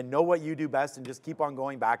says, man, know what you do best and just keep on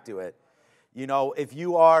going back to it. You know, if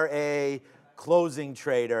you are a closing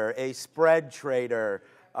trader, a spread trader,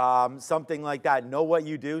 something like that, know what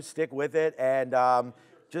you do, stick with it, and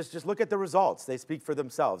just look at the results. They speak for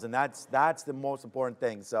themselves, and that's the most important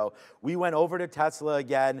thing. So we went over to Tesla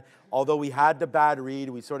again. Although we had the bad read,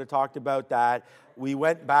 we sort of talked about that. We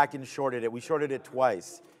went back and shorted it. We shorted it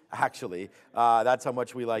twice, actually. That's how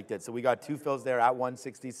much we liked it. So we got 2 fills there at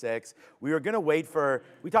 166. We were going to wait for,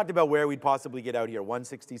 we talked about where we'd possibly get out here,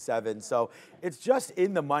 167. So it's just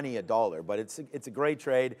in the money $1, but it's a great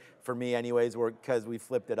trade for me anyways, because we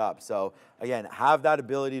flipped it up. So again, have that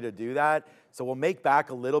ability to do that. So we'll make back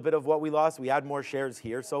a little bit of what we lost. We had more shares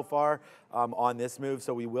here so far on this move,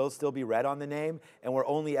 so we will still be red on the name. And we're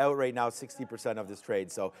only out right now 60% of this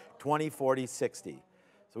trade, so 20, 40, 60.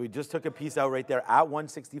 So we just took a piece out right there at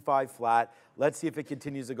 165 flat. Let's see if it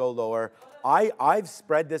continues to go lower. I've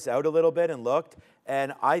spread this out a little bit and looked,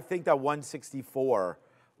 and I think that 164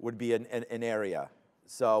 would be an area.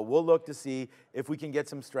 So we'll look to see if we can get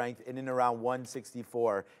some strength in and around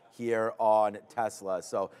 164 here on Tesla.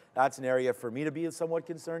 So that's an area for me to be somewhat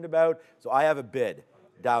concerned about. So I have a bid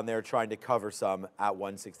down there trying to cover some at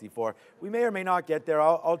 164. We may or may not get there.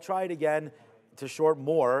 I'll try it again to short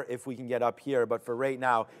more if we can get up here. But for right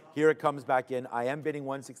now, here it comes back in. I am bidding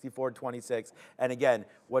 164.26. And again,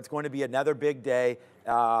 what's going to be another big day.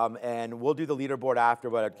 And we'll do the leaderboard after,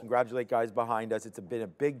 but I'd congratulate guys behind us. It's been a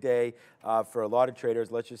big day for a lot of traders.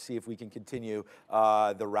 Let's just see if we can continue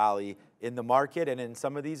the rally in the market and in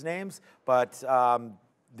some of these names. But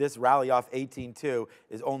this rally off 18.2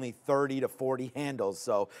 is only 30 to 40 handles.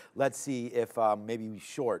 So let's see if maybe we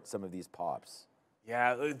short some of these pops.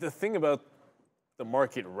 Yeah, the thing about the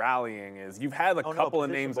market rallying is you've had a couple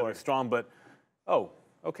of names that are strong, but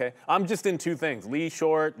okay. I'm just in 2 things: Lee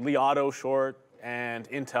short, Lee Auto short, and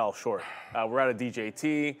Intel short. We're at a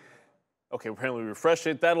DJT. Okay, apparently we refreshed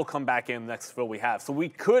it. That'll come back in the next fill we have. So we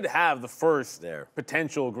could have the first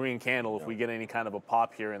potential green candle if we get any kind of a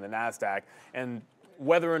pop here in the NASDAQ. And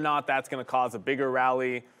whether or not that's going to cause a bigger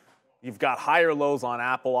rally, you've got higher lows on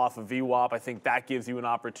Apple off of VWAP. I think that gives you an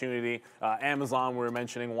opportunity. Amazon, we were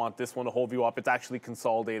mentioning, want this one to hold VWAP. It's actually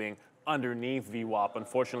consolidating underneath VWAP,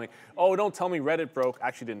 unfortunately. Oh, don't tell me Reddit broke.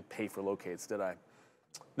 Actually didn't pay for locates, did I?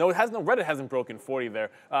 No, it has no. Reddit hasn't broken 40 there.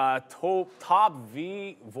 Top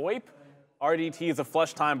V VoIP, RDT is a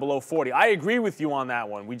flush time below 40. I agree with you on that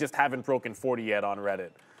one. We just haven't broken 40 yet on Reddit.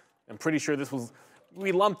 I'm pretty sure this was.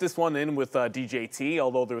 We lumped this one in with DJT,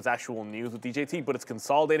 although there was actual news with DJT, but it's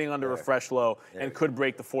consolidating under a fresh low and could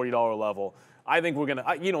break the $40 level. I think we're going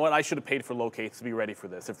to, you know what, I should have paid for locates to be ready for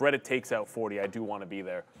this. If Reddit takes out 40, I do want to be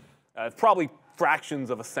there. It's probably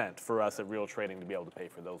fractions of a cent for us at Real Trading to be able to pay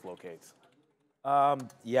for those locates.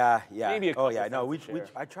 Yeah. Maybe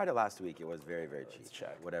I tried it last week. It was very, very cheap.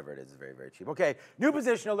 Whatever it is very, very cheap. Okay, new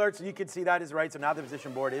position alert, so you can see that is right. So now the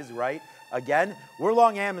position board is right. Again, we're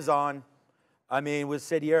long Amazon. I mean, we'll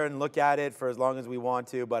sit here and look at it for as long as we want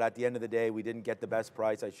to, but at the end of the day, we didn't get the best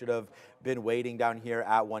price. I should have been waiting down here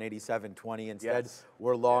at 187.20. Instead,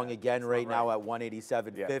 we're long again right now at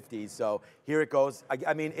 187.50. So here it goes.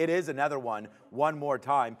 I mean, it is another one more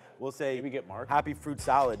time. We'll say maybe get Mark. Happy fruit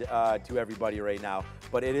salad to everybody right now.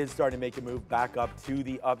 But it is starting to make a move back up to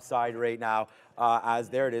the upside right now. As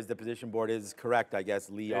there it is, the position board is correct, I guess,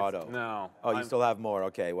 Lee Auto. No. Oh, you still have more.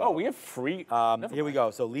 Okay, well. Oh, we have free. Here we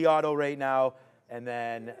go. So Lee Auto right now, and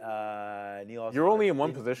then Neil also. You're only in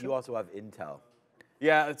one position? You also have Intel.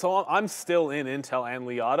 Yeah, so I'm still in Intel and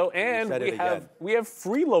Lee Auto, and we have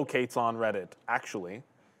free locates on Reddit, actually.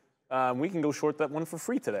 We can go short that one for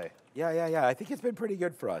free today. Yeah. I think it's been pretty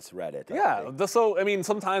good for us, Reddit. Yeah, so, I mean,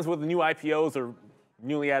 sometimes with the new IPOs or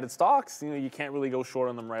newly added stocks, you can't really go short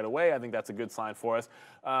on them right away. I think that's a good sign for us.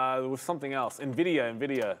 There was something else.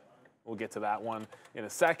 NVIDIA, we'll get to that one in a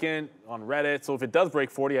second on Reddit. So if it does break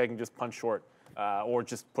 40, I can just punch short or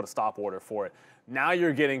just put a stop order for it. Now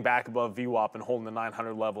you're getting back above VWAP and holding the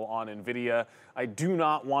 900 level on NVIDIA. I do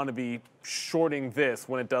not want to be shorting this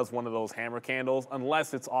when it does one of those hammer candles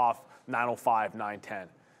unless it's off 905, 910.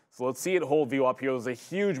 So let's see it hold VWAP here. It was a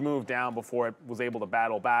huge move down before it was able to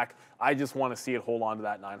battle back. I just want to see it hold on to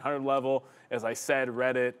that 900 level. As I said,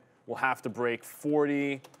 Reddit will have to break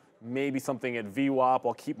 40, maybe something at VWAP.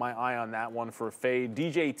 I'll keep my eye on that one for a fade.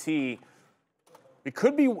 DJT,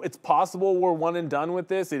 it's possible we're one and done with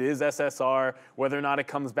this. It is SSR. Whether or not it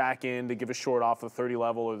comes back in to give a short off the 30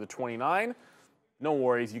 level or the 29, no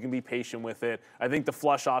worries. You can be patient with it. I think the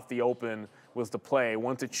flush off the open was the play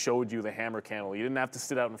once it showed you the hammer candle. You didn't have to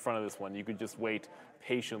sit out in front of this one. You could just wait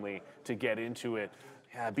patiently to get into it.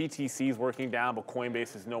 Yeah, BTC is working down, but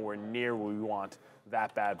Coinbase is nowhere near where we want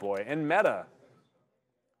that bad boy. And Meta,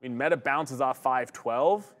 I mean, Meta bounces off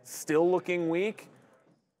 512, still looking weak.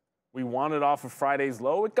 We wanted off of Friday's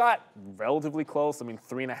low. It got relatively close. I mean,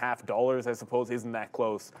 $3.50, I suppose, isn't that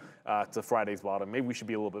close to Friday's bottom. Maybe we should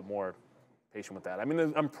be a little bit more patient with that. I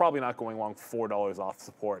mean, I'm probably not going long $4 off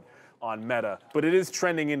support on Meta, but it is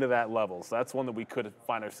trending into that level. So that's one that we could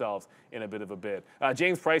find ourselves in a bit of a bid.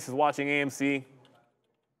 James Price is watching AMC.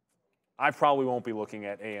 I probably won't be looking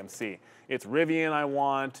at AMC. It's Rivian I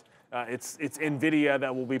want. It's NVIDIA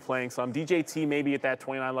that will be playing some. DJT maybe at that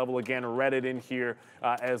 29 level again. Reddit in here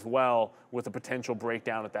as well with a potential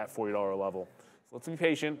breakdown at that $40 level. So let's be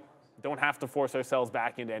patient. Don't have to force ourselves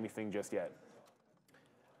back into anything just yet.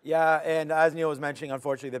 Yeah, and as Neil was mentioning,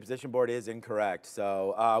 unfortunately, the position board is incorrect.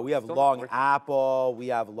 So we have long Apple, we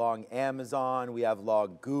have long Amazon, we have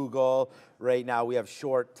long Google. Right now, we have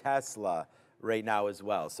short Tesla right now as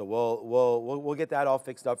well. So we'll get that all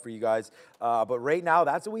fixed up for you guys. But right now,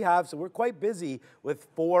 that's what we have. So we're quite busy with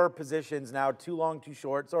 4 positions now, 2 long, 2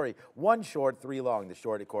 short. Sorry, 1 short, 3 long. The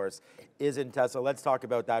short, of course, is in Tesla. Let's talk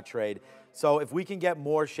about that trade. So if we can get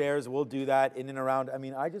more shares, we'll do that in and around. I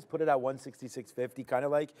mean, I just put it at 166.50, kind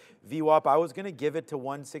of like VWAP. I was going to give it to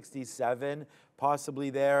 167, possibly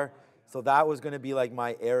there. So that was going to be like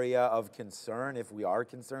my area of concern if we are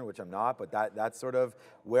concerned, which I'm not, but that's sort of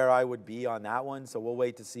where I would be on that one. So we'll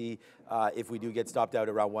wait to see if we do get stopped out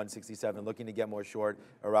around 167, looking to get more short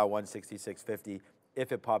around 166.50.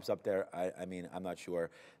 If it pops up there, I mean, I'm not sure.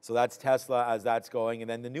 So that's Tesla as that's going. And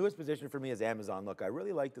then the newest position for me is Amazon. Look, I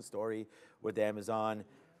really like the story with Amazon.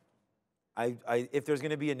 If there's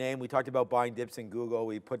going to be a name, we talked about buying dips in Google.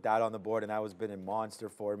 We put that on the board, and that has been a monster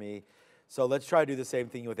for me. So let's try to do the same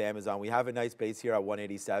thing with Amazon. We have a nice base here at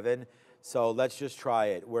 187. So let's just try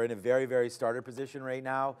it. We're in a very, very starter position right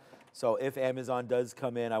now. So if Amazon does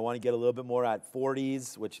come in, I want to get a little bit more at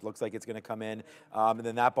 40s, which looks like it's going to come in. And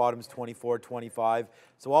then that bottom's 24, 25.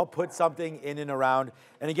 So I'll put something in and around.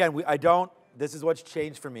 And again, this is what's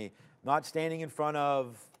changed for me. Not standing in front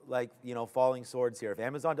of, like, you know, falling swords here. If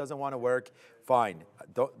Amazon doesn't want to work, fine.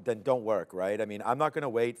 Then don't work, right? I mean, I'm not going to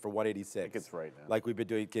wait for 186. I think it's right now. Like we've been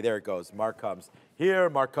doing. Okay, there it goes. Mark comes. Here,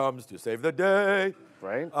 Mark comes to save the day.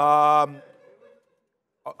 Right.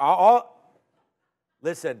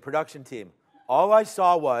 Listen, production team. All I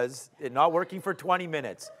saw was it not working for 20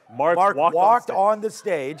 minutes. Mark walked on the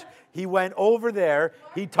stage. He went over there.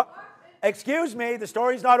 Excuse me, the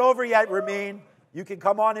story's not over yet, Ramin. You can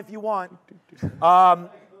come on if you want.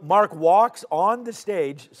 Mark walks on the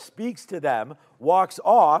stage, speaks to them, walks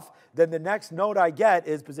off. Then the next note I get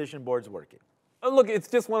is position board's working. Look, it's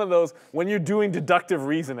just one of those, when you're doing deductive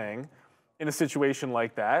reasoning in a situation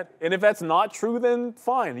like that, and if that's not true, then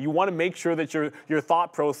fine. You want to make sure that your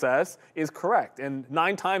thought process is correct. And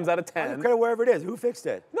 9 times out of 10. I don't care wherever it is. Who fixed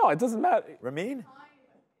it? No, it doesn't matter. Ramin?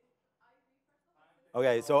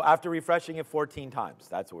 Okay, so after refreshing it 14 times,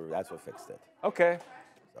 that's what fixed it. Okay.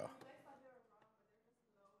 So.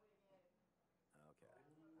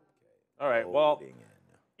 All right, well,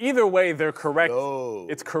 either way, they're correct. No.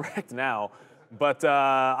 It's correct now. But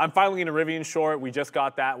I'm finally in a Rivian short. We just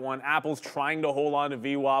got that one. Apple's trying to hold on to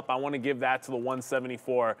VWAP. I want to give that to the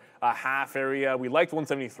 174 half area. We liked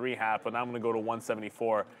 173 half, but now I'm going to go to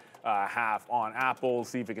 174 half on Apple,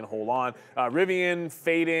 see if it can hold on. Rivian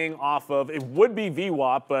fading off of, it would be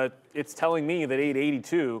VWAP, but it's telling me that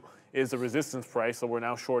 882 is the resistance price, so we're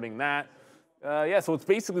now shorting that. Yeah, so it's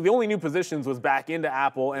basically the only new positions was back into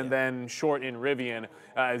Apple and then short in Rivian,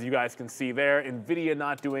 as you guys can see there. NVIDIA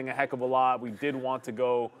not doing a heck of a lot. We did want to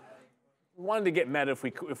go, wanted to get Meta if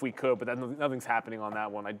we could, but nothing's happening on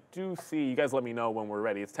that one. I do see, you guys let me know when we're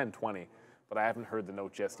ready. It's 10:20, but I haven't heard the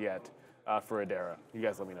note just yet for Adara. You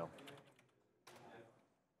guys let me know.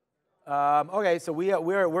 Okay, so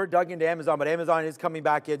we're dug into Amazon, but Amazon is coming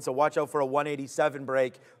back in, so watch out for a 187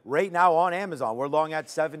 break. Right now on Amazon, we're long at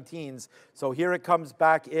 17s, so here it comes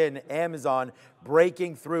back in, Amazon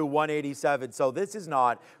breaking through 187. So this is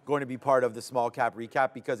not going to be part of the small cap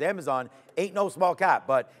recap because Amazon ain't no small cap,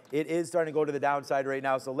 but it is starting to go to the downside right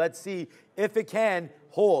now. So let's see if it can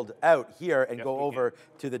hold out here and go over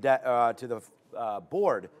to the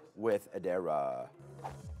board with Adara.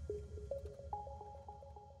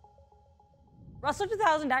 Russell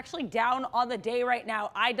 2000 actually down on the day right now.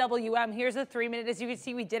 IWM, here's a 3-minute. As you can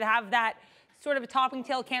see, we did have that sort of a topping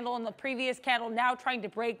tail candle in the previous candle, now trying to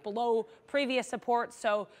break below previous support.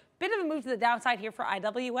 So bit of a move to the downside here for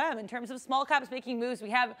IWM. In terms of small caps making moves, we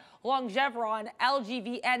have Longevron,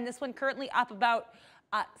 LGVN. This one currently up about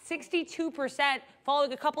 62%,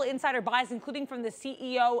 following a couple of insider buys, including from the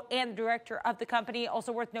CEO and the director of the company.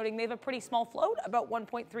 Also worth noting, they have a pretty small float, about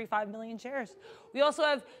 1.35 million shares. We also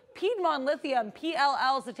have Piedmont Lithium,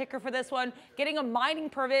 PLL is the ticker for this one, getting a mining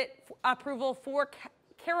permit approval for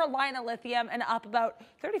Carolina Lithium and up about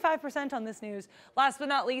 35% on this news. Last but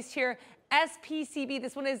not least here, SPCE,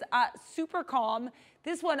 this one is super calm.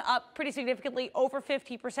 This one up pretty significantly, over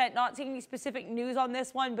 50%. Not seeing any specific news on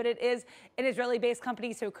this one, but it is an Israeli-based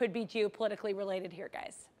company, so it could be geopolitically related here,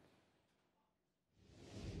 guys.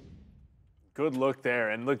 Good look there.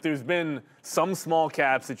 And look, there's been some small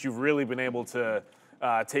caps that you've really been able to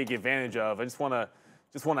take advantage of. I just want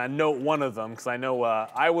to note one of them because I know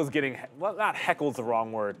I was getting, well, not heckled's the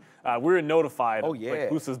wrong word. We were notified of like,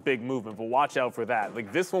 Husa's big movement, but watch out for that.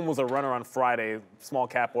 Like this one was a runner on Friday, small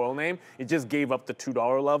cap oil name. It just gave up the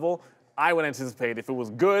 $2 level. I would anticipate if it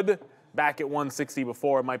was good back at 160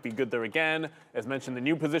 before, it might be good there again. As mentioned, the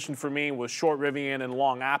new position for me was short Rivian and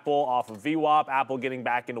long Apple off of VWAP. Apple getting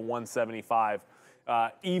back into 175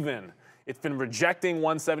 even. It's been rejecting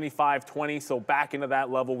 175.20, so back into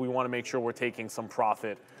that level, we want to make sure we're taking some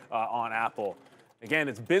profit on Apple. Again,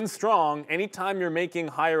 it's been strong. Anytime you're making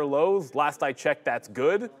higher lows, last I checked, that's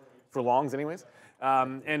good, for longs anyways.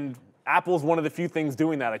 And Apple's one of the few things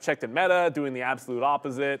doing that. I checked at Meta, doing the absolute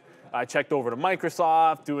opposite. I checked over to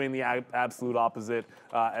Microsoft, doing the absolute opposite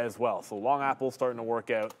as well. So long Apple's starting to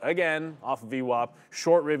work out again off of VWAP.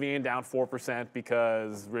 Short Rivian down 4%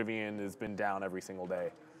 because Rivian has been down every single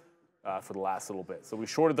day for the last little bit. So we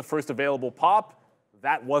shorted the first available pop.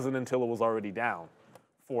 That wasn't until it was already down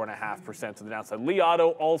 4.5% to the downside. Li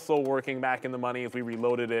Auto also working back in the money as we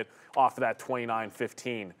reloaded it off of that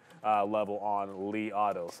 29.15 level on Li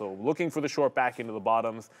Auto. So looking for the short back into the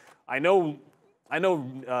bottoms. I know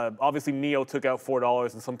obviously NIO took out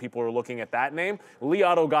 $4 and some people are looking at that name. Li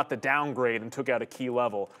Auto got the downgrade and took out a key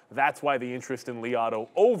level. That's why the interest in Li Auto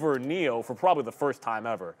over NIO for probably the first time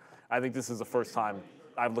ever. I think this is the first time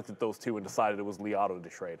I've looked at those two and decided it was Li Auto to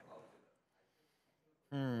trade.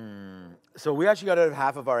 So we actually got out of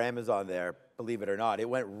half of our Amazon there, believe it or not. It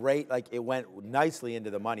went it went nicely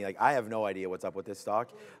into the money. Like I have no idea what's up with this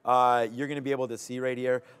stock. You're going to be able to see right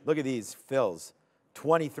here. Look at these fills.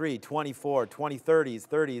 23, 24, 2030s,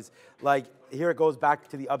 30s. Like here it goes back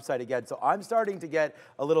to the upside again. So I'm starting to get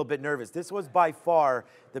a little bit nervous. This was by far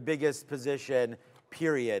the biggest position,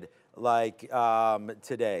 period, like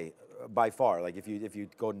today. By far, like if you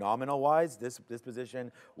go nominal wise, this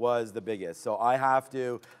position was the biggest. So I have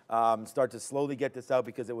to start to slowly get this out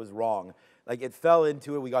because it was wrong. Like it fell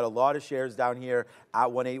into it. We got a lot of shares down here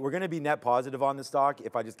at 180. We're going to be net positive on the stock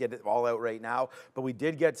if I just get it all out right now. But we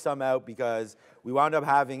did get some out because we wound up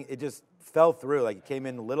having it just fell through. Like it came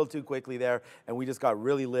in a little too quickly there, and we just got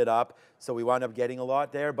really lit up. So we wound up getting a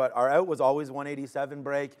lot there. But our out was always 187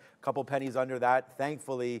 break, a couple pennies under that.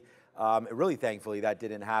 Thankfully. Really thankfully that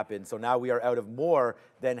didn't happen. So now we are out of more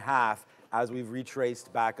than half as we've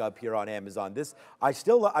retraced back up here on Amazon. I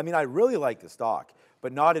really like the stock,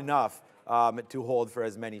 but not enough to hold for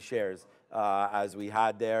as many shares as we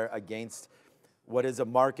had there against what is a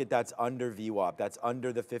market that's under VWAP, that's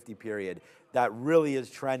under the 50 period, that really is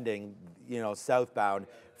trending, southbound.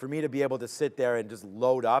 For me to be able to sit there and just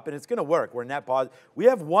load up, and it's going to work. We're net positive. We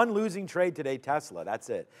have one losing trade today, Tesla. That's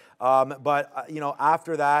it.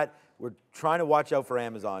 After that, we're trying to watch out for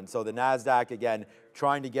Amazon. So the NASDAQ, again,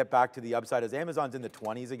 trying to get back to the upside as Amazon's in the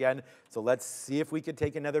 20s again. So let's see if we can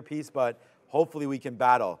take another piece, but hopefully we can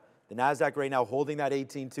battle. The NASDAQ right now holding that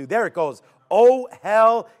 18.2. There it goes. Oh,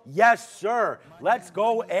 hell yes, sir. Let's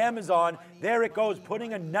go, Amazon. There it goes,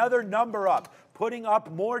 putting another number up, putting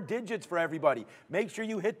up more digits for everybody. Make sure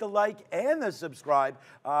you hit the like and the subscribe,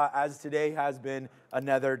 as today has been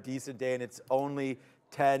another decent day, and it's only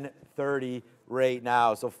 10:30 right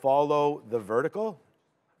now. So follow the vertical.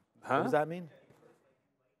 What does that mean?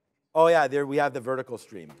 Oh, yeah, there we have the vertical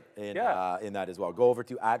stream in that as well. Go over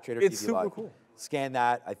to @tradertv.live. It's super cool. Scan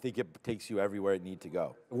that. I think it takes you everywhere it needs to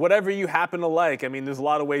go. Whatever you happen to like. I mean, there's a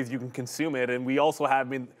lot of ways you can consume it, and we also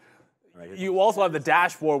have, you also have the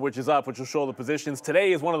dashboard, which is up, which will show the positions.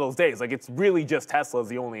 Today is one of those days. Like, it's really just Tesla was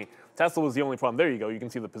the only problem. There you go. You can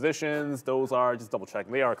see the positions. Those are, just double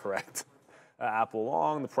checking, they are correct. Apple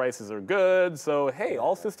long, the prices are good. So, hey,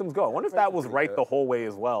 all systems go. I wonder if that was right the whole way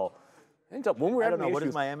as well. When we were I don't know. What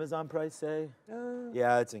does my Amazon price say?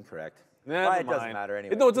 Yeah, it's incorrect. It doesn't matter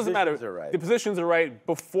anyway. No, it doesn't matter. Right. The positions are right.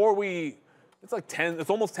 Before it's like 10,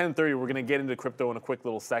 it's almost 10:30. We're going to get into crypto in a quick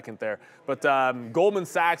little second there. But Goldman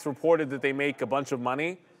Sachs reported that they make a bunch of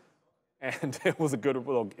money. And it was a good,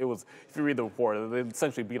 it was, if you read the report, they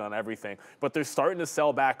essentially beat on everything. But they're starting to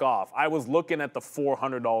sell back off. I was looking at the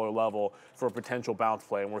 $400 level for a potential bounce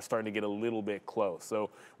play, and we're starting to get a little bit close.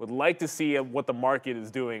 So would like to see what the market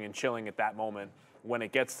is doing and chilling at that moment when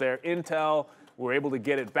it gets there. Intel, we're able to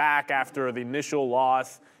get it back after the initial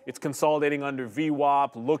loss. It's consolidating under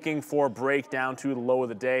VWAP, looking for a break down to the low of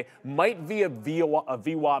the day. Might be a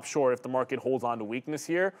VWAP short if the market holds on to weakness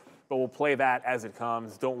here, but we'll play that as it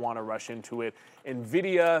comes. Don't want to rush into it.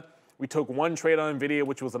 NVIDIA, we took one trade on NVIDIA,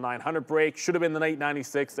 which was a 900 break. Should have been the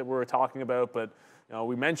 896 that we were talking about, but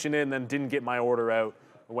we mentioned it and then didn't get my order out.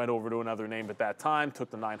 I went over to another name at that time, took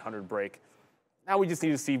the 900 break. Now we just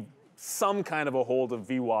need to see some kind of a hold of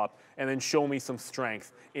VWAP and then show me some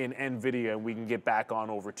strength in NVIDIA, and we can get back on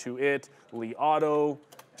over to it. Li Auto,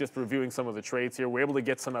 just reviewing some of the trades here. We're able to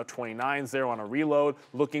get some out 29s there on a reload,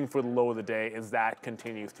 looking for the low of the day as that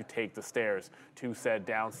continues to take the stairs to said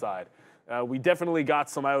downside. We definitely got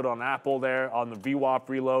some out on Apple there on the VWAP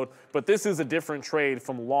reload, but this is a different trade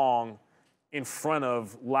from long in front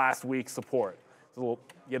of last week's support. So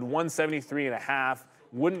you had 173.5.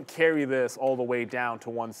 Wouldn't carry this all the way down to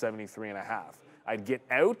 173.5. I'd get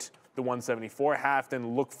out the 174.5,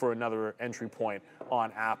 then look for another entry point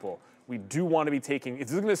on Apple. We do want to be taking, if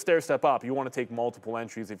this is going to stair step up, you want to take multiple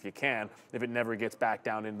entries if you can, if it never gets back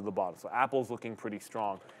down into the bottom. So Apple's looking pretty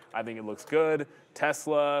strong. I think it looks good.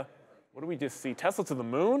 Tesla, what do we just see? Tesla to the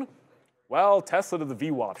moon? Well, Tesla to the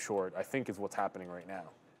VWAP short, I think is what's happening right now.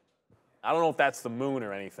 I don't know if that's the moon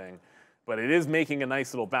or anything, but it is making a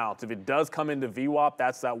nice little bounce. If it does come into VWAP,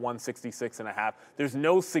 that's that 166.5. There's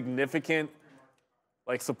no significant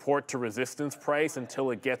support to resistance price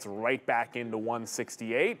until it gets right back into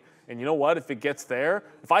 168. And you know what? If it gets there,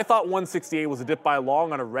 if I thought 168 was a dip by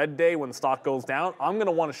long on a red day when the stock goes down, I'm going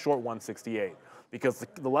to want to short 168 because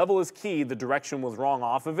the level is key. The direction was wrong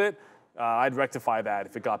off of it. I'd rectify that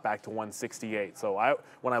if it got back to 168. So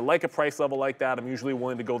when I like a price level like that, I'm usually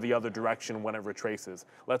willing to go the other direction when it retraces.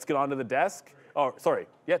 Let's get onto the desk. Oh, sorry.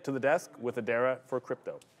 Yeah, to the desk with Adara for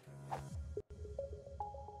crypto.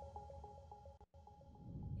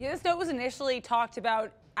 Yeah, this note was initially talked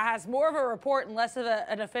about as more of a report and less of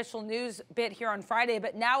an official news bit here on Friday,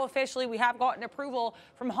 but now officially we have gotten approval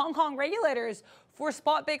from Hong Kong regulators for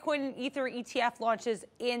spot Bitcoin and Ether ETF launches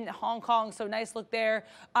in Hong Kong. So nice look there.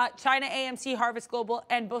 China AMC, Harvest Global,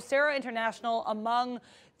 and Bocera International among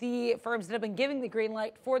the firms that have been giving the green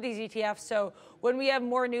light for these ETFs. So when we have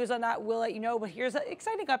more news on that, we'll let you know. But here's an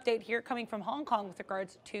exciting update here coming from Hong Kong with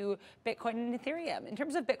regards to Bitcoin and Ethereum. In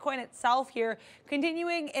terms of Bitcoin itself here,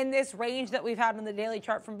 continuing in this range that we've had on the daily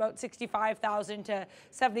chart from about 65,000 to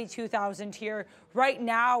 72,000 here. Right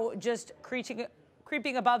now, just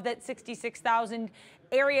creeping above that 66,000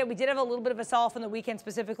 area. We did have a little bit of a sell-off on the weekend,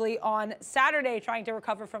 specifically on Saturday, trying to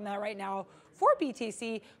recover from that right now for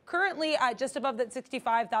BTC. Currently just above that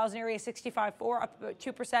 65,000 area, 65.4, up about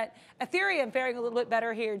 2%. Ethereum faring a little bit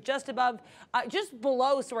better here, just above, just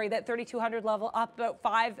below, sorry, that 3,200 level, up about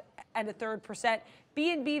 5.33%.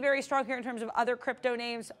 BNB very strong here in terms of other crypto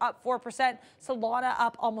names, up 4%. Solana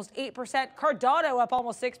up almost 8%. Cardano up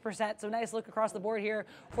almost 6%. So nice look across the board here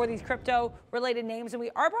for these crypto-related names. And we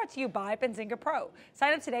are brought to you by Benzinga Pro.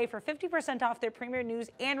 Sign up today for 50% off their premier news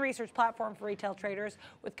and research platform for retail traders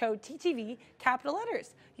with code TTV, capital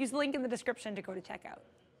letters. Use the link in the description to go to checkout.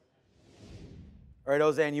 All right,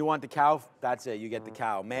 Ozan, you want the cow? That's it, you get the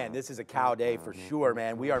cow. Man, this is a cow day for sure,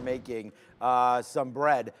 man. We are making some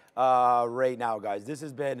bread right now, guys. This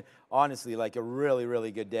has been, honestly, like a really,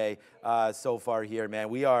 really good day so far here, man.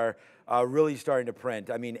 We are really starting to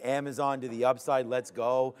print. I mean, Amazon to the upside, let's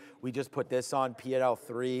go. We just put this on,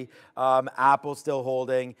 PL3. Apple still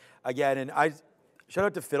holding. Again, and shout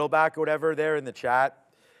out to Fiddleback or whatever there in the chat.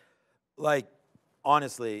 Like,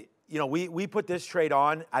 honestly, you know, we put this trade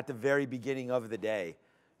on at the very beginning of the day.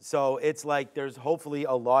 So it's like there's hopefully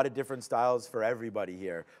a lot of different styles for everybody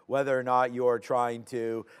here, whether or not you're trying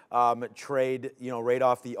to trade, you know, right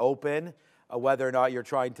off the open, whether or not you're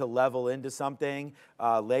trying to level into something,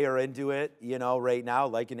 layer into it, you know, right now,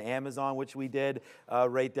 like in Amazon, which we did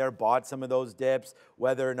right there, bought some of those dips,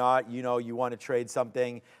 whether or not, you know, you want to trade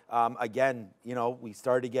something. Again, you know, we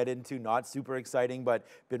started to get into not super exciting, but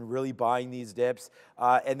been really buying these dips.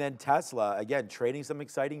 And then Tesla, again, trading some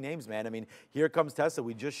exciting names, man. I mean, here comes Tesla.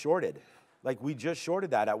 We just shorted. Like, we just shorted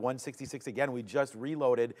that at 166 again. We just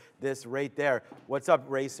reloaded this right there. What's up,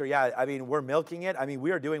 Racer? Yeah, I mean, we're milking it. I mean, we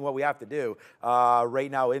are doing what we have to do right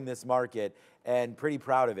now in this market, and pretty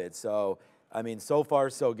proud of it. So, I mean, so far,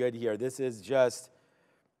 so good here. This is just,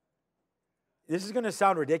 this is going to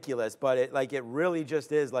sound ridiculous, but it really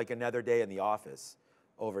just is like another day in the office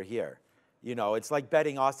over here. You know, it's like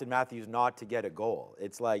betting Austin Matthews not to get a goal.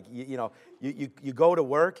 It's like, you go to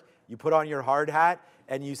work, you put on your hard hat,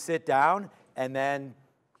 and you sit down, and then,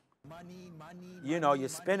 you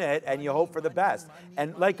spin it, and you hope for the best.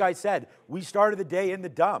 And like I said, we started the day in the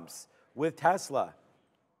dumps with Tesla.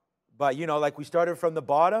 But, like we started from the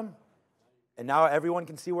bottom, and now everyone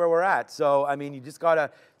can see where we're at. So, I mean, you just got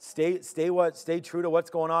to stay true to what's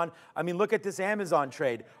going on. I mean, look at this Amazon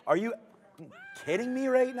trade. Are you kidding me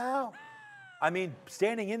right now? I mean,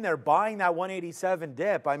 standing in there, buying that 187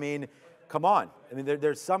 dip, I mean, come on. I mean,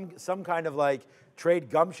 there's some kind of like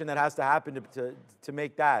trade gumption that has to happen to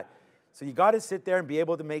make that. So you got to sit there and be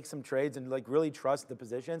able to make some trades and like really trust the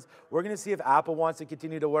positions. We're going to see if Apple wants to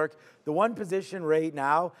continue to work. The one position right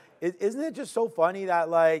now, isn't it just so funny that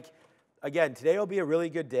like, again, today will be a really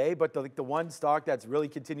good day, but the one stock that's really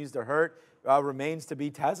continues to hurt remains to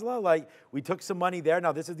be Tesla. Like, we took some money there.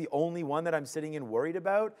 Now, this is the only one that I'm sitting in worried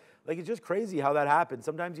about. Like, it's just crazy how that happens.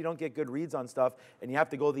 Sometimes you don't get good reads on stuff, and you have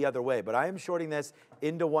to go the other way. But I am shorting this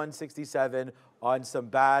into 167 on some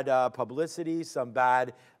bad publicity, some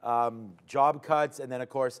bad job cuts, and then, of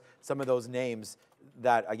course, some of those names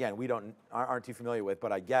that, again, we aren't too familiar with,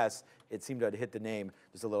 but I guess it seemed to hit the name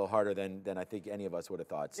just a little harder than I think any of us would have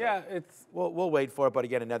thought. So yeah, we'll wait for it, but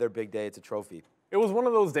again, another big day. It's a trophy. It was one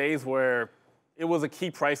of those days where it was a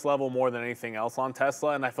key price level more than anything else on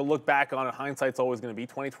Tesla, and if I look back on it, hindsight's always going to be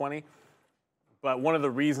 2020. But one of the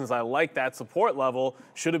reasons I like that support level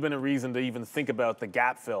should have been a reason to even think about the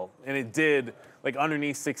gap fill, and it did. Like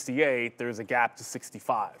underneath 68, there's a gap to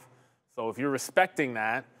 65. So if you're respecting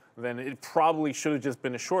that, then it probably should have just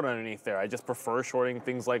been a short underneath there. I just prefer shorting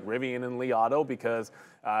things like Rivian and Li Auto because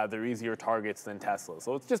they're easier targets than Tesla.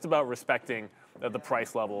 So it's just about respecting the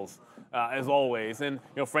price levels as always. And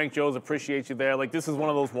Frank Joes, appreciate you there. Like, this is one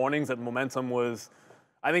of those mornings that momentum was,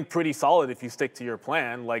 I think, pretty solid if you stick to your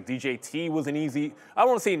plan. Like DJT was an easy, I don't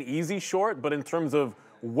want to say an easy short, but in terms of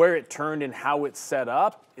where it turned and how it set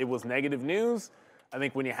up, it was negative news. I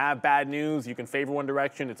think when you have bad news, you can favor one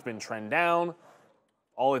direction. It's been trend down.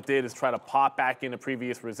 All it did is try to pop back into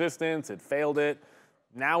previous resistance. It failed it.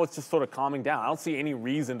 Now it's just sort of calming down. I don't see any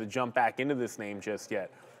reason to jump back into this name just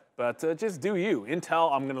yet. But just do you.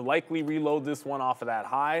 Intel, I'm going to likely reload this one off of that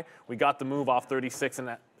high. We got the move off 36 and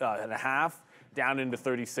a half down into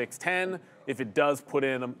 36.10. If it does put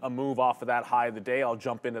in a move off of that high of the day, I'll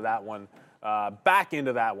jump into that one, back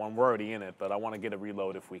into that one. We're already in it, but I want to get a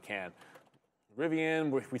reload if we can.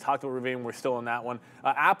 Rivian, we talked about Rivian, we're still in that one.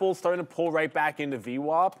 Apple's starting to pull right back into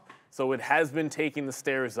VWAP, so it has been taking the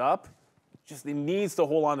stairs up. Just it needs to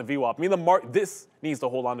hold on to VWAP. I mean, this needs to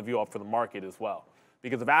hold on to VWAP for the market as well.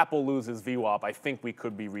 Because if Apple loses VWAP, I think we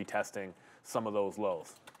could be retesting some of those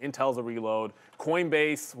lows. Intel's a reload.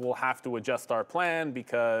 Coinbase will have to adjust our plan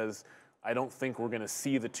because I don't think we're going to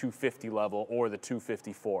see the 250 level or the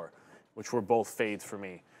 254, which were both fades for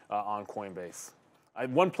me on Coinbase.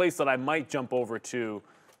 One place that I might jump over to,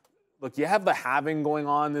 look, you have the halving going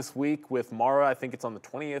on this week with Mara. I think it's on the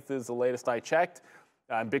 20th is the latest I checked.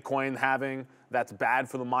 Bitcoin halving, that's bad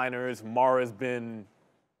for the miners. Mara has been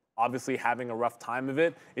obviously having a rough time of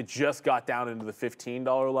it. It just got down into the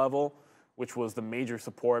 $15 level, which was the major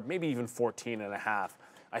support, maybe even 14.5.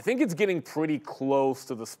 I think it's getting pretty close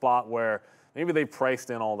to the spot where maybe they priced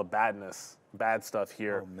in all the bad stuff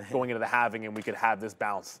here going into the halving, and we could have this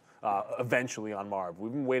bounce eventually on Marb.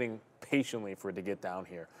 We've been waiting patiently for it to get down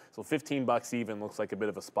here. So 15 bucks even looks like a bit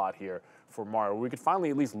of a spot here for Marb. We could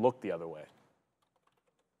finally at least look the other way.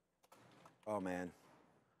 Oh, man.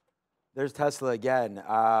 There's Tesla again.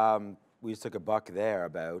 We just took a buck there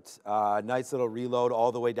about. Nice little reload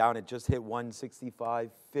all the way down. It just hit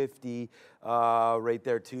 165.50 right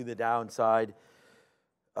there to the downside.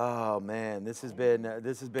 Oh man, this has been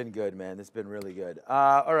good, man. This has been really good.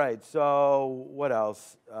 All right, so what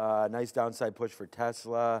else? Nice downside push for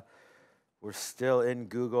Tesla. We're still in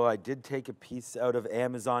Google. I did take a piece out of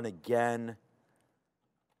Amazon again.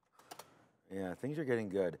 Yeah, things are getting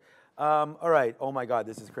good. All right. Oh my God,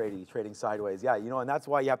 this is crazy. Trading sideways. Yeah, and that's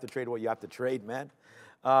why you have to trade what you have to trade, man.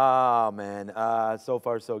 Oh man, so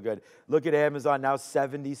far so good. Look at Amazon now,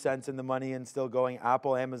 70 cents in the money and still going.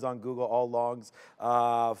 Apple, Amazon, Google, all longs,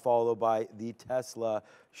 followed by the Tesla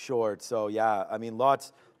short. So yeah, I mean,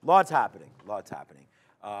 lots happening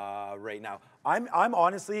right now. I'm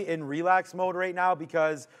honestly in relax mode right now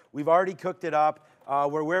because we've already cooked it up.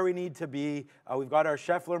 We're where we need to be. We've got our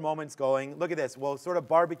Scheffler moments going. Look at this. We'll sort of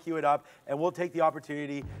barbecue it up, and we'll take the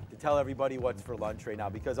opportunity to tell everybody what's for lunch right now.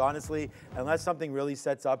 Because honestly, unless something really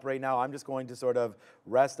sets up right now, I'm just going to sort of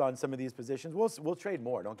rest on some of these positions. We'll trade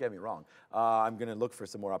more, don't get me wrong. I'm going to look for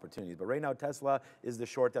some more opportunities. But right now, Tesla is the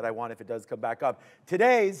short that I want if it does come back up.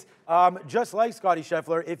 Today's, just like Scotty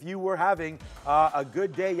Scheffler, if you were having a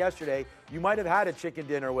good day yesterday, you might have had a chicken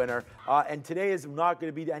dinner winner, and today is not going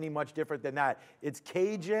to be any much different than that. It's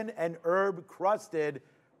Cajun and herb crusted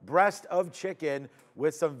breast of chicken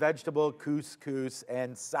with some vegetable couscous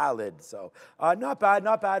and salad. So not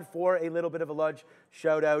bad for a little bit of a lunch.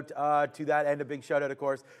 Shout out to that, and a big shout out, of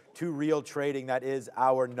course, to Real Trading. That is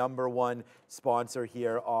our #1 sponsor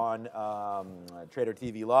here on Trader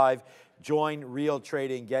TV Live. Join Real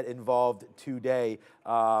Trading, get involved today.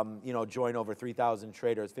 Join over 3,000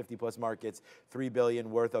 traders, 50+ markets, $3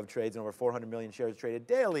 billion worth of trades, and over 400 million shares traded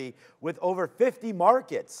daily with over 50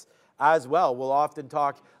 markets as well. We'll often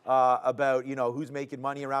talk about, who's making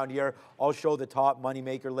money around here. I'll show the top money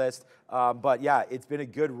maker list. But yeah, it's been a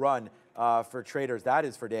good run for traders. That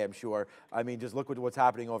is for damn sure. I mean, just look at what's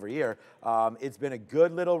happening over here. It's been a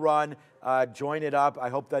good little run. Join it up. I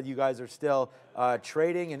hope that you guys are still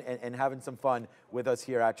trading and having some fun with us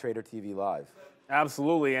here at Trader TV Live.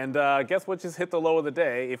 Absolutely, and guess what just hit the low of the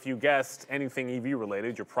day? If you guessed anything EV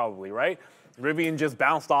related, you're probably right. Rivian just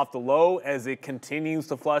bounced off the low as it continues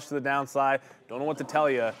to flush to the downside. Don't know what to tell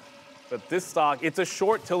you, but this stock, it's a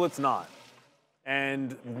short till it's not.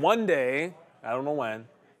 And one day, I don't know when,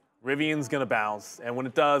 Rivian's gonna bounce, and when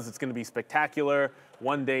it does, it's gonna be spectacular.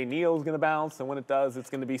 One day, NIO's gonna bounce, and when it does, it's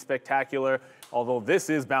gonna be spectacular. Although this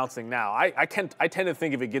is bouncing now. I tend to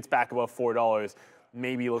think if it gets back above $4,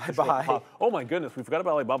 maybe look at pop. Oh my goodness, we forgot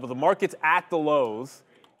about Alibaba. The market's at the lows.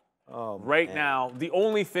 Right now, the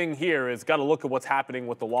only thing here is got to look at what's happening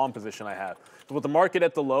with the long position I have. So with the market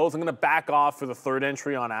at the lows, I'm going to back off for the third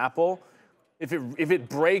entry on Apple. If it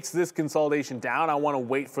breaks this consolidation down, I want to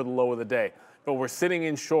wait for the low of the day. But we're sitting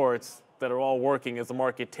in shorts that are all working as the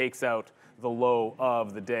market takes out the low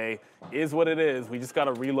of the day. Is what it is. We just got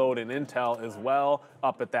to reload in Intel as well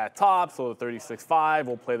up at that top. So the 36.5,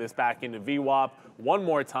 we'll play this back into VWAP one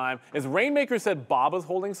more time. As Rainmaker said, Baba's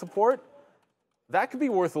holding support. That could be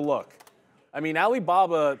worth a look. I mean,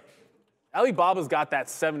 Alibaba's got that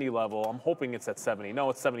 70 level. I'm hoping it's at 70. No,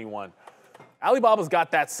 it's 71. Alibaba's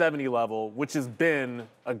got that 70 level, which has been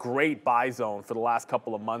a great buy zone for the last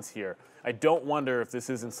couple of months here. I don't wonder if this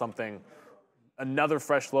isn't something, another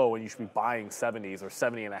fresh low when you should be buying 70s or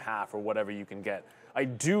 70.5 or whatever you can get. I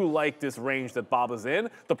do like this range that Baba's in.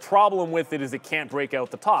 The problem with it is it can't break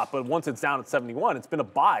out the top, but once it's down at 71, it's been a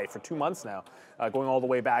buy for 2 months now, going all the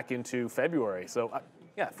way back into February. So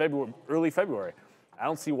yeah, early February. I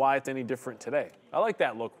don't see why it's any different today. I like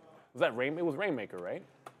that look. It was Rainmaker, right?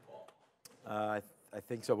 I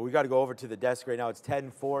think so, but we got to go over to the desk right now. It's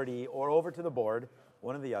 10:40, or over to the board,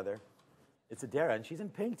 one or the other. It's Adara, and she's in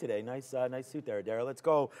pink today. Nice suit there, Adara. Let's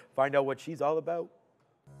go find out what she's all about.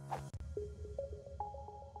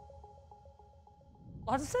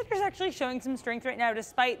 Lots of sectors actually showing some strength right now,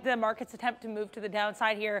 despite the market's attempt to move to the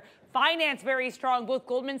downside here. Finance very strong. Both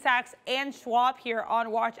Goldman Sachs and Schwab here on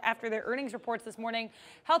watch after their earnings reports this morning.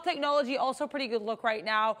 Health technology also pretty good look right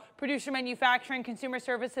now. Producer manufacturing, consumer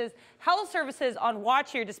services, health services on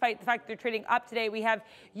watch here, despite the fact they're trading up today. We have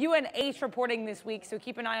UNH reporting this week, so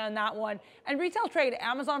keep an eye on that one. And retail trade,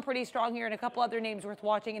 Amazon pretty strong here, and a couple other names worth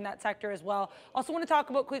watching in that sector as well. Also want to talk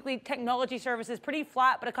about quickly technology services, pretty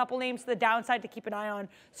flat, but a couple names to the downside to keep an eye on.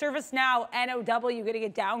 ServiceNow, NOW getting a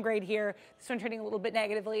downgrade here. This one trading a little bit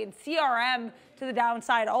negatively. And CRM to the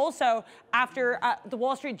downside also after the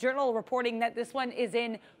Wall Street Journal reporting that this one is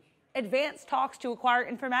in advanced talks to acquire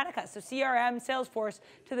Informatica. So CRM, Salesforce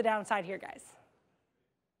to the downside here, guys.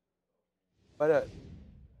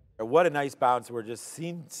 What a nice bounce we're just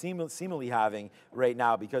seemingly having right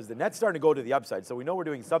now, because the net's starting to go to the upside. So we know we're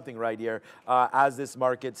doing something right here as this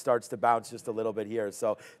market starts to bounce just a little bit here.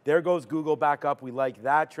 So there goes Google back up. We like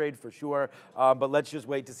that trade for sure. But let's just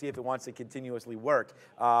wait to see if it wants to continuously work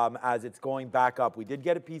as it's going back up. We did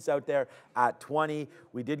get a piece out there at 20.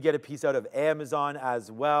 We did get a piece out of Amazon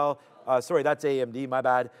as well. Sorry, that's AMD, my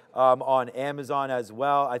bad, on Amazon as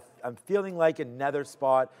well. I'm feeling like another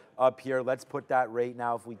spot up here. Let's put that rate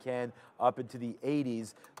now, if we can, up into the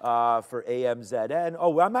 80s for AMZN.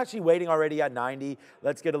 Oh, I'm actually waiting already at 90.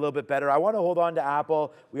 Let's get a little bit better. I want to hold on to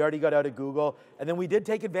Apple. We already got out of Google. And then we did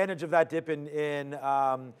take advantage of that dip in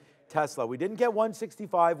Tesla. We didn't get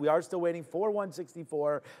 165. We are still waiting for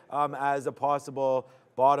 164 as a possible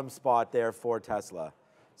bottom spot there for Tesla.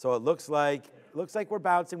 So it looks like we're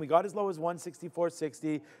bouncing. We got as low as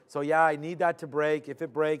 164.60. So yeah, I need that to break. If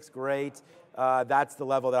it breaks, great. That's the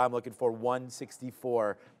level that I'm looking for,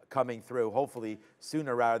 164 coming through, hopefully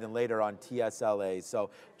sooner rather than later on TSLA. So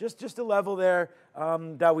just a level there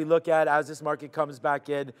that we look at as this market comes back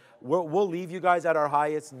in. We'll leave you guys at our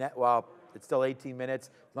highest net. Well, it's still 18 minutes.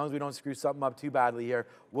 As long as we don't screw something up too badly here,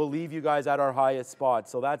 we'll leave you guys at our highest spot.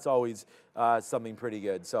 So that's always something pretty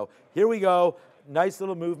good. So here we go. Nice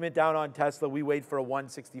little movement down on Tesla. We wait for a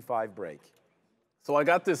 165 break. So I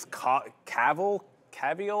got this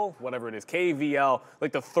Cavial, whatever it is, KVL,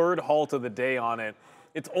 like the third halt of the day on it.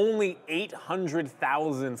 It's only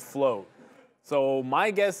 800,000 float. So my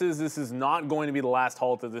guess is this is not going to be the last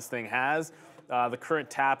halt that this thing has. The current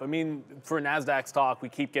tap, I mean, for NASDAQ stock, we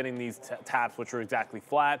keep getting these taps which are exactly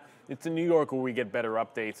flat. It's in New York where we get better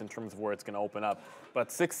updates in terms of where it's going to open up. But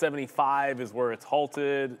 675 is where it's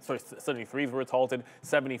halted. Sorry, 73 is where it's halted.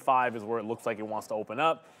 75 is where it looks like it wants to open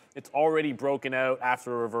up. It's already broken out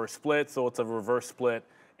after a reverse split, so it's a reverse split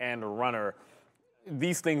and a runner.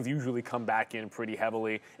 These things usually come back in pretty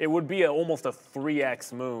heavily. It would be almost a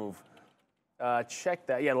 3x move. Check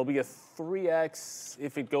that. Yeah, it'll be a 3x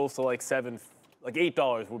if it goes to like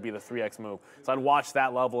 $8 would be the 3x move. So I'd watch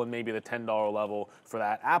that level and maybe the $10 level for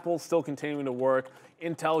that. Apple's still continuing to work.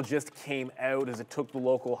 Intel just came out as it took the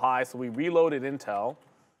local high, so we reloaded Intel.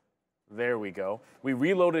 There we go. We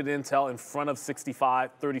reloaded Intel in front of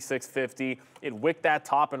 36.50. It wicked that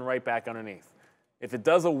top and right back underneath. If it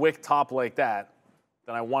does a wick top like that,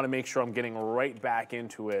 then I want to make sure I'm getting right back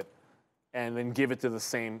into it and then give it to the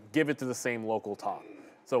same local top.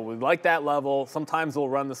 So we like that level. Sometimes they'll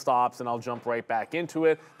run the stops and I'll jump right back into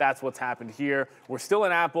it. That's what's happened here. We're still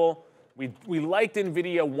in Apple. We liked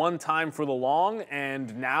NVIDIA one time for the long,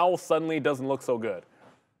 and now suddenly it doesn't look so good.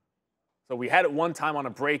 So we had it one time on a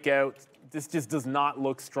breakout. This just does not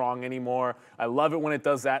look strong anymore. I love it when it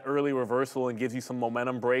does that early reversal and gives you some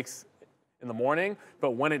momentum breaks in the morning,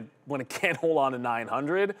 but when it can't hold on to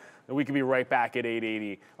 900, then we could be right back at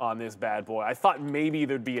 880 on this bad boy. I thought maybe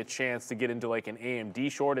there'd be a chance to get into like an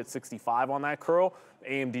AMD short at 65 on that curl.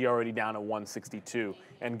 AMD already down at 162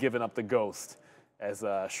 and giving up the ghost, as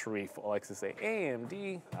Sharif likes to say.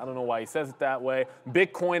 AMD, I don't know why he says it that way.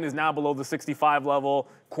 Bitcoin is now below the 65 level.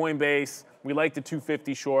 Coinbase, we like the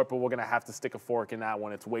 250 short, but we're gonna have to stick a fork in that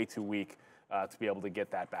one. It's way too weak to be able to get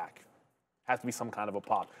that back. Has to be some kind of a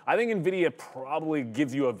pop. I think NVIDIA probably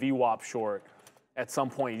gives you a VWAP short at some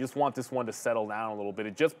point. You just want this one to settle down a little bit.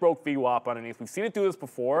 It just broke VWAP underneath. We've seen it do this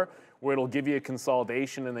before, where it'll give you a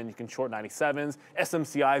consolidation and then you can short 97s.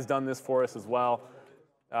 SMCI's done this for us as well.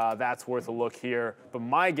 That's worth a look here. But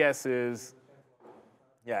my guess is,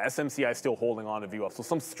 yeah, SMCI is still holding on to VWAP. So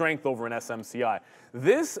some strength over in SMCI.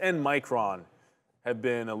 This and Micron have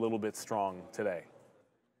been a little bit strong today.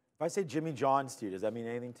 If I say Jimmy John's to you, does that mean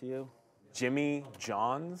anything to you? Jimmy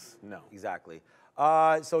John's? No. Exactly.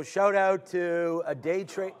 So shout out to a day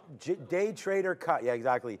trader cut. Yeah,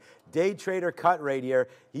 exactly. Day trader cut right here.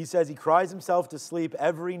 He says he cries himself to sleep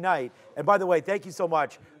every night. And by the way, thank you so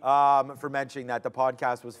much for mentioning that. The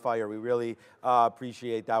podcast was fire. We really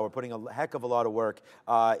appreciate that. We're putting a heck of a lot of work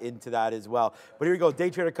into that as well. But here we go, day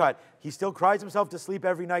trader cut. He still cries himself to sleep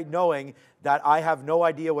every night knowing that I have no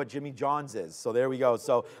idea what Jimmy John's is. So there we go.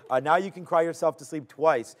 So now you can cry yourself to sleep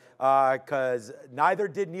twice because neither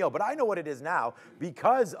did Neil. But I know what it is now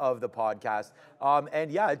because of the podcast. And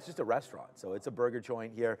yeah, it's just a restaurant. So it's a burger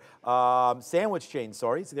joint here. Sandwich chain,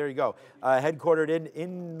 sorry. So there you go. Headquartered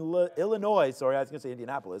in Illinois. Sorry, I was going to say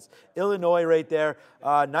Indianapolis. Illinois right there.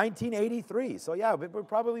 1983. So yeah, but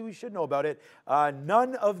probably we should know about it.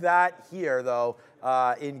 None of that here, though,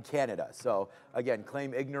 in Canada. So again,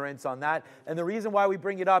 claim ignorance on that. And the reason why we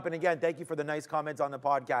bring it up, and again, thank you for the nice comments on the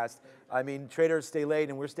podcast. I mean, traders stay late,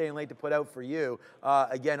 and we're staying late to put out for you,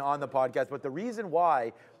 again, on the podcast. But the reason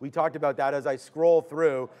why we talked about that as I scroll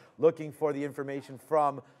through looking for the information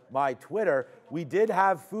from my Twitter, we did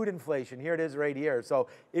have food inflation. Here it is right here. So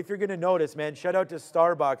if you're going to notice, man, shout out to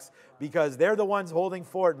Starbucks because they're the ones holding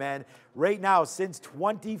fort, man. Right now, since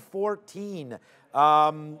 2014,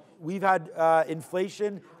 we've had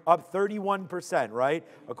inflation up 31%, right?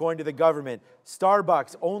 According to the government.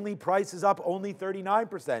 Starbucks, only prices up only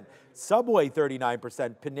 39%. Subway,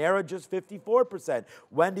 39%. Panera, just 54%.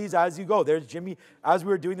 Wendy's, as you go. There's Jimmy. As we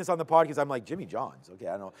were doing this on the podcast, I'm like, Jimmy John's. Okay,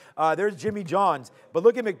 I don't know. There's Jimmy John's. But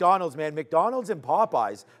look at McDonald's, man. McDonald's and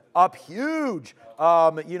Popeyes up huge,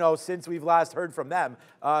 you know, since we've last heard from them.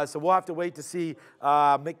 So we'll have to wait to see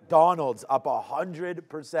McDonald's up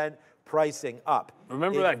 100%. Pricing up.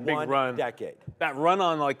 Remember that big run? Decade. That run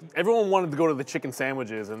on, like, everyone wanted to go to the chicken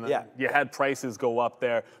sandwiches, and then you had prices go up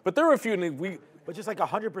there. But there were a few. but just like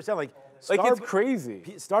 100%. Like it's crazy.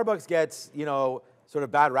 Starbucks gets, you know, sort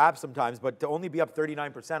of bad rap sometimes, but to only be up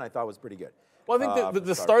 39%, I thought was pretty good. Well, I think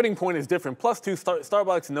the starting point is different. Plus,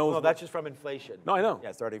 Starbucks knows. No, that's just from inflation. No, I know.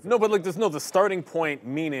 Yeah, starting. No, but like, the starting point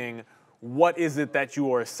meaning what is it that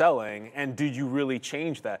you are selling, and did you really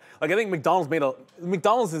change that? Like, I think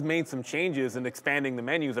McDonald's has made some changes in expanding the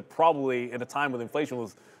menus that probably at a time with inflation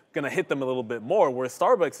was going to hit them a little bit more, where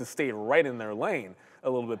Starbucks has stayed right in their lane a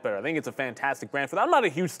little bit better. I think it's a fantastic brand for that. I'm not a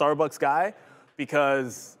huge Starbucks guy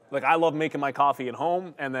because, like, I love making my coffee at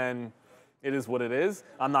home, and then it is what it is.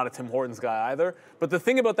 I'm not a Tim Hortons guy either. But the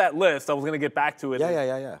thing about that list, I was going to get back to it.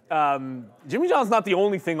 Yeah. Jimmy John's not the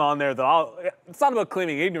only thing on there that it's not about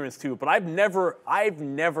claiming ignorance to, but I've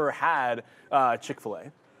never had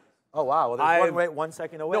Chick-fil-A. Oh, wow. Well, there's 1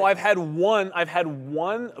 second away. No, I've had one.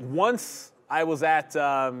 Once I was at,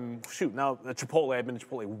 Chipotle. I've been to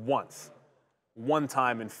Chipotle once. One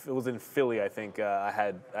time, and it was in Philly, I think, I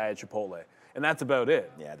had Chipotle. And that's about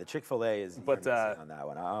it. Yeah, the Chick-fil-A is but, on that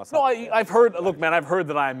one. I've heard. Look, man, I've heard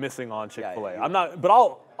that I'm missing on Chick-fil-A. Yeah, I'm not, but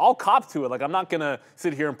I'll cop to it. Like, I'm not gonna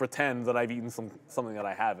sit here and pretend that I've eaten something that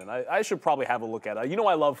I haven't. I should probably have a look at it. You know,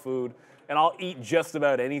 I love food, and I'll eat just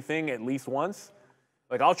about anything at least once.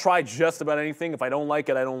 Like, I'll try just about anything. If I don't like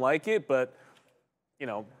it, I don't like it. But you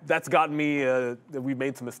know, that's gotten me. We've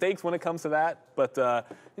made some mistakes when it comes to that. But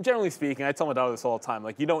generally speaking, I tell my daughter this all the time.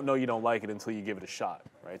 Like, you don't know you don't like it until you give it a shot,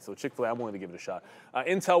 right? So Chick-fil-A, I'm willing to give it a shot.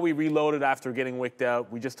 Intel, we reloaded after getting wicked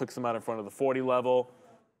out. We just took some out in front of the 40 level.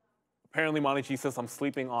 Apparently, Monty G says I'm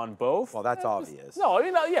sleeping on both. Well, that's obvious. No, I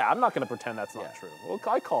mean, yeah, I'm not going to pretend that's not true. Well,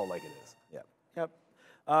 I call it like it is. Yep.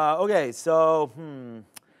 Okay, so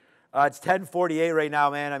it's 10:48 right now,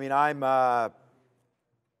 man. I mean,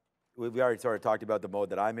 we already sort of talked about the mode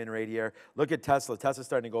that I'm in right here. Look at Tesla. Tesla's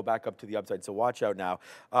starting to go back up to the upside, so watch out now.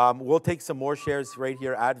 We'll take some more shares right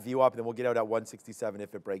here at view up, and then we'll get out at 167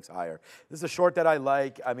 if it breaks higher. This is a short that I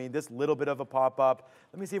like. I mean, this little bit of a pop-up.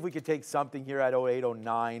 Let me see if we could take something here at 08,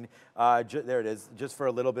 09. There it is, just for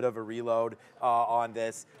a little bit of a reload on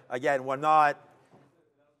this. Again, we're not,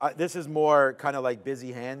 this is more kind of like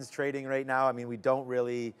busy hands trading right now. I mean, we don't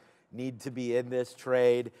really need to be in this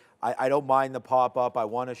trade. I don't mind the pop-up. I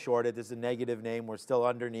want to short it. This is a negative name. We're still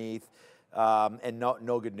underneath, and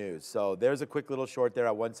no good news. So there's a quick little short there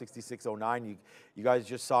at 166.09. You guys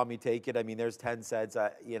just saw me take it. I mean, there's 10 cents.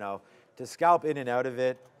 You know, to scalp in and out of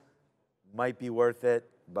it might be worth it,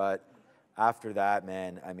 but after that,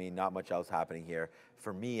 man, I mean, not much else happening here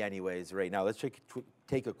for me anyways right now. Let's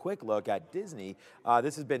take a quick look at Disney.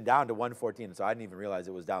 This has been down to 114, so I didn't even realize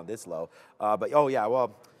it was down this low. But, oh, yeah,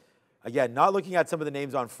 well, again, not looking at some of the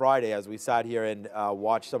names on Friday as we sat here and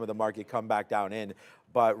watched some of the market come back down in,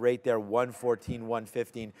 but right there, 114,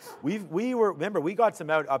 115. Remember, we got some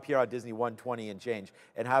out up here on Disney 120 and change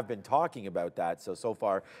and have been talking about that. So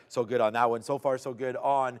far, so good on that one. So far, so good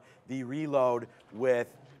on the reload with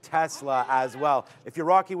Tesla as well. If you're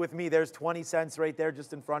rocking with me, there's 20 cents right there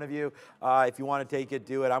just in front of you. If you want to take it,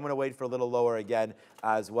 do it. I'm going to wait for a little lower again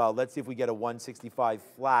as well. Let's see if we get a 165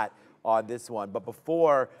 flat on this one. But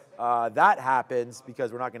before that happens,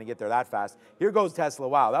 because we're not going to get there that fast, here goes Tesla.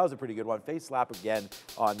 Wow, that was a pretty good one. Face slap again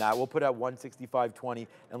on that. We'll put at 165.20,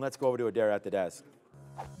 and let's go over to Adair at the desk.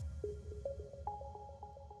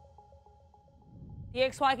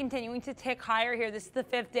 DXY continuing to tick higher here. This is the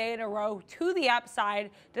 5th day in a row to the upside,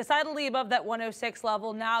 decidedly above that 106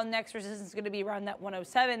 level. Now next resistance is going to be around that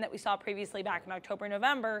 107 that we saw previously back in October,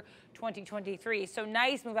 November 2023. So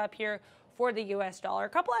nice move up here for the US dollar. A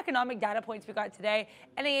couple economic data points we got today.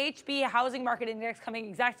 NAHB housing market index coming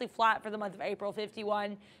exactly flat for the month of April,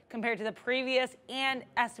 51, compared to the previous and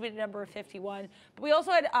estimated number of 51. But we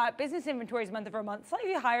also had business inventories month over month,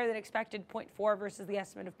 slightly higher than expected, 0.4 versus the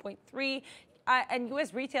estimate of 0.3. And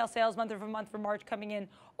U.S. retail sales month over month for March coming in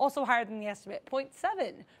also higher than the estimate,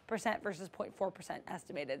 0.7% versus 0.4%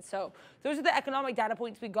 estimated. So those are the economic data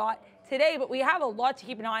points we got today, but we have a lot to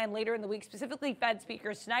keep an eye on later in the week, specifically Fed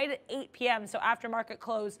speakers. Tonight at 8 p.m., so after market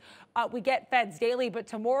close, we get Fed's daily, but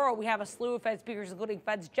tomorrow we have a slew of Fed speakers, including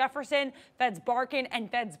Fed's Jefferson, Fed's Barkin, and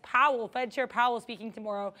Fed's Powell. Fed Chair Powell speaking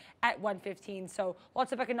tomorrow at 1:15. So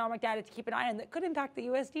lots of economic data to keep an eye on that could impact the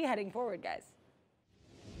USD heading forward, guys.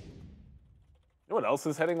 You know what else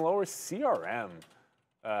is heading lower? CRM.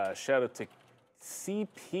 Shout out to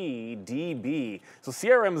CPDB. So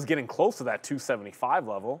CRM is getting close to that 275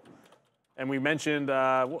 level. And we mentioned,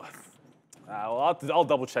 I'll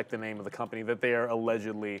double check the name of the company that they are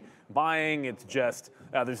allegedly buying. It's just,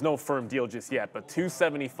 there's no firm deal just yet, but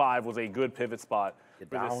 275 was a good pivot spot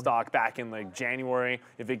for this stock back in like January.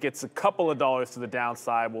 If it gets a couple of dollars to the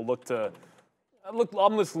downside, we'll look to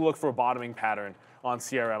I'm just look for a bottoming pattern on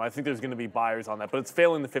CRM. I think there's going to be buyers on that, but it's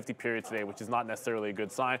failing the 50 period today, which is not necessarily a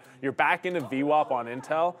good sign. You're back into VWAP on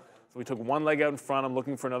Intel. So we took one leg out in front. I'm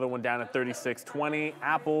looking for another one down at 36.20.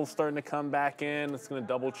 Apple's starting to come back in. It's going to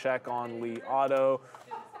double check on Li Auto.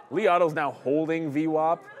 Li Auto's now holding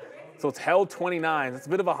VWAP. So it's held 29. It's a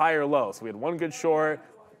bit of a higher low. So we had one good short,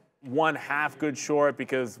 one half good short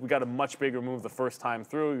because we got a much bigger move the first time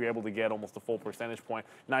through. You're able to get almost a full percentage point.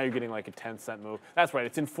 Now you're getting like a 10-cent move. That's right.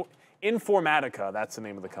 It's Informatica. That's the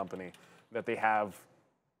name of the company that they have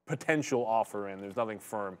potential offer in. There's nothing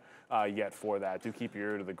firm yet for that. Do keep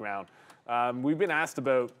your ear to the ground. We've been asked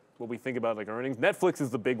about what we think about like earnings. Netflix is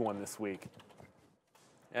the big one this week.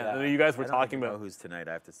 And I know you guys were talking about who's tonight.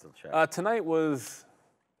 I have to still check. Tonight was.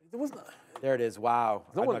 It was. There it is. Wow.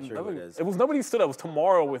 I'm not sure who it is. It was nobody stood up. It was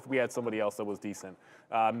tomorrow. We had somebody else that was decent.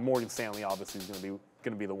 Morgan Stanley obviously is going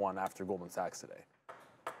to be the one after Goldman Sachs today.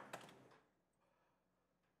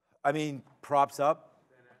 I mean, props up.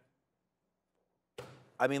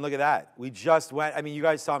 I mean, look at that. We just went. I mean, you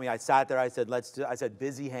guys saw me. I sat there. I said, I said,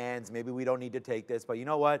 busy hands. Maybe we don't need to take this. But you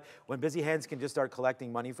know what? When busy hands can just start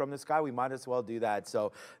collecting money from this guy, we might as well do that.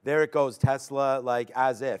 So there it goes. Tesla, like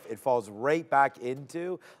as if. It falls right back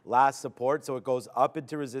into last support. So it goes up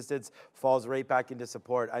into resistance, falls right back into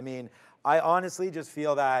support. I mean, I honestly just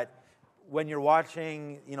feel that when you're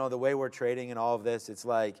watching, you know, the way we're trading and all of this, it's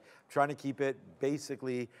like trying to keep it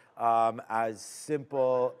basically as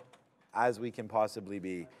simple as we can possibly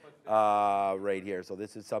be right here. So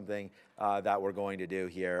this is something that we're going to do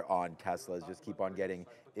here on Tesla, is just keep on getting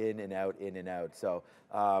in and out, in and out. So,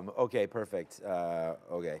 okay, perfect.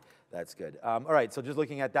 Okay, that's good. All right, so just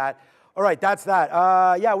looking at that. All right, that's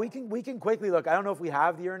that. Yeah, we can quickly look. I don't know if we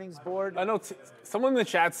have the earnings board. I know someone in the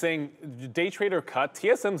chat saying day trader cut.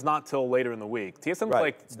 TSM's not till later in the week. TSM's right.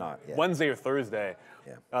 like It's not, yeah. Wednesday or Thursday.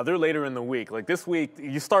 Yeah. They're later in the week. Like this week,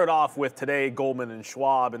 you start off with today Goldman and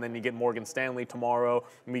Schwab, and then you get Morgan Stanley tomorrow,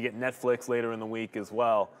 and we get Netflix later in the week as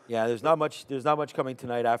well. Yeah, there's not much coming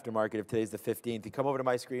tonight after market. If today's the 15th, you come over to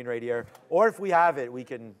my screen right here, or if we have it, we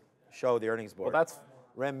can show the earnings board. Well, that's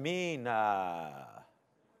Ramin.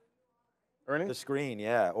 earnings. The screen,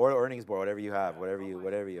 yeah, or earnings board, whatever you have, whatever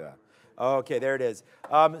you have. Okay, there it is.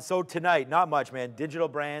 So tonight, not much, man. Digital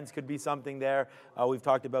brands could be something there. We've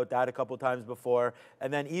talked about that a couple times before.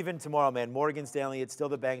 And then even tomorrow, man, Morgan Stanley, it's still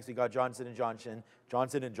the banks. We got Johnson & Johnson,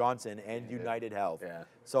 and United Health. Yeah.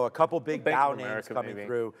 So a couple big Bank Dow of names America, coming maybe.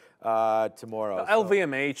 through tomorrow.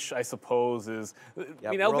 LVMH, I suppose, is.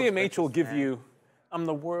 I mean, world's LVMH will richest give man. you. I'm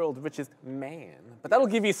the world's richest man, but that'll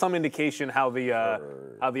give you some indication how the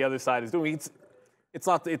other side is doing. It's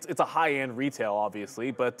a high-end retail,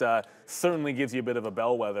 obviously, but certainly gives you a bit of a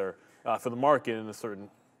bellwether for the market in a certain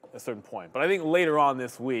point. But I think later on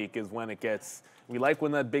this week is when it gets. We like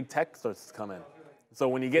when that big tech starts to come in. So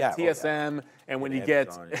when you get TSM and when you get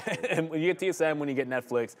TSM, when you get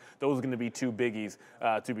Netflix, those are going to be two biggies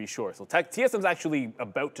to be sure. So TSM's actually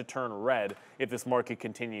about to turn red if this market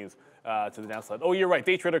continues to the downside. Oh, you're right.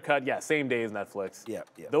 Day trader cut. Yeah, same day as Netflix. Yeah.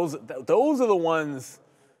 Those are the ones.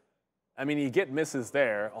 I mean, you get misses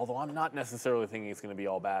there, although I'm not necessarily thinking it's going to be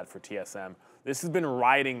all bad for TSM. This has been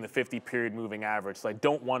riding the 50-period moving average, so I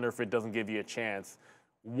don't wonder if it doesn't give you a chance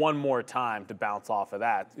one more time to bounce off of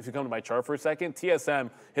that. If you come to my chart for a second,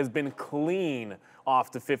 TSM has been clean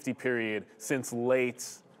off the 50-period since late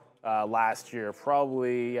last year,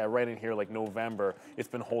 probably right in here like November. It's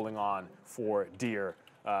been holding on for dear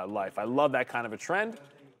life. I love that kind of a trend.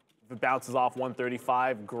 If it bounces off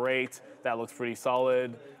 135, great. That looks pretty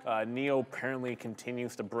solid. NEO apparently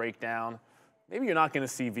continues to break down. Maybe you're not going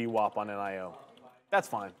to see VWAP on NIO. That's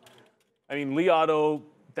fine. I mean, Li Auto,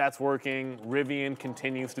 that's working. Rivian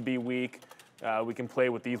continues to be weak. We can play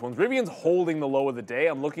with these ones. Rivian's holding the low of the day.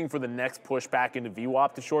 I'm looking for the next push back into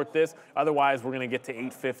VWAP to short this. Otherwise, we're going to get to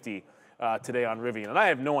 850 today on Rivian. And I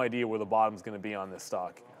have no idea where the bottom's going to be on this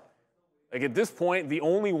stock. Like at this point, the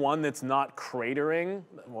only one that's not cratering,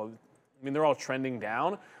 well, I mean, they're all trending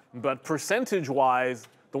down, but percentage-wise,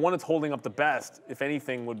 the one that's holding up the best, if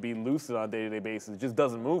anything, would be Lucid on a day-to-day basis. It just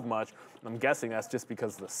doesn't move much. I'm guessing that's just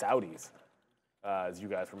because of the Saudis, as you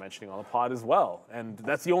guys were mentioning on the pod as well. And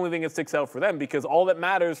that's the only thing that sticks out for them, because all that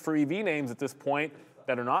matters for EV names at this point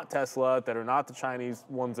that are not Tesla, that are not the Chinese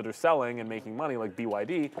ones that are selling and making money like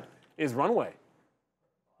BYD, is runway.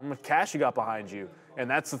 How much cash you got behind you. And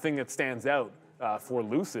that's the thing that stands out for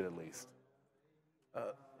Lucid, at least.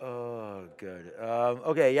 Oh, good.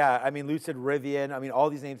 Okay, yeah. I mean, Lucid, Rivian. I mean, all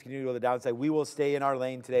these names continue to go to the downside. We will stay in our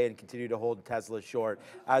lane today and continue to hold Tesla short.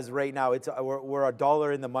 As right now, we're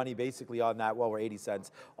 $1 in the money basically on that. Well, we're 80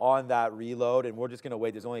 cents on that reload, and we're just going to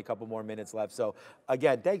wait. There's only a couple more minutes left. So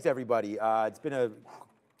again, thanks everybody. It's been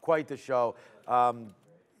quite the show.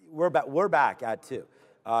 We're back at 2.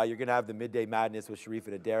 You're going to have the Midday Madness with Sharif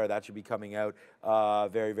and Adara. That should be coming out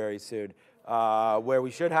very, very soon. Where we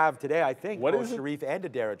should have today, I think, both Sharif and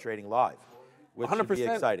Adara trading live, which 100%. Should be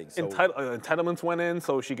exciting. So entitlements went in,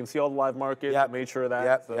 so she can see all the live market. Yep. Made sure of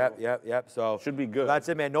that. Yep. So should be good. That's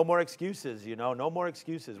it, man. No more excuses. You know, no more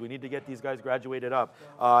excuses. We need to get these guys graduated up,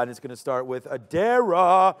 and it's going to start with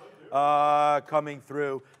Adara coming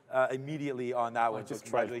through immediately on that one. So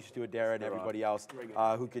congratulations to Adara and everybody else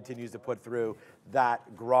who continues to put through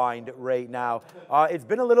that grind right now. It's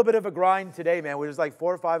been a little bit of a grind today, man. There's like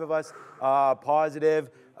 4 or 5 of us positive.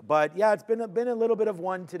 But yeah, it's been a little bit of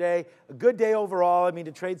one today. A good day overall. I mean,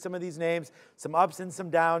 to trade some of these names, some ups and some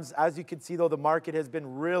downs. As you can see, though, the market has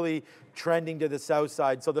been really trending to the south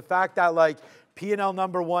side. So the fact that like P&L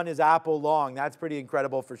number 1 is Apple long, that's pretty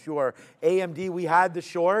incredible for sure. AMD, we had the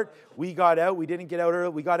short. We got out. We didn't get out early.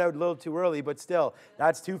 We got out a little too early, but still,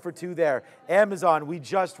 that's 2 for 2 there. Amazon, we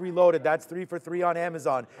just reloaded. That's 3 for 3 on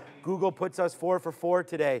Amazon. Google puts us 4 for 4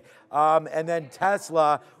 today. And then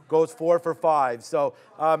Tesla goes 4 for 5. So,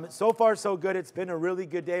 so far so good. It's been a really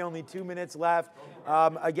good day. Only 2 minutes left.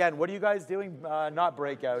 Again, what are you guys doing? Not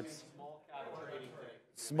breakouts.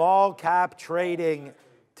 Small cap trading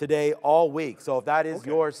today all week. So if that is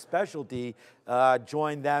your specialty,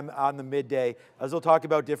 join them on the midday, as we'll talk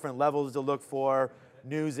about different levels to look for,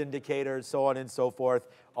 news indicators, so on and so forth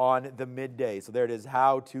on the midday. So there it is,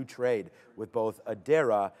 how to trade with both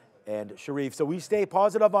Adara and Sharif. So we stay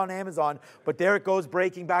positive on Amazon, but there it goes,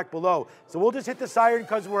 breaking back below. So we'll just hit the siren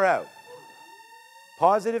because we're out.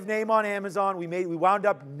 Positive name on Amazon. We wound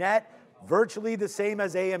up net virtually the same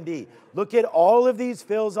as AMD. Look at all of these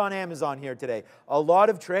fills on Amazon here today. A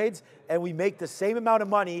lot of trades, and we make the same amount of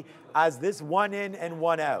money as this one in and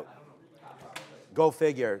one out. Go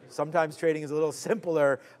figure. Sometimes trading is a little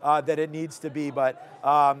simpler than it needs to be, but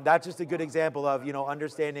that's just a good example of, you know,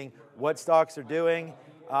 understanding what stocks are doing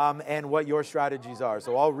and what your strategies are.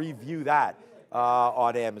 So I'll review that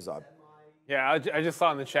on Amazon. Yeah, I just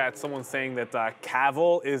saw in the chat someone saying that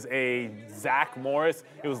Cavill is a Zach Morris.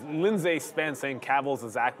 It was Lindsay Spence saying Cavill's a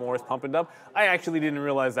Zach Morris pump and dump. I actually didn't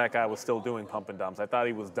realize that guy was still doing pump and dumps. I thought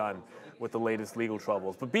he was done with the latest legal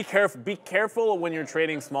troubles. But be careful when you're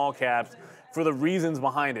trading small caps for the reasons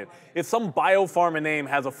behind it. If some biopharma name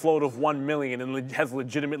has a float of 1 million and has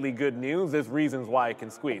legitimately good news, there's reasons why it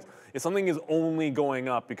can squeeze. If something is only going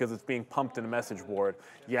up because it's being pumped in a message board,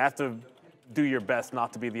 you have to do your best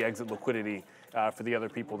not to be the exit liquidity for the other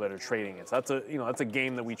people that are trading it. So that's a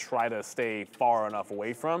game that we try to stay far enough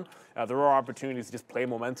away from. There are opportunities to just play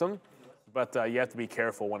momentum, but you have to be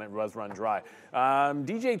careful when it does run dry.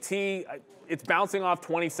 DJT, it's bouncing off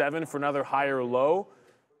 27 for another higher low.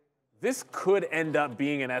 This could end up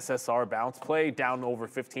being an SSR bounce play down over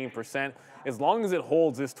 15%. As long as it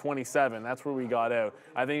holds this 27, that's where we got out.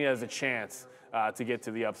 I think it has a chance to get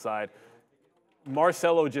to the upside.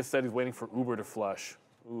 Marcelo just said he's waiting for Uber to flush.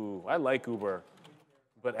 Ooh, I like Uber.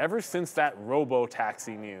 But ever since that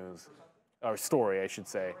robo-taxi news, or story, I should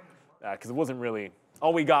say, because it wasn't really,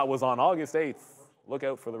 all we got was on August 8th, look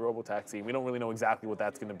out for the robo-taxi. We don't really know exactly what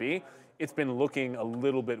that's going to be. It's been looking a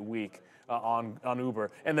little bit weak on Uber.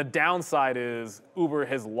 And the downside is Uber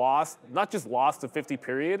has lost, not just lost the 50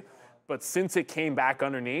 period, but since it came back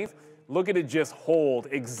underneath, look at it just hold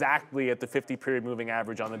exactly at the 50 period moving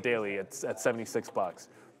average on the daily at $76.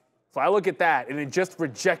 So I look at that, and it just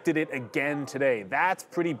rejected it again today. That's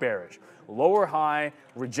pretty bearish. Lower high,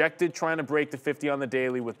 rejected trying to break the 50 on the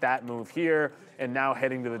daily with that move here, and now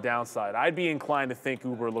heading to the downside. I'd be inclined to think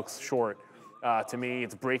Uber looks short to me.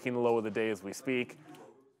 It's breaking the low of the day as we speak.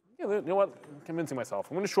 You know what? I'm convincing myself.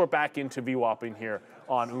 I'm going to short back into VWAP in here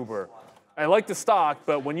on Uber. I like the stock,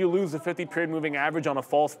 but when you lose the 50 period moving average on a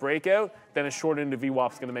false breakout, then a short into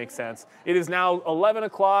VWAP is going to make sense. It is now 11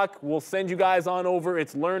 o'clock. We'll send you guys on over.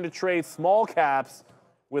 It's Learn to Trade Small Caps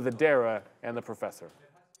with Adara and the Professor.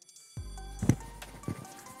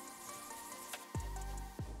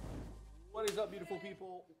 What is up, beautiful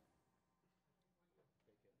people?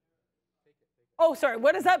 Oh, sorry.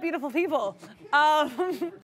 What is up, beautiful people?